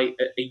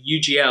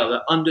UGL,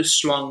 an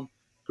underslung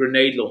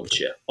grenade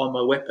launcher on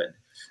my weapon.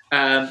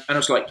 And I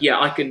was like, yeah,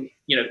 I can,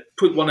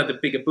 put one of the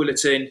bigger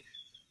bullets in,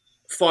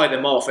 fire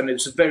them off, and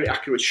it's a very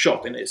accurate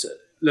shot, and it's a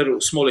little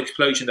small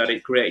explosion that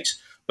it creates.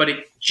 But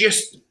it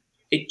just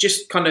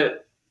kind of,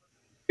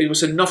 it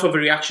was enough of a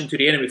reaction to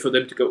the enemy for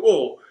them to go,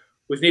 oh,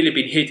 we've nearly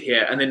been hit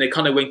here. And then they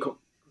kind of went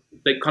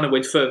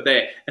further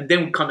there, and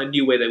then we kind of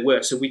knew where they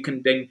were, so we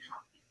can then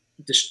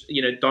just,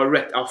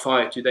 direct our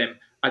fire to them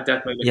at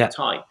that moment in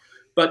time.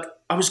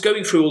 But I was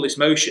going through all these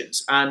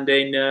motions, and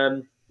then,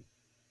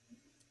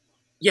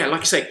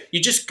 like I say, you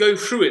just go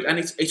through it, and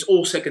it's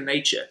all second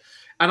nature.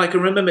 And I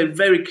can remember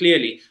very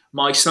clearly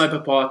my sniper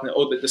partner,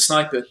 or the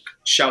sniper,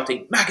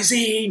 shouting,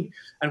 magazine!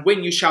 And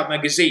when you shout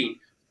magazine,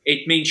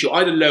 it means you're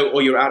either low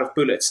or you're out of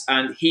bullets,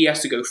 and he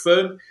has to go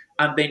firm.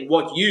 And then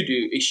what you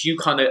do is you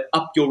kind of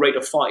up your rate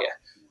of fire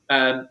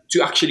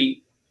to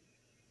actually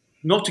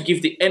not to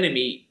give the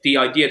enemy the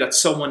idea that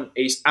someone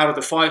is out of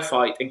the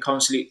firefight and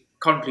currently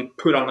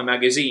put on a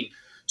magazine.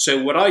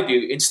 So what I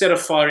do, instead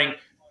of firing,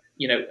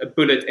 a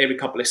bullet every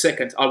couple of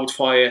seconds, I would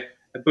fire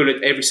a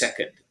bullet every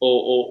second,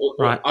 or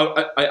I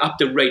up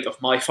the rate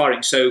of my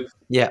firing. So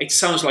it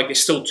sounds like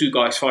there's still two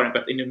guys firing,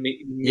 but in the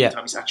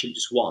meantime, it's actually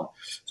just one.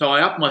 So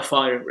I up my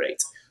firing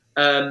rate.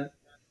 And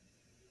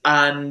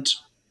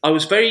I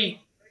was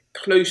very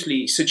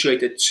closely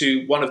situated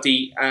to one of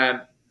the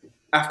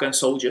Afghan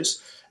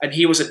soldiers, and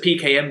he was a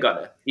PKM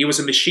gunner. He was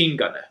a machine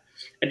gunner,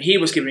 and he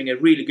was giving a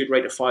really good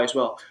rate of fire as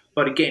well.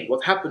 But again,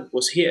 what happened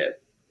was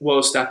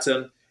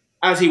that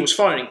as he was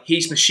firing,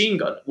 his machine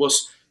gun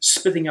was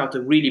spitting out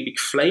a really big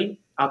flame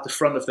out the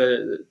front of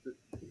the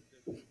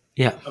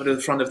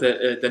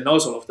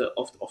nozzle of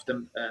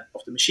the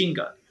machine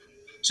gun.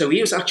 So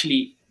he was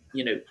actually,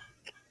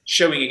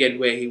 showing again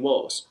where he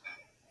was,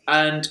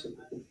 and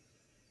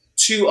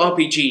 2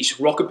 RPGs,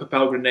 rocket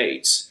propelled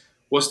grenades,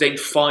 was then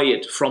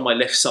fired from my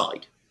left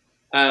side.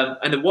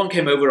 And the one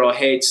came over our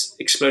heads,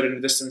 exploded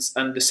in the distance,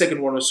 and the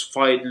second one was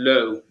fired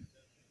low,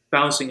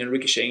 bouncing and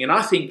ricocheting. And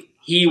I think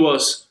he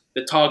was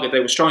the target. They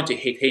was trying to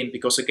hit him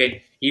because,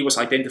 again, he was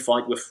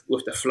identified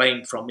with the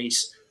flame from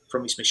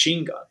from his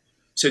machine gun.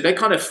 So they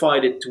kind of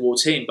fired it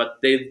towards him, but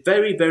they're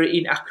very, very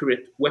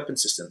inaccurate weapon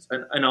systems.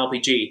 An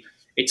RPG,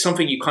 it's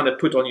something you kind of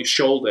put on your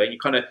shoulder and you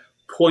kind of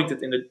point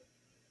it in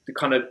the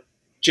kind of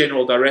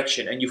general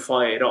direction and you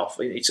fire it off.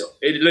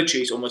 It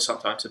literally is almost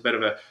sometimes a bit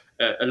of a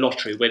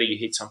lottery whether you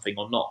hit something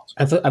or not.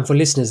 And for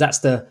listeners, that's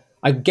the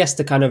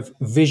kind of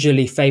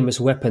visually famous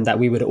weapon that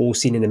we would have all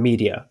seen in the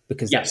media,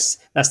 because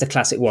that's the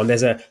classic one.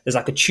 There's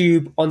like a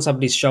tube on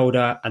somebody's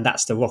shoulder, and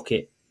that's the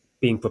rocket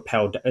being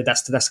propelled.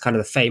 That's kind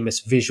of the famous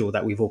visual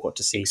that we've all got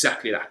to see.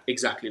 Exactly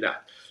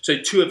that. So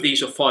 2 of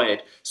these are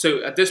fired.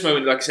 So at this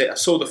moment, like I said, I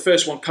saw the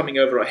first one coming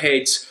over our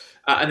heads,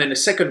 and then the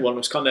second one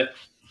was kind of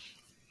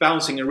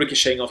bouncing and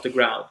ricocheting off the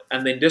ground,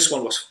 and then this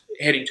one was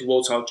heading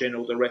towards our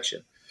general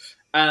direction.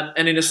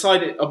 And in the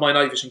side of my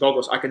night vision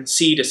goggles, I can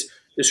see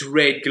this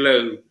red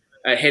glow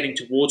heading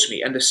towards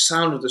me, and the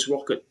sound of this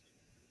rocket.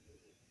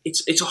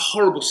 It's a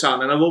horrible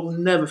sound, and I will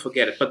never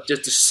forget it. But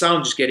just the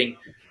sound is getting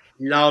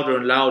louder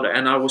and louder,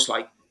 and I was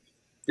like,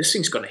 "This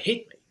thing's going to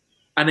hit me!"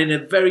 And in a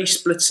very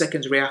split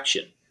second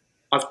reaction,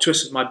 I've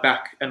twisted my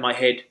back and my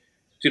head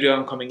to the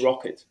oncoming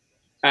rocket.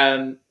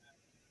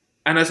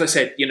 And as I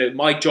said,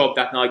 my job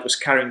that night was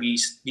carrying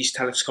these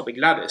telescopic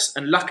ladders,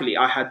 and luckily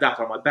I had that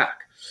on my back.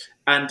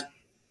 And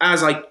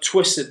as I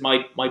twisted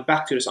my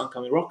back to this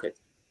oncoming rocket,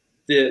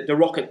 the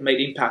rocket made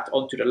impact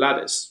onto the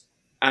ladders,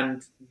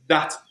 and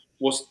that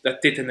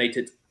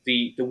detonated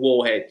the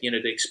warhead,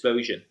 the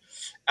explosion.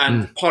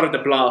 And part of the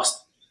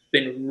blast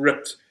then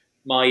ripped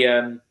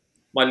my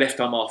left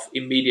arm off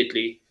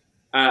immediately.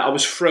 I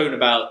was thrown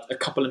about a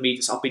couple of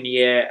meters up in the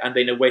air and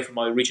then away from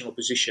my original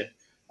position,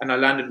 and I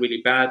landed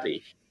really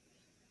badly.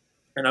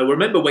 And I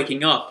remember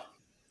waking up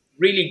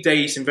really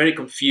dazed and very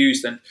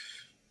confused and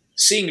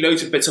seeing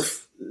loads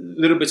of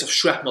little bits of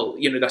shrapnel,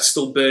 that's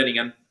still burning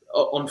and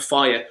on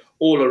fire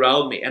all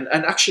around me, and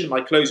actually my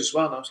clothes as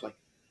well. And I was like,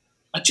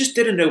 I just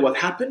didn't know what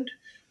happened.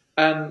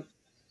 And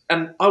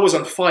I was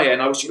on fire,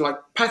 and I was like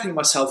patting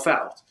myself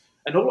out,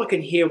 and all I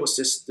can hear was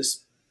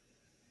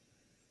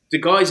the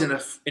guys in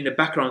the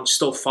background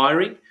still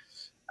firing,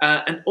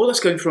 and all that's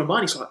going through my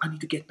mind is like, I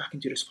need to get back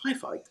into this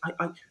firefight.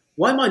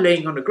 Why am I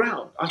laying on the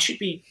ground? I should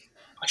be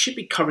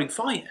covering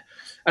fire,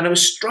 and I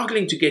was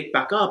struggling to get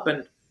back up,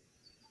 and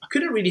I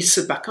couldn't really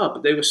sit back up.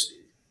 But there was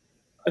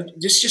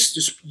just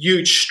this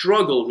huge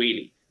struggle,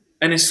 really.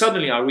 And then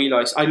suddenly I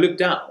looked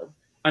down,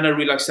 and I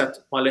realized that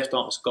my left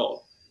arm was gone.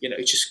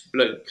 It's just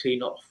blown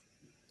clean off.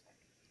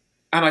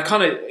 And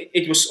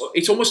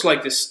it's almost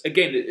like this,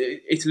 again,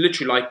 it's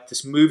literally like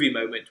this movie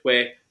moment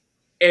where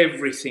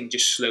everything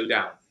just slowed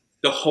down.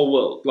 The whole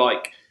world,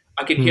 like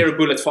I can hear a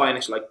bullet fire and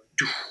it's like,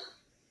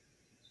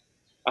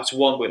 that's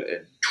one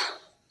bullet,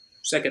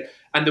 second.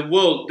 And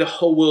the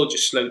whole world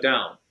just slowed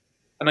down.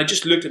 And I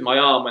just looked at my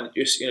arm and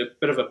just, a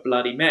bit of a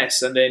bloody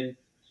mess. And then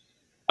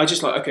I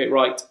just like, okay,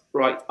 right.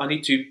 I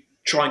need to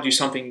try and do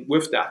something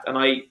with that. And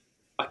I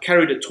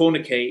carried a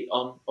tourniquet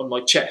on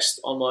my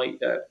chest, on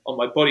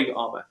my body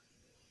armor.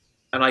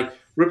 And I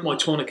ripped my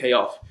tourniquet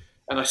off,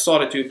 and I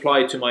started to apply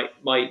it to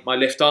my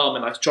left arm,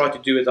 and I tried to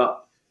do it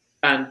up,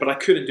 but I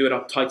couldn't do it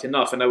up tight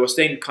enough. And I was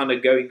then kind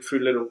of going through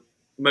little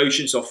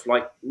motions of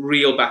like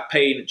real back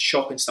pain and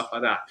shock and stuff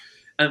like that.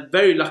 And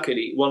very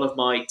luckily, one of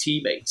my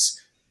teammates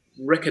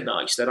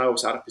recognized that I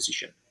was out of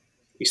position.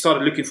 He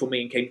started looking for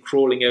me and came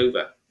crawling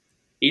over.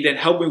 He then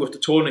helped me with the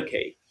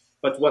tourniquet.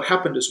 But what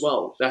happened as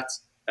well, that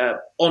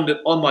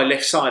on my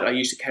left side, I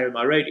used to carry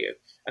my radio,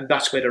 and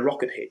that's where the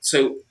rocket hit.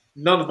 So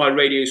none of my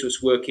radios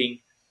was working.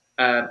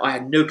 I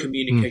had no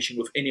communication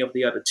with any of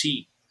the other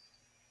team.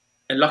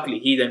 And luckily,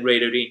 he then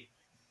radioed in,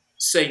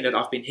 saying that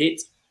I've been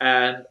hit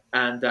and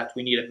that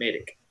we need a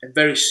medic. And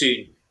very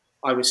soon,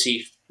 I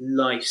received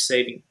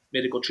life-saving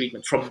medical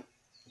treatment from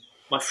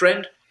my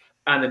friend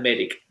and the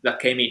medic that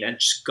came in and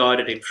just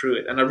guided him through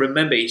it. And I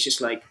remember he's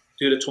just like,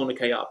 do the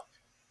tourniquet up.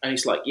 And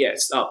he's like, yeah,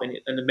 it's up. And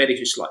the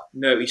medic is like,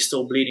 no, he's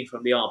still bleeding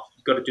from the arm.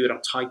 You've got to do it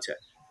up tighter.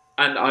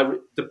 And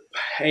the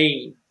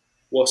pain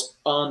was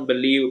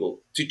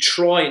unbelievable. To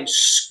try and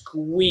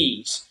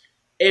squeeze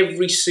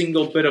every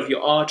single bit of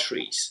your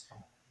arteries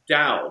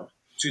down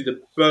to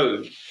the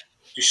bone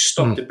to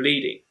stop the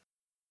bleeding.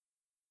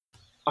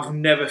 I've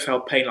never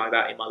felt pain like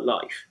that in my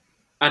life.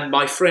 And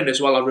my friend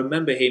as well, I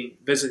remember him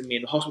visiting me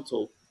in the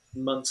hospital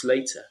months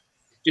later,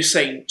 just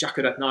saying,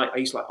 Jacko, that night,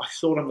 he's like, I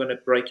thought I'm going to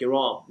break your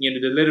arm. The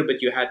little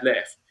bit you had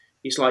left.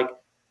 He's like,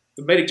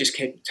 the medic just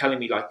kept telling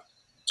me, like,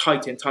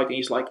 tighten.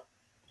 He's like,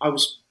 I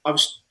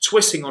was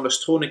twisting on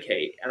this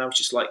tourniquet, and I was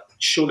just like,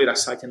 surely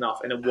that's tight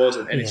enough, and it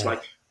wasn't. And it's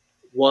like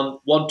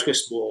one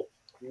twist more,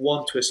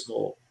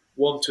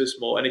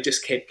 and it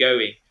just kept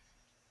going.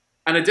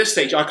 And at this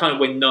stage, I kind of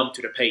went numb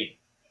to the pain,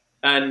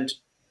 and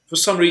for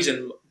some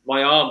reason,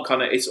 my arm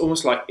it's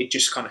almost like it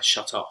just kind of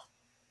shut off,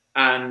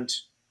 and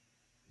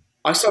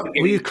I started.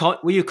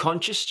 Were you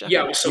conscious, Jack?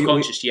 Yeah, I was still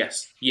conscious.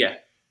 Yes, yeah,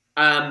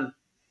 and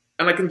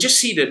I can just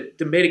see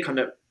the medic kind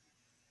of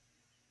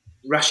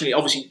rationally.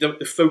 Obviously,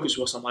 the focus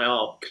was on my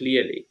arm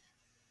clearly,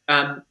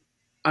 and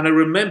I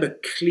remember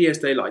clear as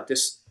daylight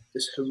this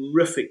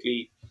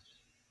horrifically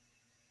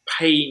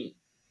pain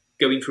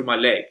going through my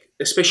leg,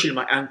 especially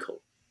my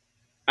ankle.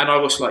 And I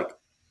was like,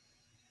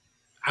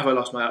 have I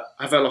lost my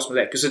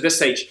leg? Because at this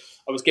stage,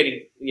 I was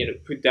getting,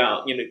 put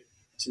down,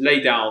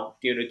 lay down,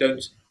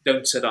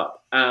 don't sit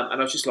up. And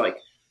I was just like,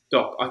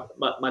 Doc,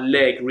 my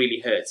leg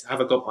really hurts. Have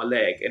I got my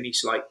leg? And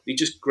he's like, he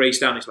just grazed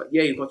down. He's like,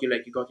 yeah, you got your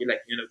leg.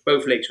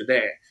 Both legs were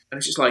there. And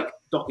it's just like,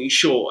 Doc, are you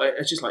sure?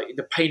 It's just like,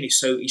 the pain is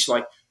so, he's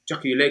like,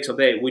 Jack, your legs are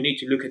there. We need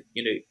to look at,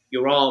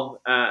 your arm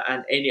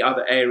and any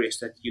other areas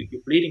that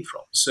you're bleeding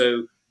from.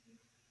 So,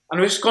 and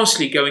I was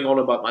constantly going on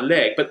about my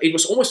leg, but it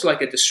was almost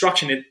like a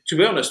distraction. And to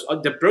be honest,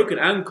 the broken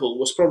ankle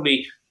was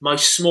probably my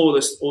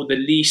smallest or the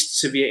least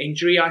severe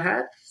injury I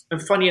had.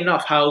 And funny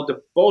enough, how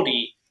the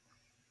body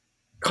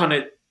kind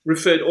of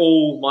referred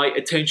all my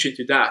attention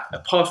to that.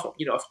 Apart from,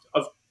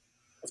 I've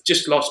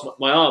just lost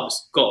my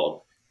arm's gone.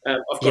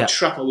 I've got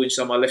shrapnel wounds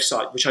on my left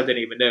side, which I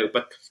didn't even know.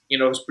 But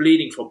I was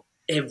bleeding from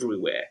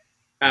everywhere.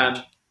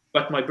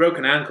 But my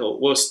broken ankle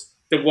was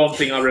the one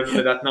thing I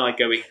remember that night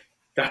going,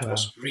 that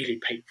was really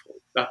painful,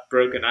 that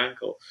broken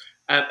ankle.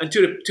 And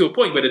to a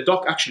point where the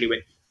doc actually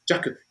went,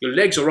 Jack, your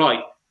leg's all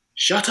right.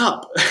 Shut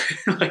up.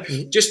 Like,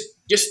 just,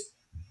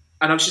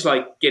 and I was just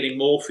like getting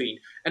morphine.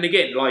 And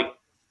again, like,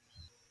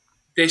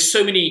 there's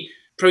so many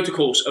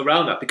protocols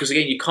around that because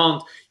again, you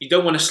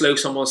don't want to slow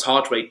someone's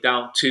heart rate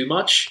down too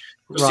much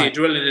because the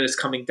adrenaline is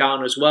coming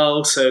down as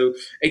well. So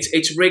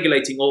it's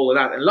regulating all of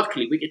that. And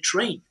luckily we get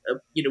trained,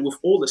 with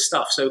all the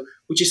stuff. So,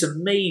 which is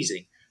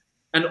amazing.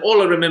 And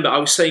all I remember, I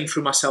was saying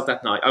through myself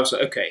that night, I was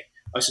like, okay,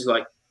 I was just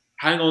like,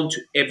 hang on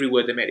to every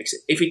word the medic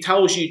said. If he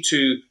tells you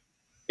to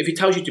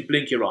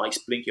blink your eyes,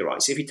 blink your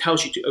eyes. If he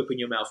tells you to open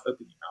your mouth,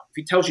 open your mouth. If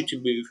he tells you to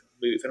move,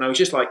 move. And I was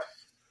just like,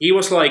 he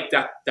was like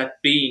that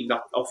being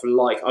that of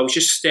life. I was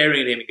just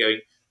staring at him and going,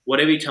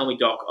 whatever you tell me,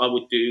 Doc, I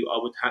would do. I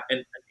would have.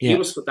 And he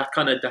was that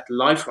kind of that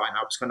lifeline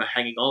I was kind of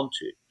hanging on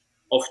to,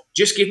 of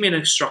just give me an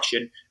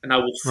instruction and I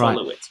will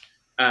follow it.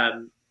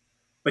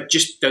 But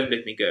just don't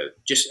let me go.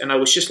 And I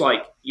was just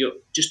like,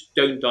 just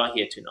don't die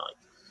here tonight.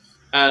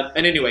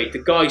 And anyway, the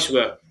guys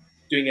were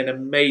doing an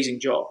amazing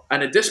job.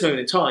 And at this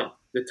moment in time,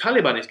 the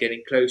Taliban is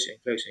getting closer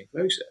and closer and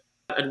closer.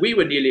 And we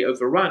were nearly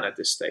overrun at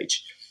this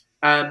stage.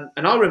 And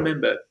I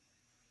remember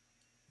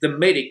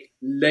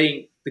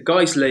the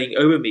guys laying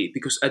over me,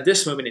 because at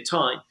this moment in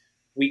time,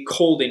 we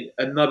called in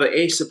another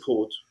air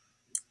support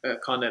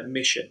kind of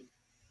mission.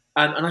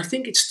 And I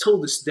think it's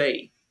till this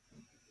day,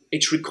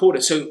 it's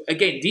recorded. So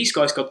again, these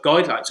guys got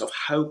guidelines of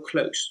how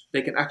close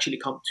they can actually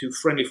come to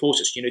friendly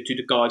forces, to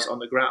the guys on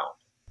the ground.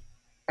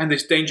 And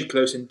there's danger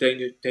close and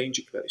danger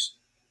close.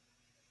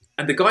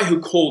 And the guy who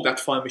called that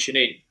fire mission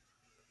in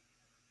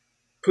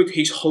put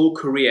his whole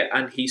career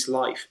and his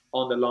life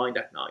on the line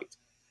that night.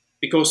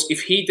 Because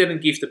if he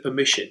didn't give the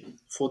permission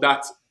for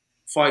that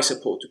fire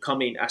support to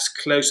come in as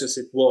close as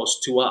it was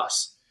to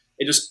us,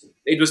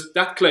 it was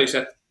that close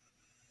that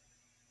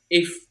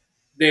if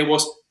there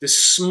was the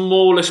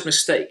smallest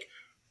mistake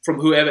from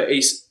whoever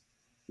is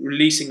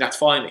releasing that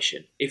fire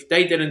mission, if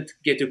they didn't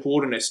get the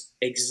coordinates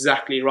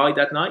exactly right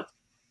that night,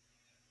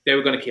 they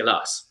were going to kill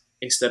us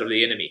instead of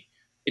the enemy.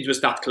 It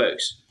was that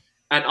close.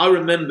 And I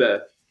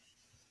remember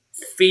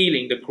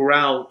feeling the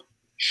ground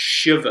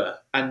shiver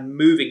and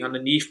moving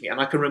underneath me. And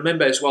I can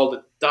remember as well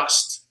the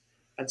dust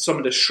and some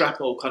of the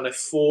shrapnel kind of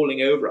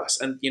falling over us.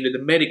 And, the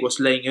medic was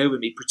laying over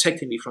me,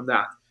 protecting me from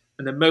that.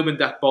 And the moment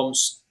that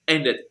bombs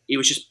ended, it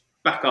was just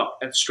back up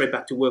and straight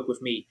back to work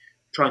with me,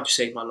 trying to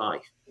save my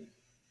life.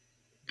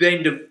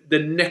 Then the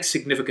next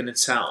significant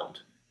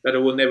sound that I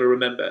will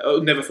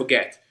never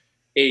forget,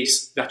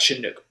 is that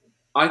Chinook.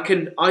 I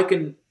can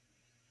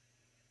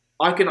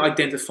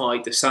identify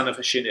the sound of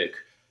a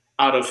Chinook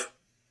out of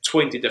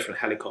 20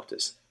 different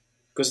helicopters,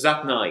 because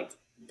that night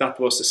that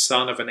was the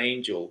sound of an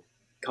angel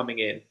coming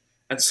in,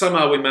 and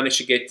somehow we managed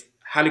to get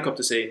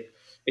helicopters in.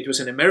 It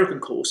was an American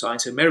call sign,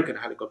 so American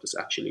helicopters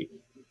actually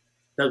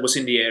that was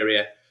in the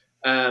area.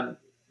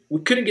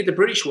 We couldn't get the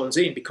British ones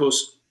in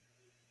because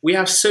we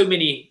have so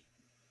many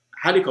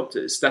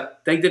helicopters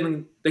that they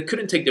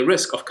couldn't take the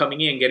risk of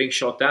coming in and getting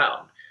shot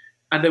down.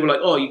 And they were like,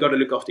 "Oh, you got to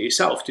look after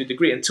yourself to a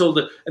degree until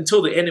the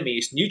enemy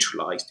is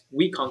neutralized.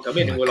 We can't come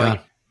in." And we're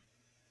like,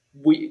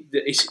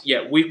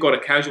 we've got a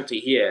casualty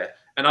here,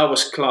 and I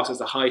was classed as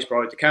the highest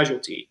priority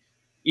casualty.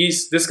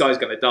 This guy's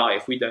going to die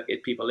if we don't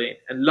get people in.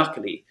 And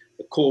luckily,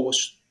 the call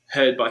was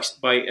heard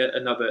by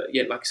another,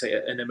 like I say,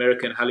 an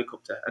American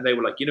helicopter, and they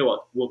were like, "You know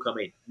what? We'll come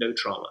in, no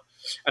trauma."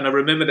 And I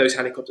remember those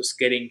helicopters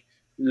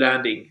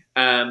landing,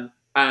 and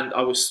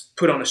I was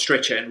put on a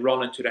stretcher and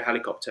run into the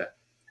helicopter.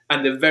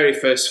 And the very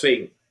first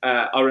thing.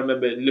 I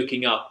remember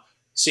looking up,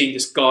 seeing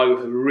this guy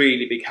with a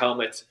really big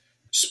helmet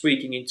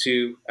speaking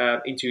into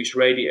his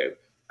radio,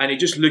 and he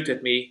just looked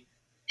at me,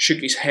 shook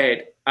his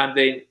head, and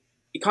then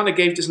he kind of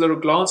gave this little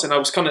glance, and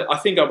I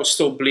think I was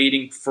still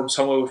bleeding from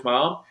somewhere with my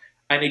arm,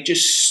 and he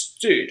just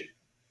stood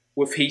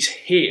with his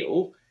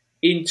heel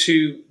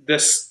into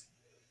this,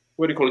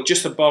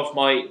 just above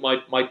my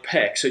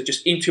pec, so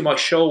just into my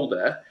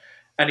shoulder,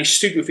 and he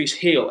stood with his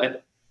heel and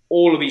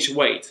all of his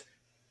weight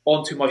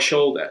onto my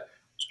shoulder,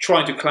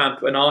 trying to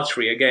clamp an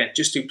artery again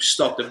just to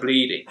stop the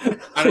bleeding. And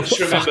I just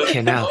remember,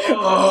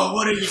 oh,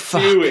 what are you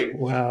doing?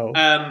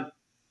 Wow.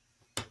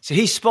 So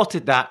he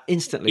spotted that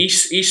instantly.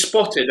 He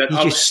spotted that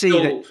I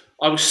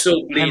was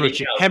still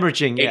bleeding.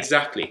 Hemorrhaging. Yeah.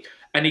 Exactly.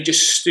 And he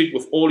just stood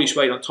with all his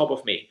weight on top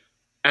of me.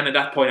 And at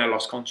that point, I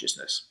lost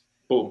consciousness.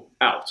 Boom,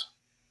 out.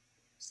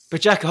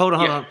 But Jack, hold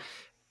on.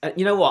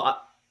 You know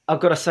what? I've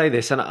got to say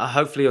this, and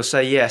hopefully you'll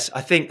say yes.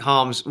 I think,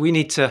 Harms, we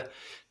need to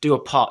do a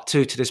part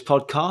 2 to this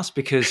podcast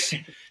because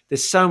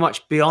there's so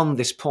much beyond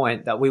this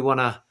point that we want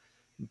to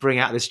bring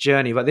out this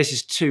journey. But this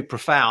is too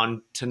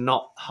profound to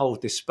not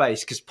hold this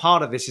space, because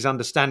part of this is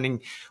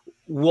understanding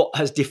what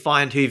has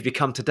defined who you've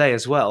become today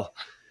as well.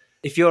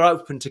 If you're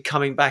open to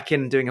coming back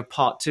in and doing a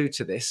part 2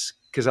 to this,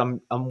 because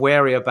I'm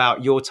wary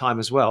about your time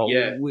as well.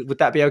 Yeah. Would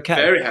that be okay?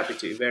 Very happy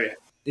to. Very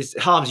happy.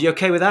 Harms, you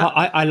okay with that?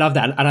 I love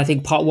that, and I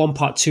think part 1,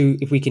 part 2,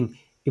 if we can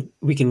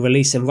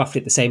release them roughly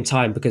at the same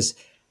time, because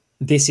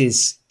this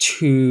is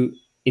too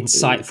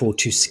insightful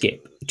to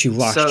skip, to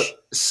rush.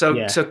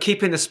 So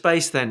keeping the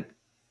space then.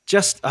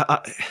 Just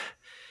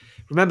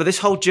remember, this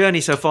whole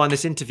journey so far in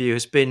this interview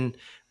has been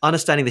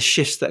understanding the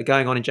shifts that are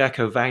going on in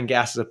Jacco van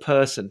Gas as a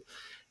person.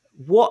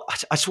 I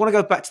just want to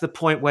go back to the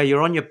point where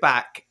you're on your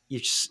back,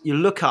 you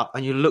look up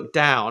and you look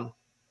down,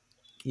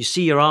 you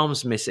see your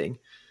arms missing.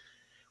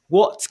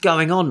 What's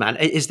going on, man?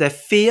 Is there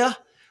fear?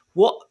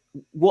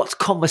 What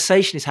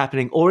conversation is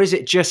happening? Or is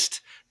it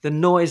just the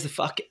noise,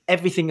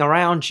 everything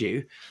around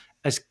you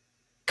has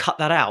cut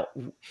that out?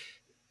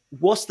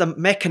 What's the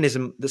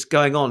mechanism that's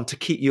going on to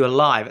keep you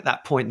alive at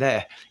that point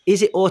there?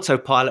 Is it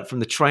autopilot from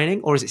the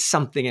training, or is it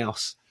something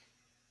else?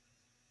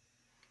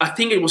 I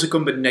think it was a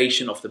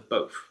combination of the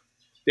both.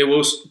 There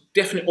was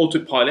definitely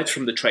autopilot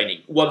from the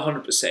training,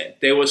 100%.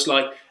 There was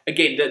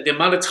again, the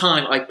amount of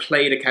time I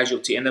played a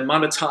casualty and the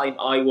amount of time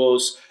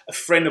a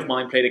friend of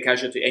mine played a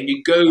casualty, and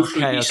you go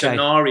through these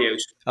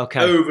scenarios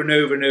over and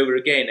over and over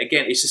again.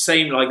 Again, it's the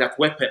same like that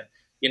weapon.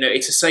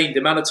 It's the same, the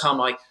amount of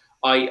time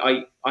I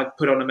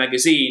put on a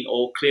magazine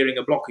or clearing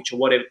a blockage or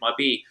whatever it might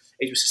be.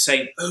 It was the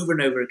same over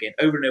and over again.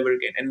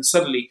 And then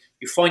suddenly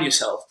you find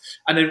yourself.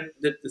 And then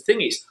the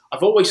thing is,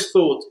 I've always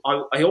thought,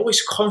 I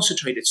always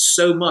concentrated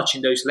so much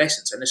in those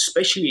lessons, and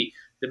especially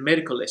the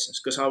medical lessons,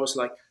 because I was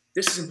like,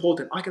 this is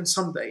important. I can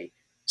someday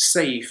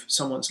save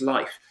someone's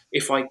life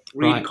if I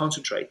really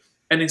concentrate.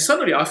 And then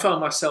suddenly I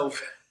found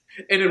myself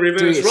in a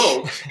reverse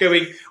role,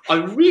 going, I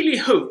really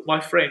hope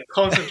my friend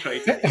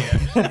concentrated here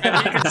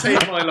and he can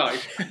save my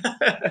life.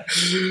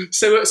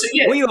 So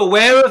yeah. Were you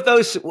aware of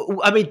those?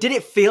 I mean, did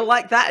it feel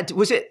like that?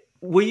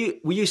 Were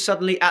you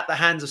suddenly at the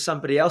hands of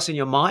somebody else in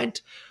your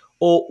mind,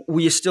 or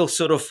were you still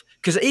sort of?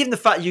 Because even the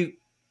fact you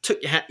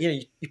took your hand,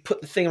 you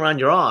put the thing around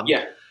your arm,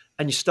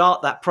 and you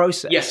start that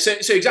process. Yes,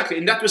 so exactly,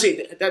 and that was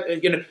it. That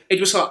it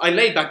was like I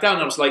laid back down.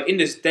 And I was like in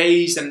this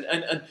daze and.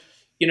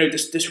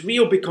 This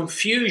real big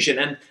confusion,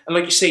 and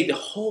like you say, the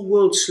whole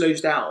world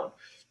slows down.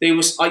 There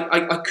was,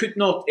 I could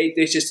not.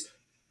 There's just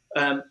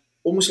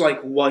almost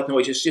like white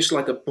noise. It's just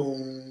like a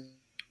boom,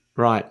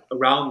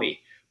 around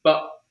me.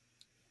 But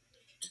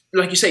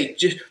like you say,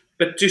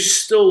 but to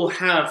still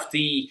have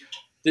the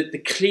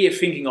clear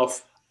thinking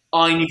of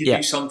I need to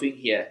do something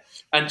here,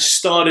 and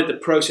started the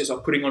process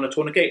of putting on a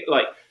tourniquet.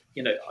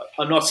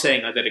 I'm not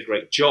saying I did a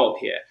great job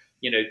here.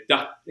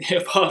 That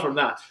apart from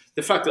that,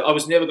 the fact that I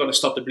was never going to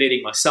stop the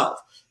bleeding myself.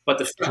 But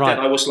the fact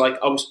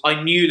that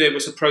I knew there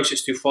was a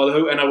process to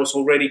follow, and I was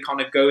already kind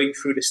of going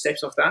through the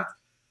steps of that.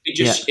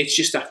 It's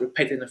just that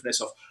repetitiveness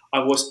of I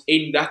was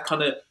in that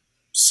kind of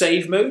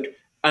save mode,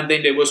 and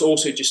then there was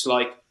also just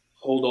like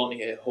hold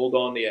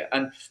on here.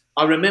 And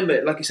I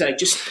remember, like I said,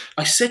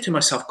 I said to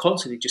myself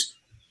constantly, just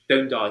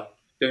don't die.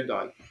 You're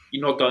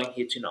not dying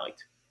here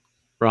tonight.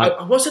 Right.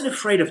 I wasn't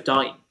afraid of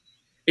dying.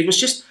 It was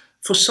just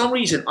for some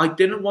reason I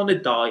didn't want to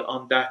die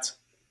on that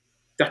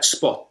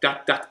spot,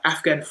 that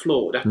Afghan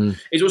floor.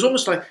 It was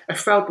almost like I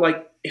felt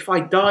like if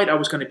I died, I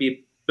was going to be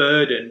a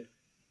burden.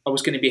 I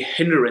was going to be a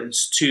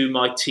hindrance to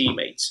my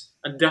teammates.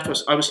 And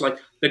I was like,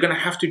 they're going to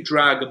have to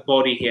drag a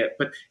body here.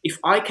 But if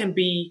I can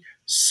be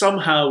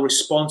somehow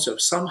responsive,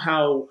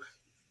 somehow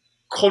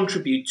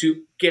contribute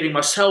to getting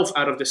myself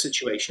out of the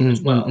situation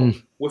as well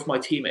with my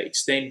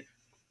teammates, then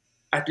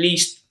at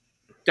least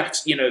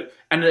that's,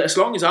 and as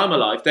long as I'm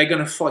alive, they're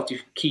going to fight to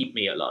keep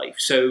me alive.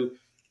 So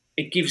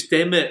it gives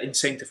them an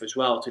incentive as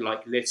well to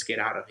let's get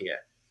out of here.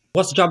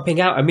 What's jumping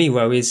out at me,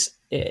 Ro, is,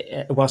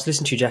 whilst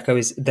listening to you, Jacco,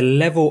 is the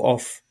level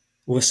of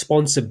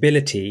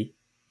responsibility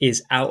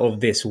is out of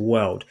this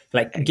world.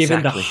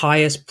 Given the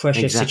highest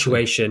pressure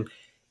situation,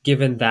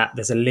 given that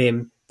there's a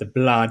limb, the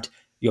blood,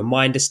 your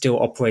mind is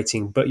still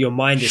operating, but your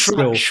mind is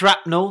still...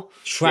 Shrapnel,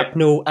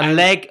 a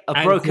leg,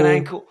 a broken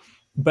ankle.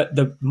 But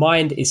the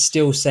mind is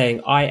still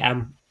saying, I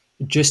am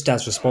just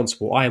as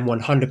responsible. I am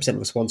 100%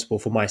 responsible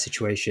for my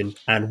situation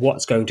and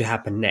what's going to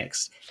happen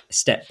next,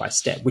 step by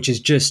step, which is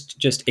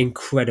just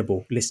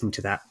incredible listening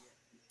to that.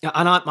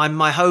 And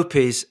my hope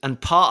is, and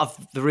part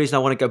of the reason I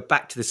want to go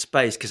back to this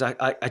space, because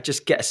I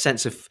just get a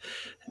sense of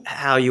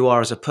how you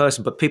are as a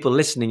person, but people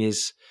listening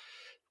is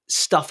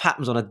stuff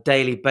happens on a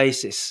daily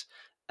basis.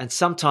 And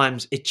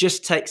sometimes it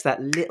just takes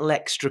that little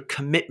extra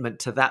commitment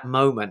to that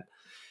moment.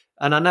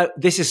 And I know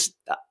this is,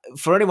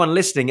 for anyone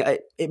listening,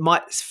 it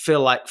might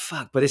feel like,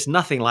 fuck, but it's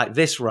nothing like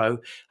this, Ro.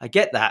 I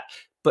get that.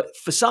 But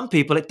for some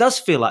people, it does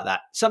feel like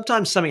that.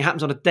 Sometimes something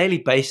happens on a daily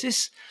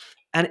basis,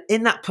 and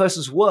in that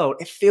person's world,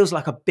 it feels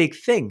like a big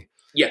thing.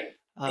 Yeah.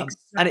 Exactly.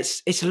 And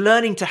it's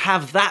learning to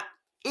have that,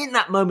 in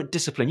that moment,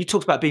 discipline. You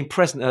talked about being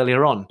present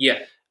earlier on. Yeah.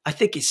 I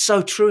think it's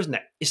so true, isn't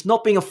it? It's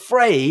not being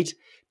afraid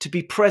to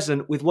be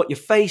present with what you're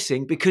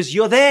facing, because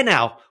you're there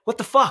now. What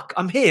the fuck?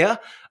 I'm here.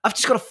 I've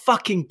just got to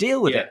fucking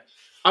deal with it.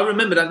 I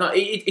remember that night.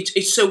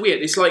 It's so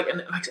weird. It's like,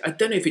 and I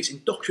don't know if it's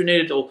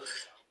indoctrinated or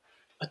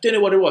I don't know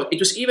what it was. It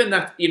was even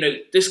that,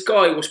 this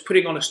guy was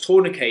putting on his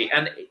tourniquet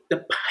and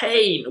the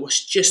pain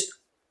was just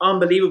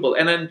unbelievable.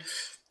 And then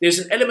there's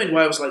an element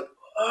where I was like,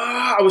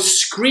 I was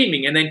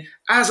screaming. And then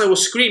as I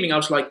was screaming, I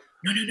was like,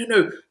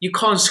 no, you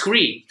can't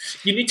scream.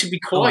 You need to be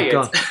quiet.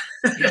 Oh my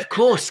God. Yeah, of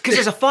course, because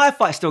there's a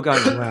firefight still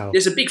going on. Wow.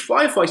 There's a big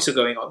firefight still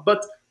going on.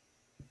 But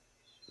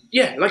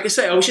yeah, like I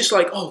say, I was just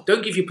like,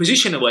 don't give your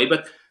position away.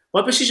 But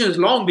my position has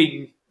long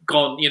been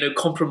gone,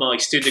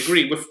 compromised to a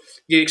degree with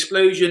the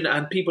explosion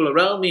and people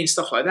around me and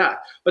stuff like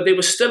that. But there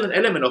was still an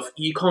element of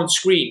you can't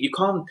scream, you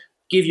can't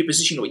give your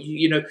position away.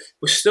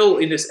 We're still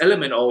in this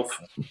element of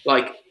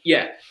like,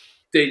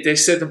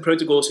 there's certain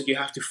protocols that you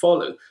have to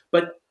follow.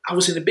 But I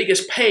was in the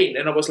biggest pain,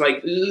 and I was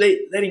like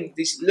letting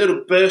this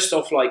little burst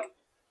of like,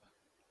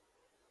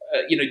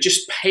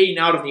 just pain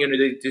out of me,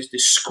 the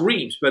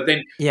screams. But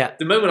then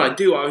the moment I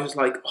do, I was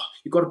like,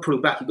 you got to pull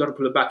it back.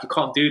 You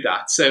can't do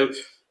that. So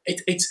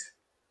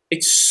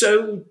it's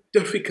so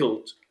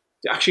difficult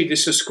to actually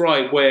just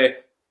describe where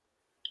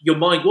your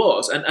mind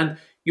was, and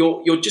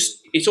you're just,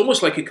 it's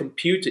almost like a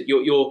computer.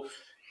 You're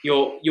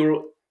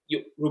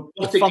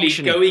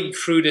robotically going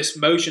through this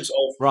motions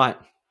of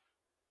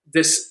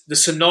the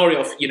scenario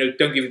of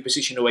don't give your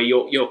position away.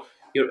 You're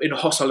in a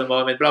hostile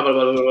environment, blah blah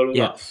blah blah blah.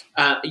 Yeah.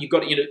 You've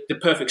got the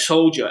perfect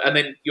soldier, and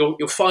then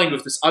you're fine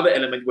with this other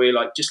element where you're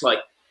like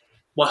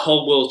my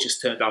whole world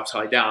just turned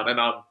upside down, and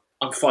I'm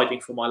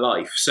fighting for my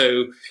life.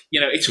 So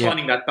it's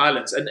finding that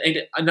balance, and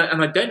I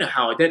don't know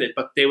how I did it,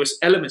 but there was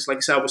elements, like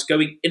I said, I was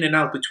going in and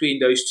out between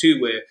those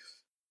two where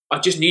I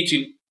just need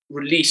to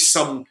release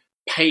some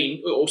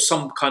pain or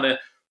some kind of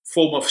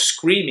form of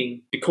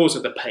screaming because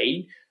of the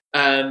pain,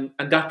 and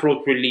that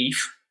brought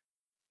relief.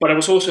 But I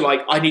was also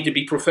like, I need to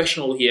be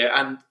professional here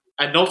and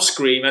not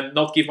scream and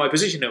not give my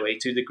position away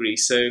to a degree.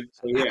 So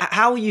yeah.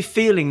 How are you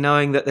feeling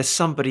knowing that there's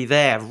somebody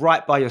there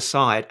right by your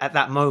side at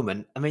that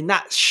moment? I mean,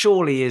 that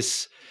surely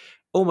is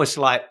almost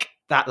like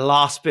that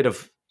last bit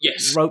of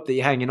rope that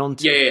you're hanging on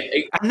to. Yeah.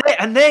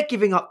 And they're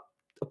giving up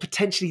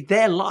potentially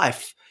their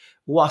life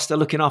whilst they're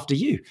looking after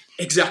you.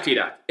 Exactly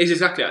that. It's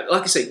exactly that.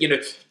 Like I said,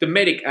 the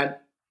medic and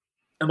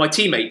my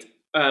teammate,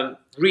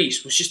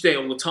 Reese, was just there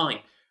all the time.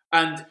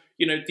 And,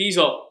 these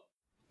are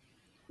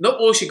not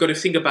always you've got to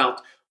think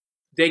about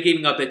they're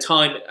giving up their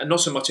time, and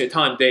not so much their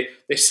time, their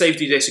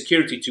safety, their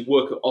security to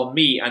work on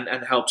me and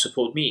help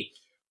support me.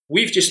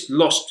 We've just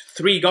lost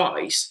 3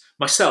 guys,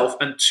 myself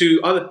and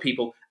 2 other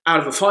people, out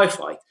of a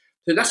firefight.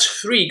 So that's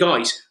 3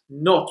 guys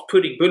not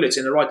putting bullets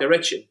in the right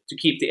direction to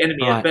keep the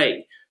enemy at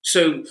bay.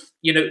 So,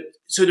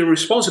 so the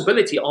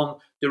responsibility on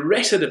the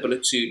rest of the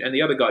platoon and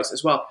the other guys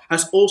as well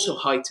has also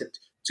heightened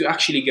to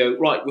actually go,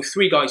 right, with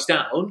 3 guys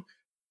down,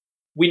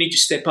 we need to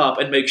step up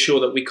and make sure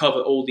that we cover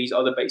all these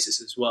other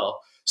bases as well.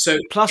 So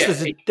plus,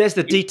 there's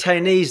the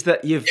detainees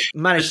that you've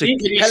managed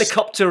to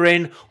helicopter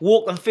in,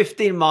 walk them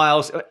 15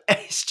 miles.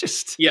 It's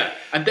just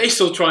and they're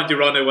still trying to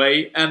run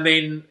away. And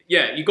then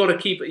you got to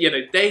keep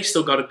they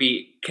still got to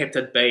be kept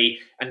at bay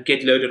and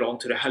get loaded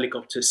onto the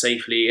helicopter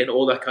safely and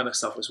all that kind of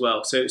stuff as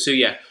well. So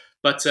yeah,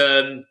 but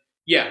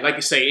like I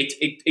say,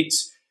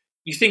 it's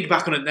you think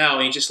back on it now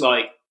and you're just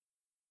like,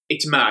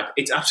 it's mad.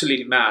 It's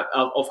absolutely mad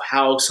of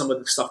how some of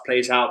the stuff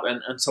plays out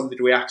and some of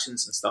the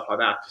reactions and stuff like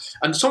that.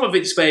 And some of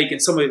it's vague and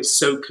some of it's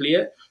so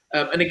clear.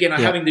 And again,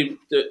 having the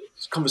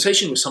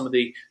conversation with some of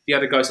the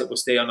other guys that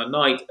was there on a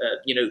night,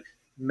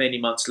 many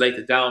months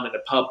later down in a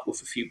pub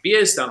with a few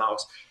beers down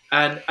ours.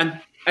 And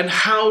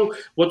how,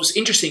 what was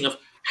interesting of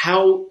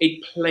how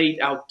it played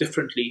out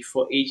differently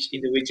for each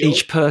individual.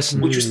 Each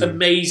person. Which was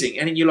amazing.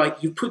 And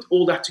you put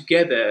all that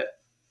together,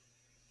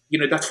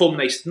 that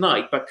formulates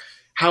tonight, but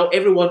how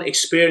everyone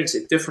experienced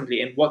it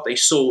differently and what they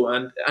saw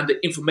and the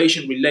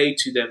information relayed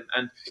to them.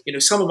 And,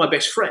 some of my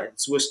best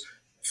friends was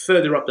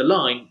further up the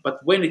line,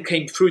 but when it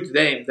came through to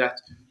them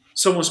that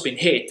someone's been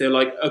hit, they're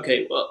like,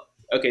 okay,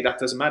 that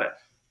doesn't matter.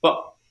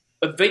 But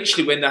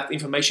eventually when that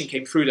information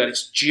came through that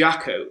it's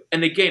Jacko,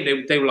 and again,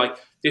 they were like,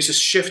 there's a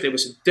shift, there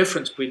was a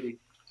difference between,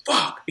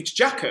 it's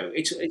Jacko.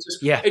 It's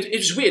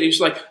was weird. It was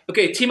like,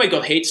 okay, a teammate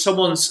got hit,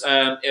 someone's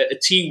a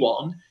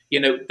T1,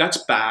 that's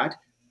bad,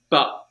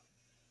 but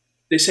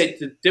they said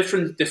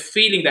the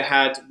feeling they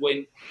had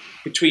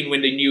between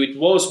when they knew it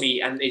was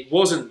me and it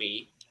wasn't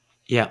me,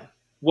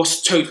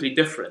 was totally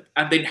different.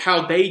 And then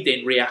how they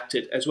then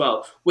reacted as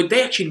well, when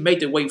they actually made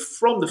their way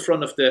from the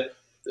front of the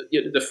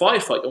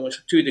firefight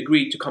almost to a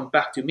degree to come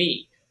back to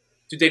me,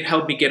 to then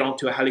help me get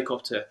onto a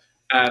helicopter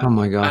Oh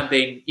my God. And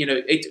then,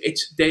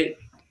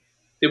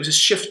 there was a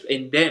shift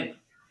in them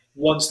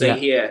once they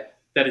hear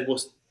that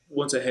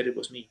once I heard it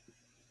was me.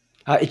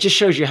 It just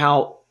shows you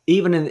how,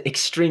 even in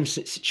extreme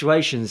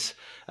situations,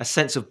 a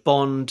sense of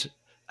bond,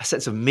 a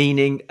sense of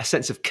meaning, a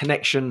sense of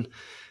connection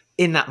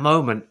in that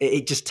moment,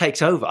 it just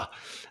takes over,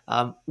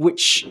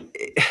 which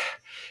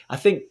I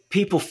think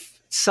people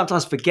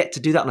sometimes forget to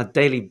do that on a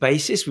daily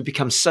basis. We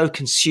become so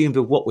consumed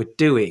with what we're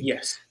doing.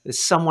 Yes. There's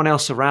someone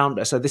else around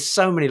us. So there's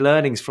so many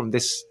learnings from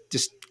this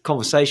just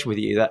conversation with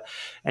you, that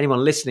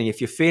anyone listening,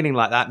 if you're feeling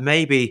like that,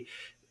 maybe,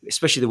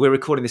 especially that we're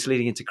recording this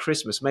leading into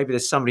Christmas, maybe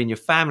there's somebody in your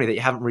family that you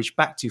haven't reached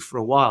back to for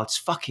a while.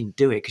 Just fucking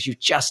do it, because you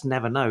just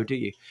never know, do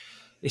you?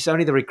 It's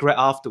only the regret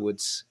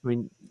afterwards. I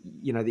mean,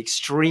 the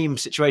extreme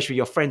situation where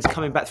your friend's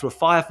coming back through a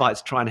firefight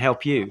to try and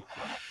help you,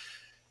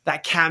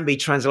 that can be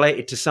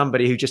translated to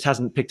somebody who just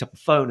hasn't picked up a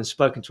phone and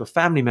spoken to a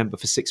family member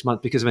for 6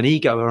 months because of an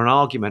ego or an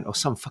argument or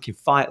some fucking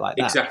fight like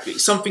that. Exactly.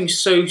 Something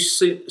so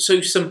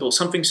simple,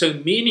 something so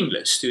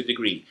meaningless to a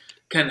degree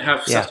can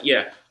have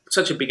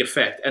such a big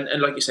effect. And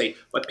like you say,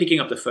 by picking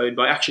up the phone,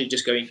 by actually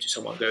just going to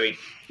someone going,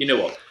 you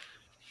know what,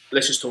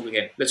 let's just talk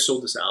again. Let's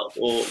sort this out.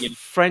 Or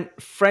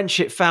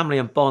friendship, family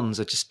and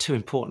bonds are just too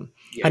important.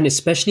 Yeah. And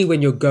especially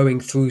when you're going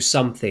through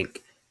something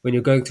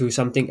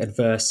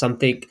adverse,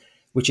 something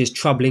which is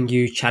troubling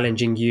you,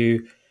 challenging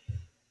you,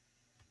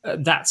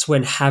 that's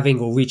when having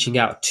or reaching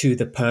out to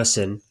the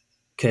person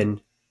can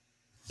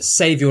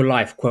save your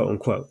life, quote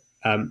unquote.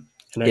 And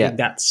I think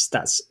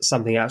that's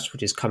something else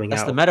which is coming out.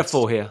 That's the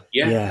metaphor here.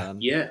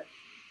 Yeah.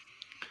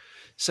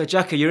 So,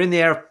 Jacko, you're in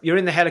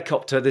the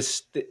helicopter.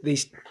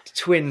 These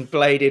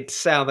twin-bladed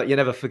sound that you're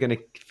never going to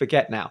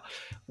forget now.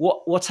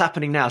 What's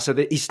happening now? So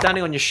he's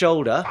standing on your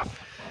shoulder.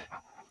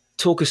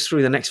 Talk us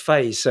through the next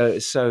phase.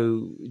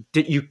 So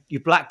did you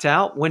blacked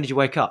out? When did you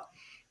wake up?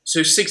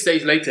 So 6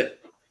 days later,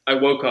 I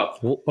woke up.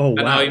 Oh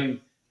wow! And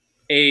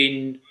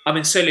I'm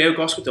in Selly Oak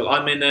Hospital.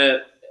 I'm in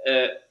a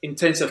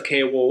intensive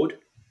care ward.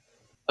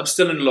 I'm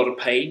still in a lot of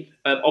pain.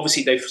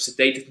 Obviously, they've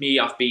sedated me.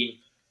 I've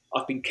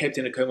been kept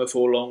in a coma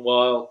for a long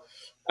while,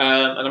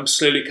 and I'm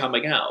slowly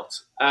coming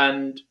out.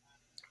 And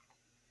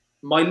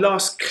my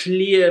last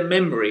clear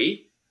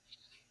memory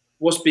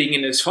was being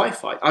in this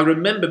firefight. I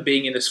remember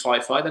being in this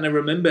firefight, and I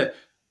remember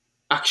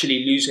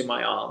actually losing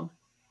my arm.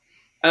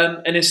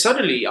 And then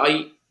suddenly,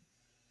 I'm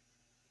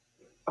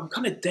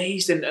kind of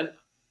dazed, and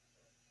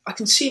I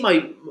can see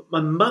my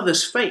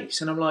mother's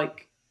face, and I'm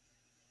like,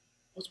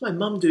 "What's my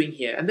mum doing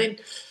here?" And then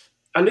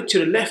I look to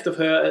the left of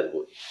her,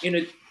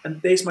 and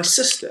there's my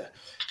sister.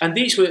 And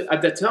these were,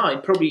 at that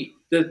time, probably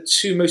the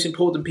two most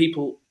important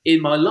people in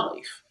my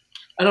life.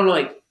 And I'm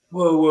like,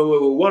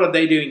 whoa, what are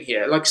they doing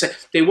here? Like I said,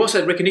 there was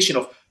a recognition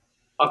of,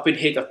 I've been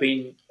hit, I've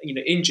been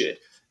injured.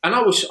 And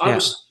I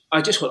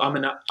just thought,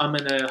 I'm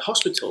in a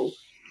hospital,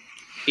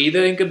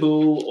 either in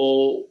Kabul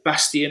or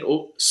Bastion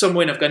or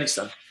somewhere in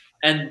Afghanistan.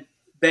 And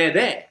they're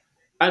there.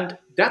 And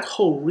that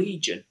whole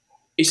region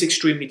is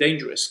extremely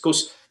dangerous,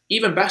 because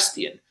even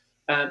Bastion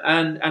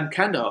and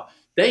Kandahar,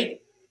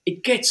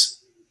 it gets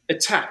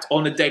attacked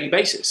on a daily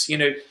basis.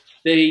 The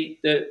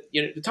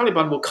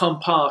Taliban will come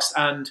past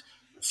and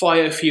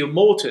fire a few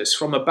mortars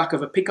from the back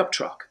of a pickup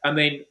truck and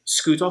then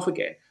scoot off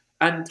again.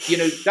 And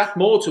that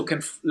mortar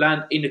can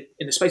land in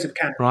the space of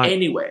Kandahar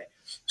anywhere.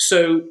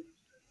 So,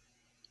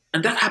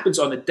 and that happens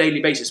on a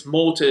daily basis.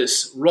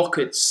 Mortars,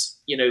 rockets,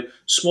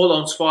 small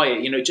arms fire.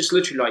 Just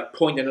literally like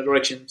point in a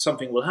direction,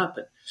 something will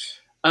happen.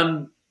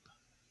 And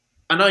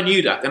I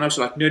knew that, and I was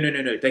like, no,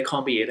 they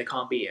can't be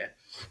here.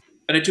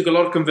 And it took a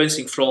lot of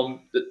convincing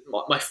from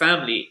my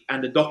family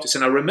and the doctors.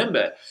 And I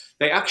remember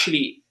they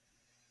actually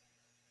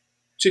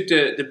took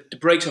the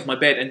brakes off my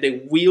bed and they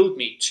wheeled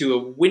me to a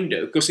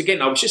window. Because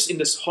again, I was just in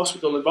this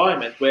hospital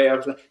environment where I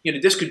was like,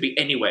 this could be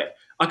anywhere.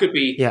 I could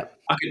be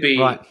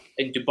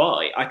in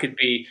Dubai. I could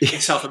be in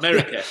South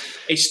America.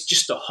 It's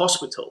just a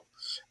hospital.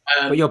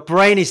 But your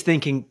brain is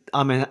thinking,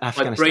 I'm in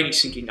Afghanistan. My brain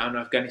is thinking, I'm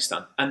in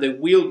Afghanistan. And they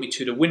wheeled me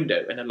to the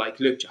window and they're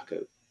like, look,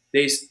 Jacko,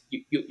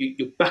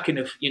 you're back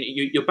in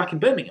you're back in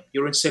Birmingham.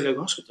 You're in Selly Oak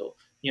Hospital.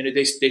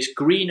 There's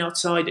green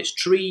outside. There's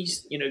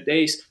trees.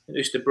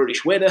 There's the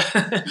British weather.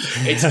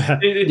 It's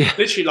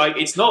literally like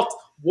it's not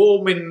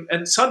warm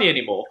and sunny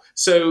anymore.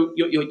 So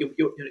you're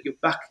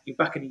back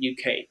in the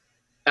UK,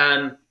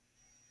 and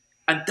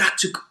that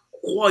took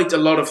quite a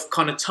lot of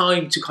kind of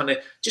time to kind of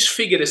just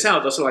figure this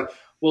out. I was like,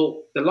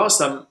 well, the last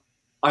time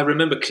I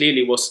remember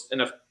clearly was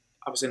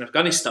I was in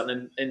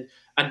Afghanistan,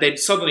 and then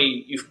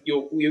suddenly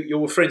you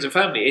were friends and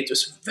family. It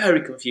was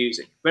very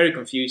confusing.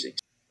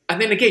 And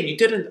then again,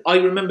 I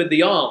remember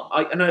the arm.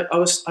 I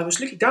was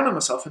looking down at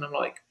myself, and I'm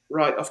like,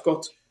 right, I've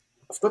got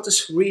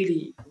this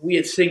really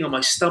weird thing on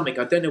my stomach.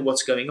 I don't know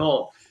what's going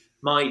on.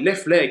 My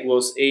left leg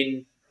was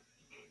in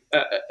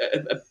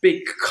a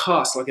big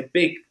cast, like a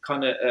big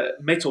kind of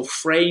metal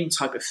frame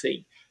type of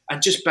thing,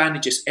 and just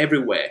bandages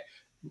everywhere.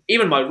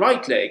 Even my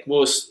right leg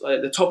was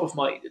the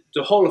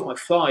whole of my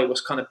thigh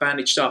was kind of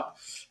bandaged up.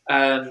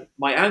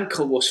 My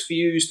ankle was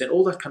fused and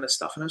all that kind of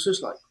stuff. And I was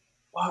just like,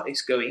 what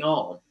is going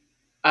on?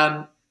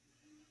 And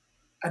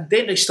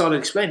then they started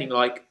explaining,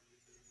 like,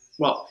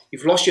 well,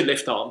 you've lost your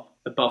left arm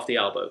above the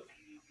elbow.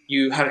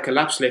 You had a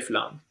collapsed left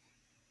lung.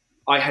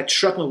 I had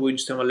shrapnel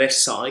wounds to my left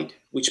side,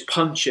 which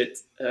punctured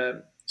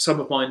some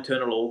of my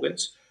internal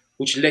organs,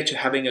 which led to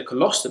having a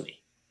colostomy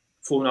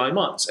for 9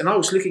 months. And I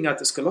was looking at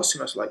this colostomy.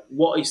 I was like,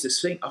 what is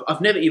this thing?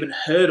 I've never even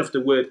heard of the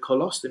word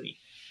colostomy,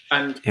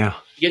 and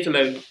yet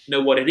alone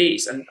know what it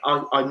is. And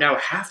I now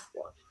have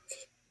one.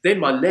 Then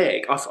my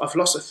leg, I've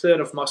lost a third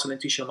of muscle and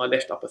tissue on my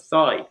left upper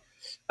thigh.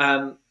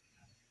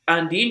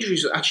 And the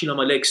injuries were actually on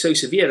my leg so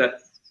severe that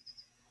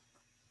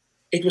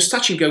it was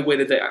touch and go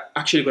whether they're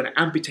actually going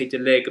to amputate the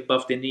leg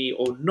above the knee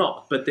or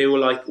not. But they were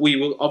like, we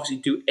will obviously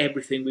do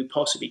everything we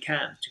possibly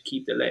can to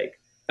keep the leg.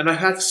 And I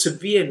had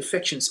severe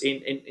infections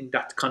in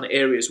that kind of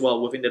area as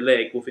well, within the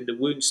leg, within the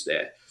wounds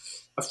there.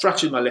 I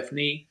fractured my left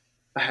knee.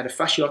 I had a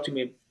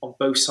fasciotomy on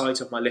both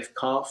sides of my left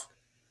calf.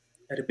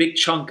 I had a big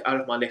chunk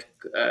out of my left,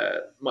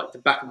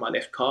 the back of my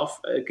left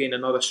calf. Again,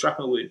 another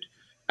shrapnel wound.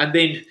 And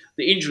then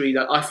the injury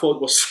that I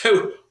thought was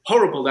so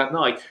horrible that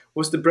night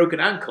was the broken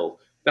ankle.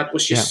 That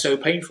was just so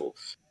painful.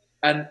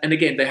 And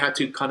again, they had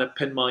to kind of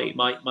pin my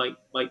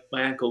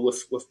ankle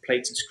with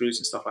plates and screws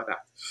and stuff like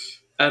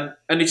that.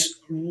 And it's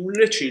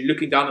literally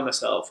looking down on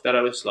myself that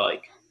I was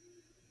like,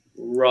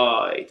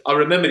 right. I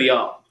remember the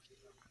arm.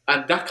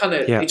 And that kind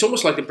of, it's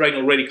almost like the brain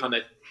already kind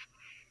of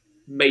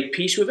made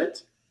peace with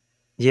it.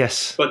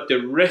 Yes. But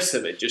the rest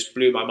of it just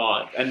blew my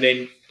mind. And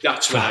then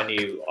that's when I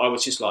knew. I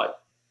was just like,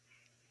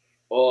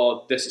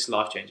 oh, this is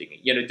life-changing.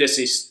 You know, this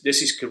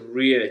is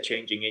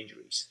career-changing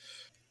injuries.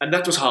 And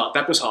that was hard.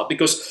 That was hard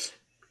because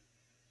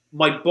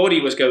my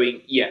body was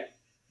going,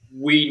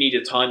 we need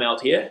a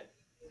timeout here.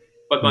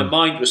 But my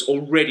mind was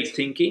already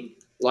thinking,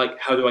 like,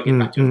 how do I get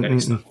back to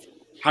Afghanistan?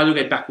 How do I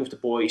get back with the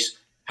boys?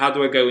 How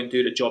do I go and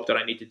do the job that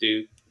I need to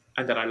do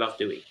and that I love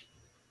doing?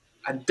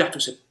 And that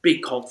was a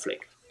big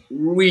conflict,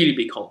 really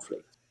big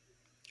conflict.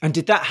 And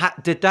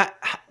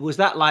was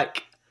that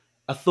like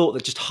a thought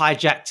that just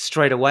hijacked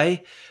straight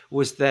away?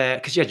 Was there,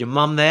 because you had your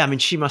mum there, I mean,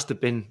 she must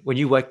have been, when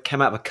you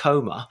came out of a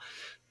coma,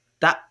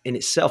 that in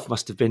itself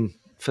must have been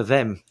for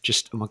them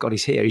just, oh my God,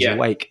 he's here, he's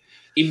awake.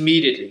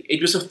 Immediately.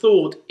 It was a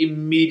thought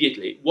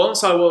immediately.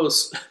 Once I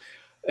was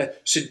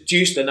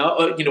seduced enough,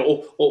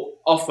 or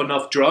off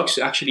enough drugs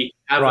to actually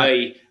have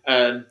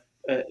a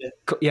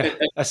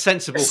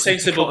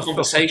sensible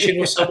conversation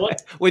with someone.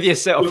 With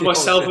yourself. With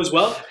myself as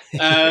well.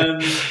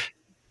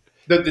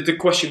 The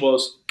question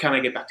was, can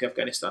I get back to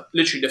Afghanistan?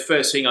 Literally, the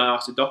first thing I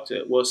asked the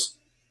doctor was,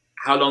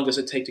 how long does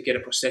it take to get a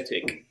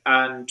prosthetic?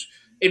 And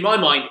in my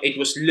mind, it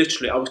was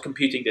literally, I was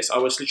computing this. I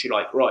was literally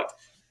like, right,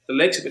 the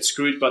leg's a bit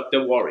screwed, but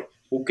don't worry.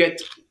 We'll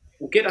get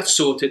that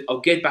sorted. I'll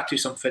get back to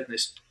some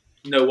fitness.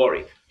 No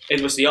worry.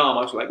 It was the arm.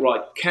 I was like,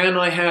 right, can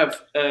I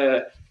have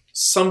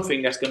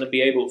something that's going to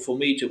be able for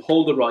me to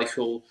hold the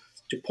rifle,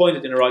 to point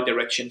it in the right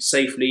direction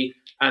safely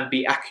and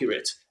be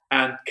accurate?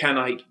 And can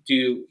I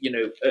do,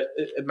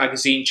 a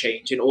magazine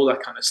change and all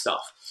that kind of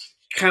stuff?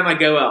 Can I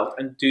go out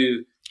and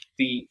do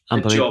the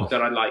job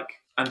that I like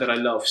and that I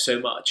love so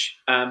much,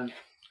 and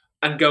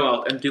go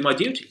out and do my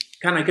duty?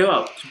 Can I go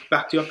out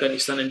back to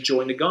Afghanistan and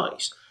join the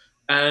guys?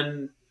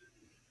 And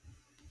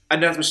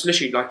that was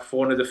literally like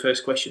one of the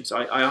first questions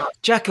I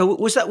asked. Jacko,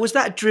 was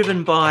that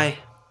driven by?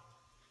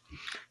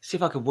 See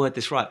if I can word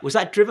this right. Was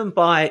that driven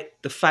by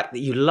the fact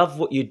that you love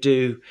what you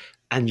do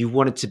and you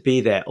wanted to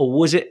be there, or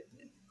was it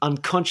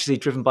unconsciously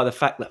driven by the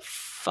fact that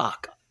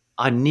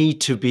I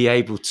need to be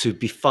able to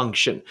be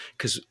function,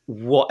 because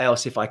what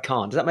else if I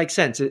can't? Does that make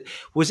sense?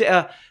 Was it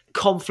a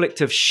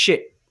conflict of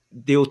shit,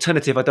 the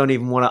alternative I don't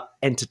even want to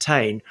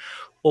entertain,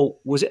 or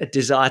was it a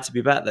desire to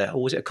be back there,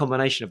 or was it a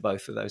combination of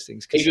both of those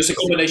things? It was a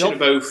combination of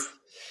both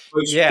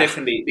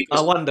definitely. Because,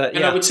 I wonder.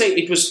 And I would say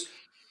it was,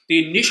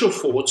 the initial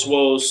thoughts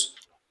was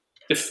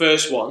the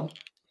first one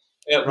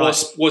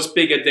was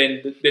bigger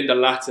than the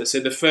latter. So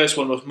the first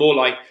one was more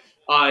like,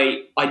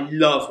 I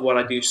love what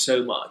I do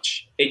so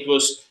much. It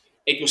was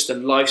the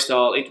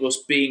lifestyle. It was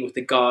being with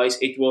the guys.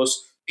 It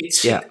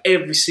hit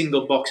every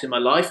single box in my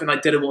life, and I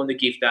didn't want to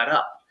give that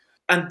up.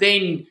 And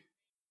then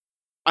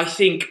I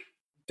think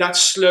that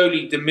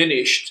slowly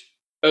diminished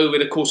over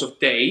the course of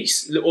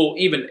days, or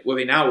even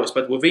within hours,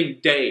 but within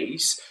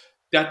days,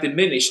 that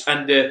diminished.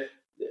 And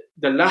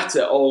the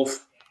latter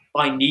of,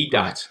 I need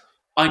that.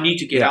 I need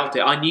to get out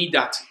there. I need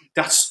that.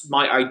 That's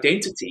my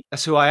identity.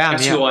 That's who I am.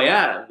 That's who I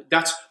am.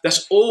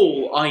 That's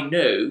all I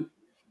know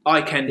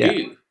I can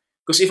do.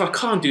 Because if I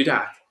can't do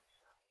that,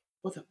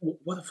 what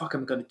the fuck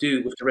am I going to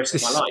do with the rest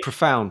of my life? This is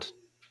profound.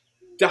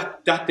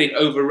 That then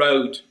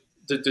overrode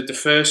the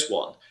first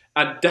one,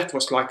 and that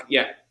was like,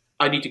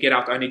 I need to get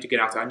out. I need to get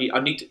out. I need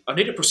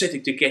a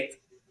prosthetic to get.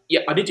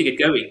 I need to get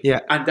going. Yeah,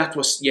 and that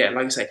was like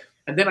I say.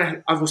 And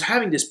then I was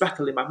having this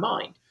battle in my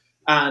mind,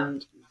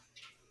 and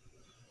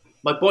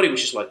my body was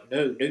just like,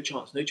 no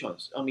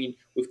chance. I mean,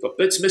 we've got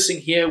bits missing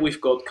here.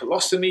 We've got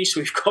colostomies.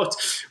 We've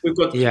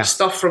got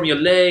stuff from your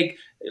leg.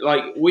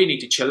 Like, we need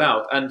to chill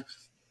out. And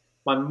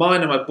my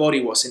mind and my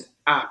body was in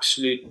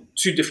absolute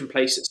two different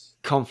places.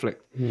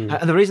 Conflict. And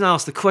the reason I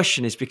asked the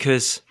question is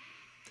because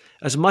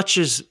as much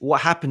as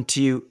what happened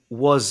to you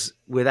was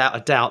without a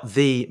doubt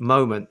the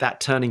moment, that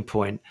turning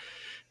point,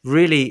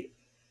 really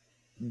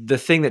the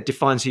thing that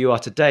defines who you are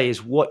today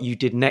is what you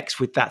did next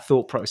with that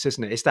thought process,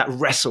 isn't it? It's that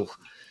wrestle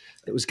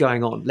that was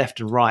going on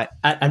left and right.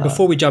 And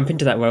before we jump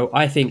into that, Ro,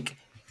 I think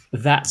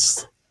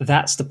that's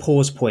the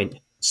pause point.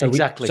 So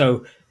exactly.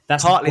 So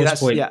that's partly the pause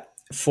point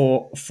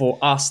for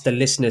us, the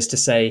listeners, to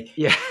say,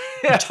 yeah.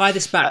 tie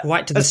this back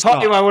right to the that's start.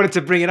 That's partly why I wanted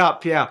to bring it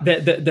up. Yeah,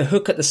 the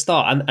hook at the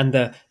start and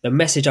the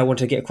message I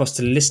wanted to get across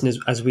to the listeners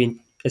as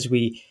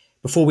we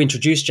before we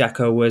introduced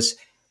Jacko was,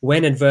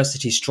 when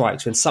adversity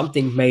strikes, when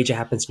something major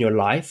happens in your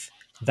life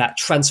that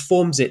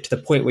transforms it to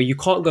the point where you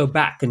can't go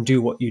back and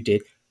do what you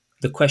did.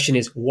 The question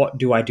is, what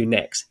do I do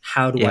next?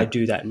 How do I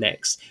do that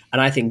next?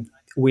 And I think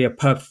we are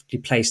perfectly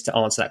placed to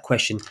answer that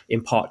question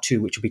in part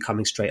 2, which will be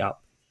coming straight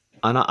up.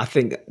 And I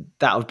think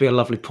that would be a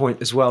lovely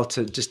point as well,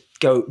 to just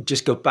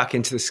go back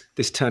into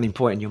this turning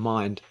point in your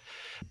mind.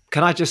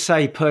 Can I just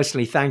say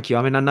personally, thank you.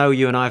 I mean, I know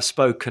you and I have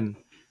spoken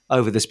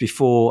over this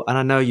before, and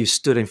I know you've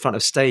stood in front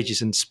of stages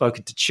and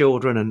spoken to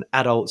children and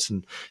adults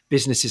and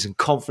businesses and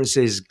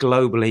conferences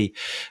globally.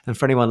 And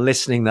for anyone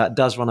listening that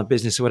does run a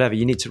business or whatever,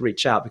 you need to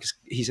reach out, because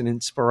he's an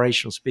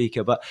inspirational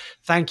speaker. But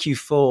thank you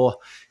for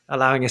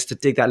allowing us to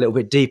dig that a little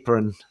bit deeper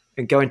and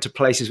go into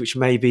places which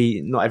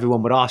maybe not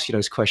everyone would ask you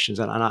those questions.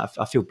 And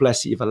I feel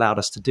blessed that you've allowed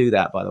us to do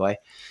that, by the way.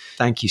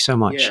 Thank you so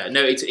much. Yeah,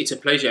 no, it's a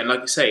pleasure. And like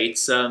I say,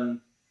 it's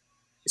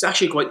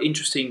actually quite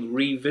interesting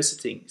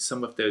revisiting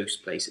some of those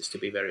places, to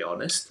be very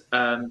honest.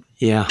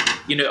 Yeah.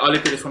 You know, I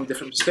look at it from a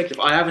different perspective.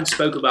 I haven't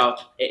spoke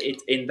about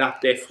it in that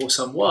depth for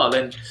some while.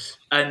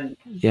 And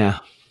yeah,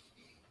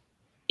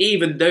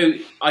 even though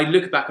I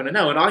look back on it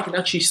now, and I can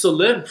actually still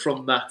learn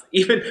from that,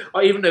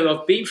 even though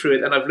I've been through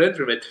it and I've learned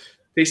from it,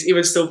 there's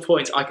even still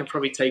points I can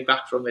probably take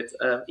back from it,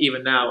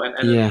 even now, and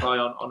apply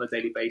on a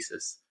daily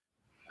basis.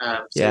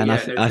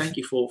 Thank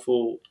you for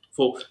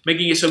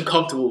making it so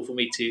comfortable for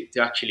me to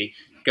actually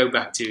go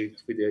back to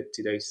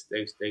those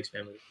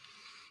memories.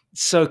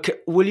 So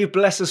will you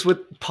bless us with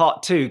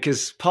part 2?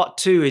 Because part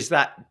 2 is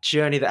that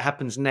journey that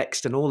happens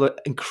next and all the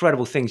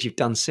incredible things you've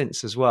done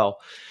since as well.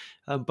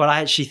 But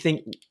I actually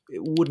think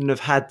it wouldn't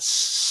have had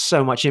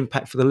so much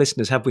impact for the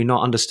listeners had we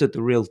not understood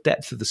the real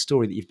depth of the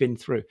story that you've been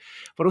through.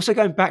 But also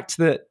going back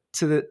to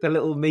the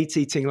little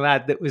meat-eating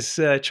lad that was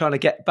trying to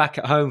get back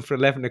at home for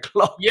 11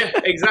 o'clock. Yeah,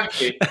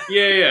 exactly.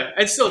 Yeah.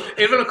 And still,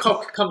 11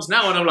 o'clock comes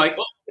now and I'm like,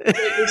 oh,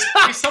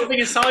 there's something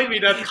inside me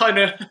that kind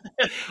of...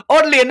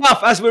 Oddly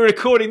enough, as we're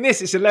recording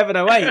this, it's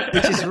 11:08,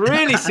 which is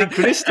really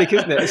synchronistic,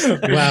 isn't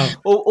it? Wow.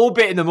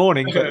 Albeit in the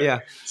morning, but yeah.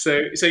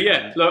 So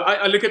yeah, like,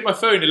 I look at my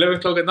phone 11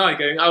 o'clock at night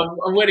going,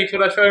 I'm waiting for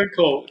that phone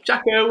call.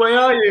 Jacko, where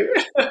are you?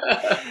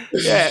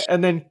 Yeah,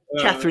 and then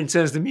Catherine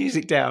turns the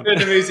music down. Turn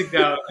the music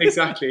down,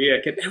 exactly,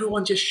 yeah. Can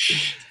everyone just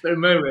shh for a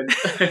moment?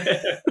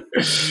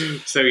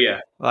 So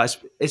yeah. Well,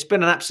 it's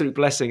been an absolute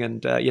blessing,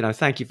 and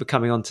thank you for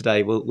coming on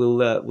today.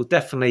 We'll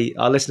definitely,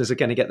 our listeners are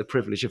going to get the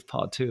privilege of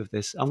part 2 of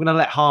this. I'm going to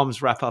let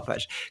Harms wrap up.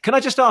 Actually, can I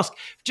just ask,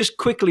 just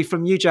quickly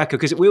from you, Jacko,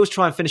 because we always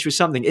try and finish with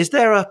something. Is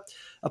there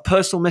a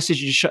personal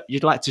message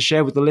you'd like to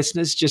share with the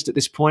listeners just at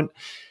this point?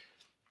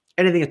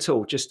 Anything at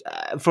all? Just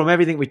from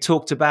everything we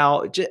talked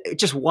about,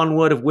 just one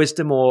word of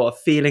wisdom or a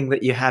feeling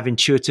that you have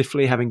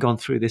intuitively having gone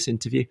through this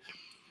interview.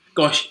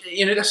 Gosh,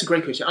 that's a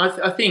great question.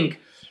 I think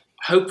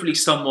hopefully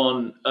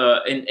someone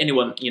and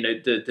anyone,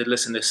 the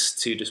listeners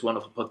to this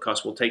wonderful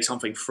podcast will take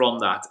something from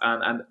that.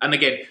 And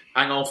again,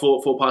 hang on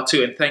for part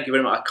 2. And thank you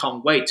very much. I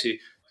can't wait to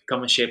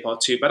come and share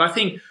part 2. But I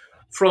think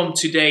from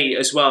today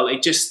as well,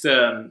 it just,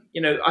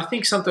 I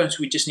think sometimes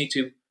we just need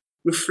to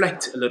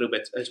reflect a little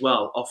bit as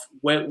well of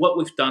what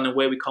we've done and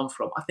where we come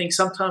from. I think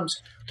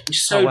sometimes we're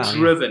so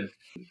driven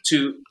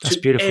to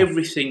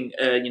everything,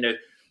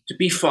 to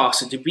be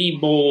faster, to be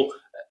more,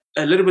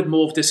 a little bit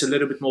more of this, a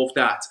little bit more of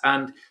that.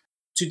 And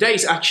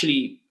today's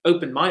actually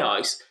opened my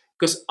eyes,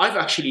 because I've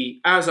actually,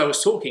 as I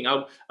was talking,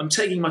 I'm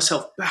taking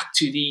myself back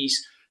to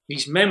these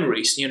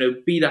memories,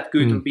 be that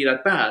good and be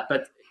that bad.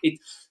 But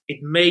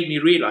it made me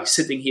realize,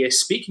 sitting here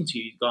speaking to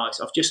you guys,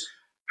 of just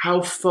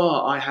how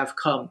far I have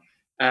come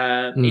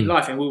in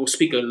life. And we will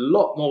speak a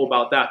lot more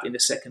about that in the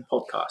second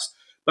podcast.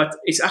 But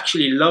it's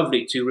actually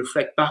lovely to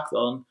reflect back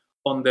on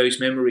those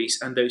memories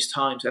and those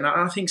times. And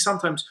I think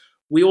sometimes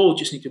we all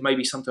just need to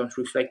maybe sometimes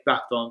reflect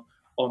back on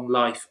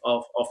life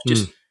of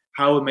just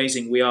how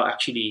amazing we are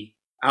actually,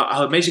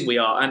 how amazing we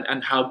are,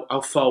 and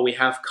how far we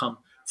have come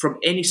from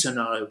any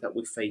scenario that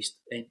we've faced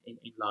in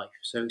life.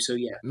 So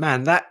yeah.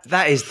 Man, that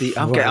is the...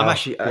 I'm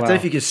actually... I don't know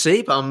if you can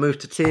see, but I'm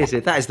moved to tears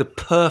here. That is the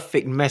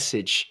perfect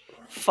message.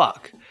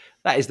 Fuck.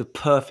 That is the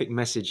perfect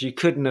message. You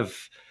couldn't have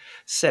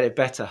said it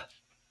better.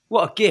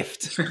 What a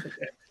gift.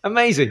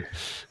 Amazing.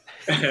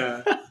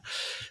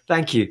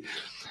 Thank you.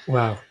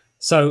 Wow.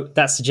 So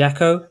that's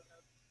Jacko,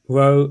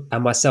 Ro,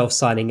 and myself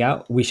signing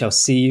out. We shall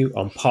see you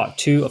on part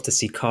 2 of the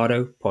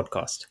Cicado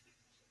podcast.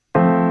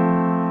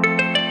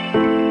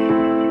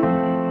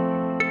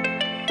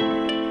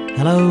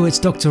 Hello, it's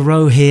Dr.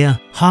 Rowe here.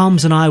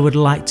 Harms and I would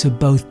like to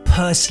both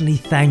personally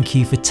thank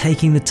you for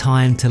taking the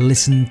time to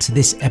listen to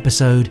this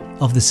episode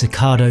of The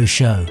Cicado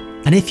Show.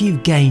 And if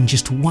you've gained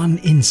just one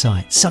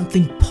insight,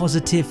 something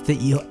positive that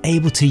you're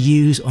able to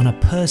use on a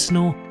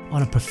personal,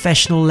 on a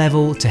professional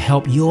level to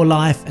help your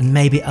life and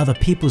maybe other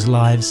people's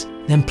lives,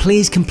 then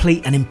please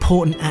complete an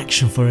important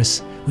action for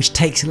us, which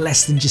takes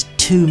less than just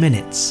 2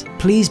 minutes.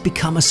 Please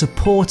become a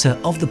supporter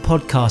of the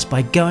podcast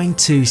by going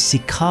to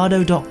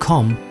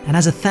cicado.com, and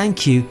as a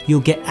thank you,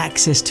 you'll get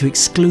access to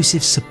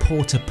exclusive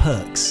supporter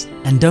perks.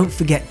 And don't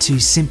forget to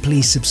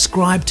simply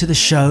subscribe to the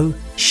show,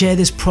 share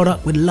this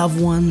product with loved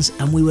ones,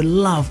 and we would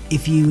love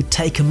if you would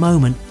take a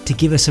moment to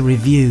give us a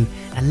review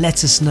and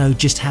let us know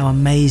just how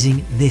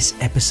amazing this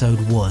episode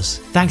was.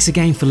 Thanks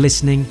again for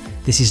listening.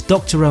 This is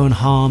Dr. Rowan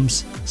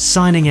Harms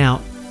signing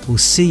out. We'll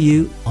see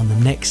you on the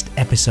next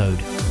episode.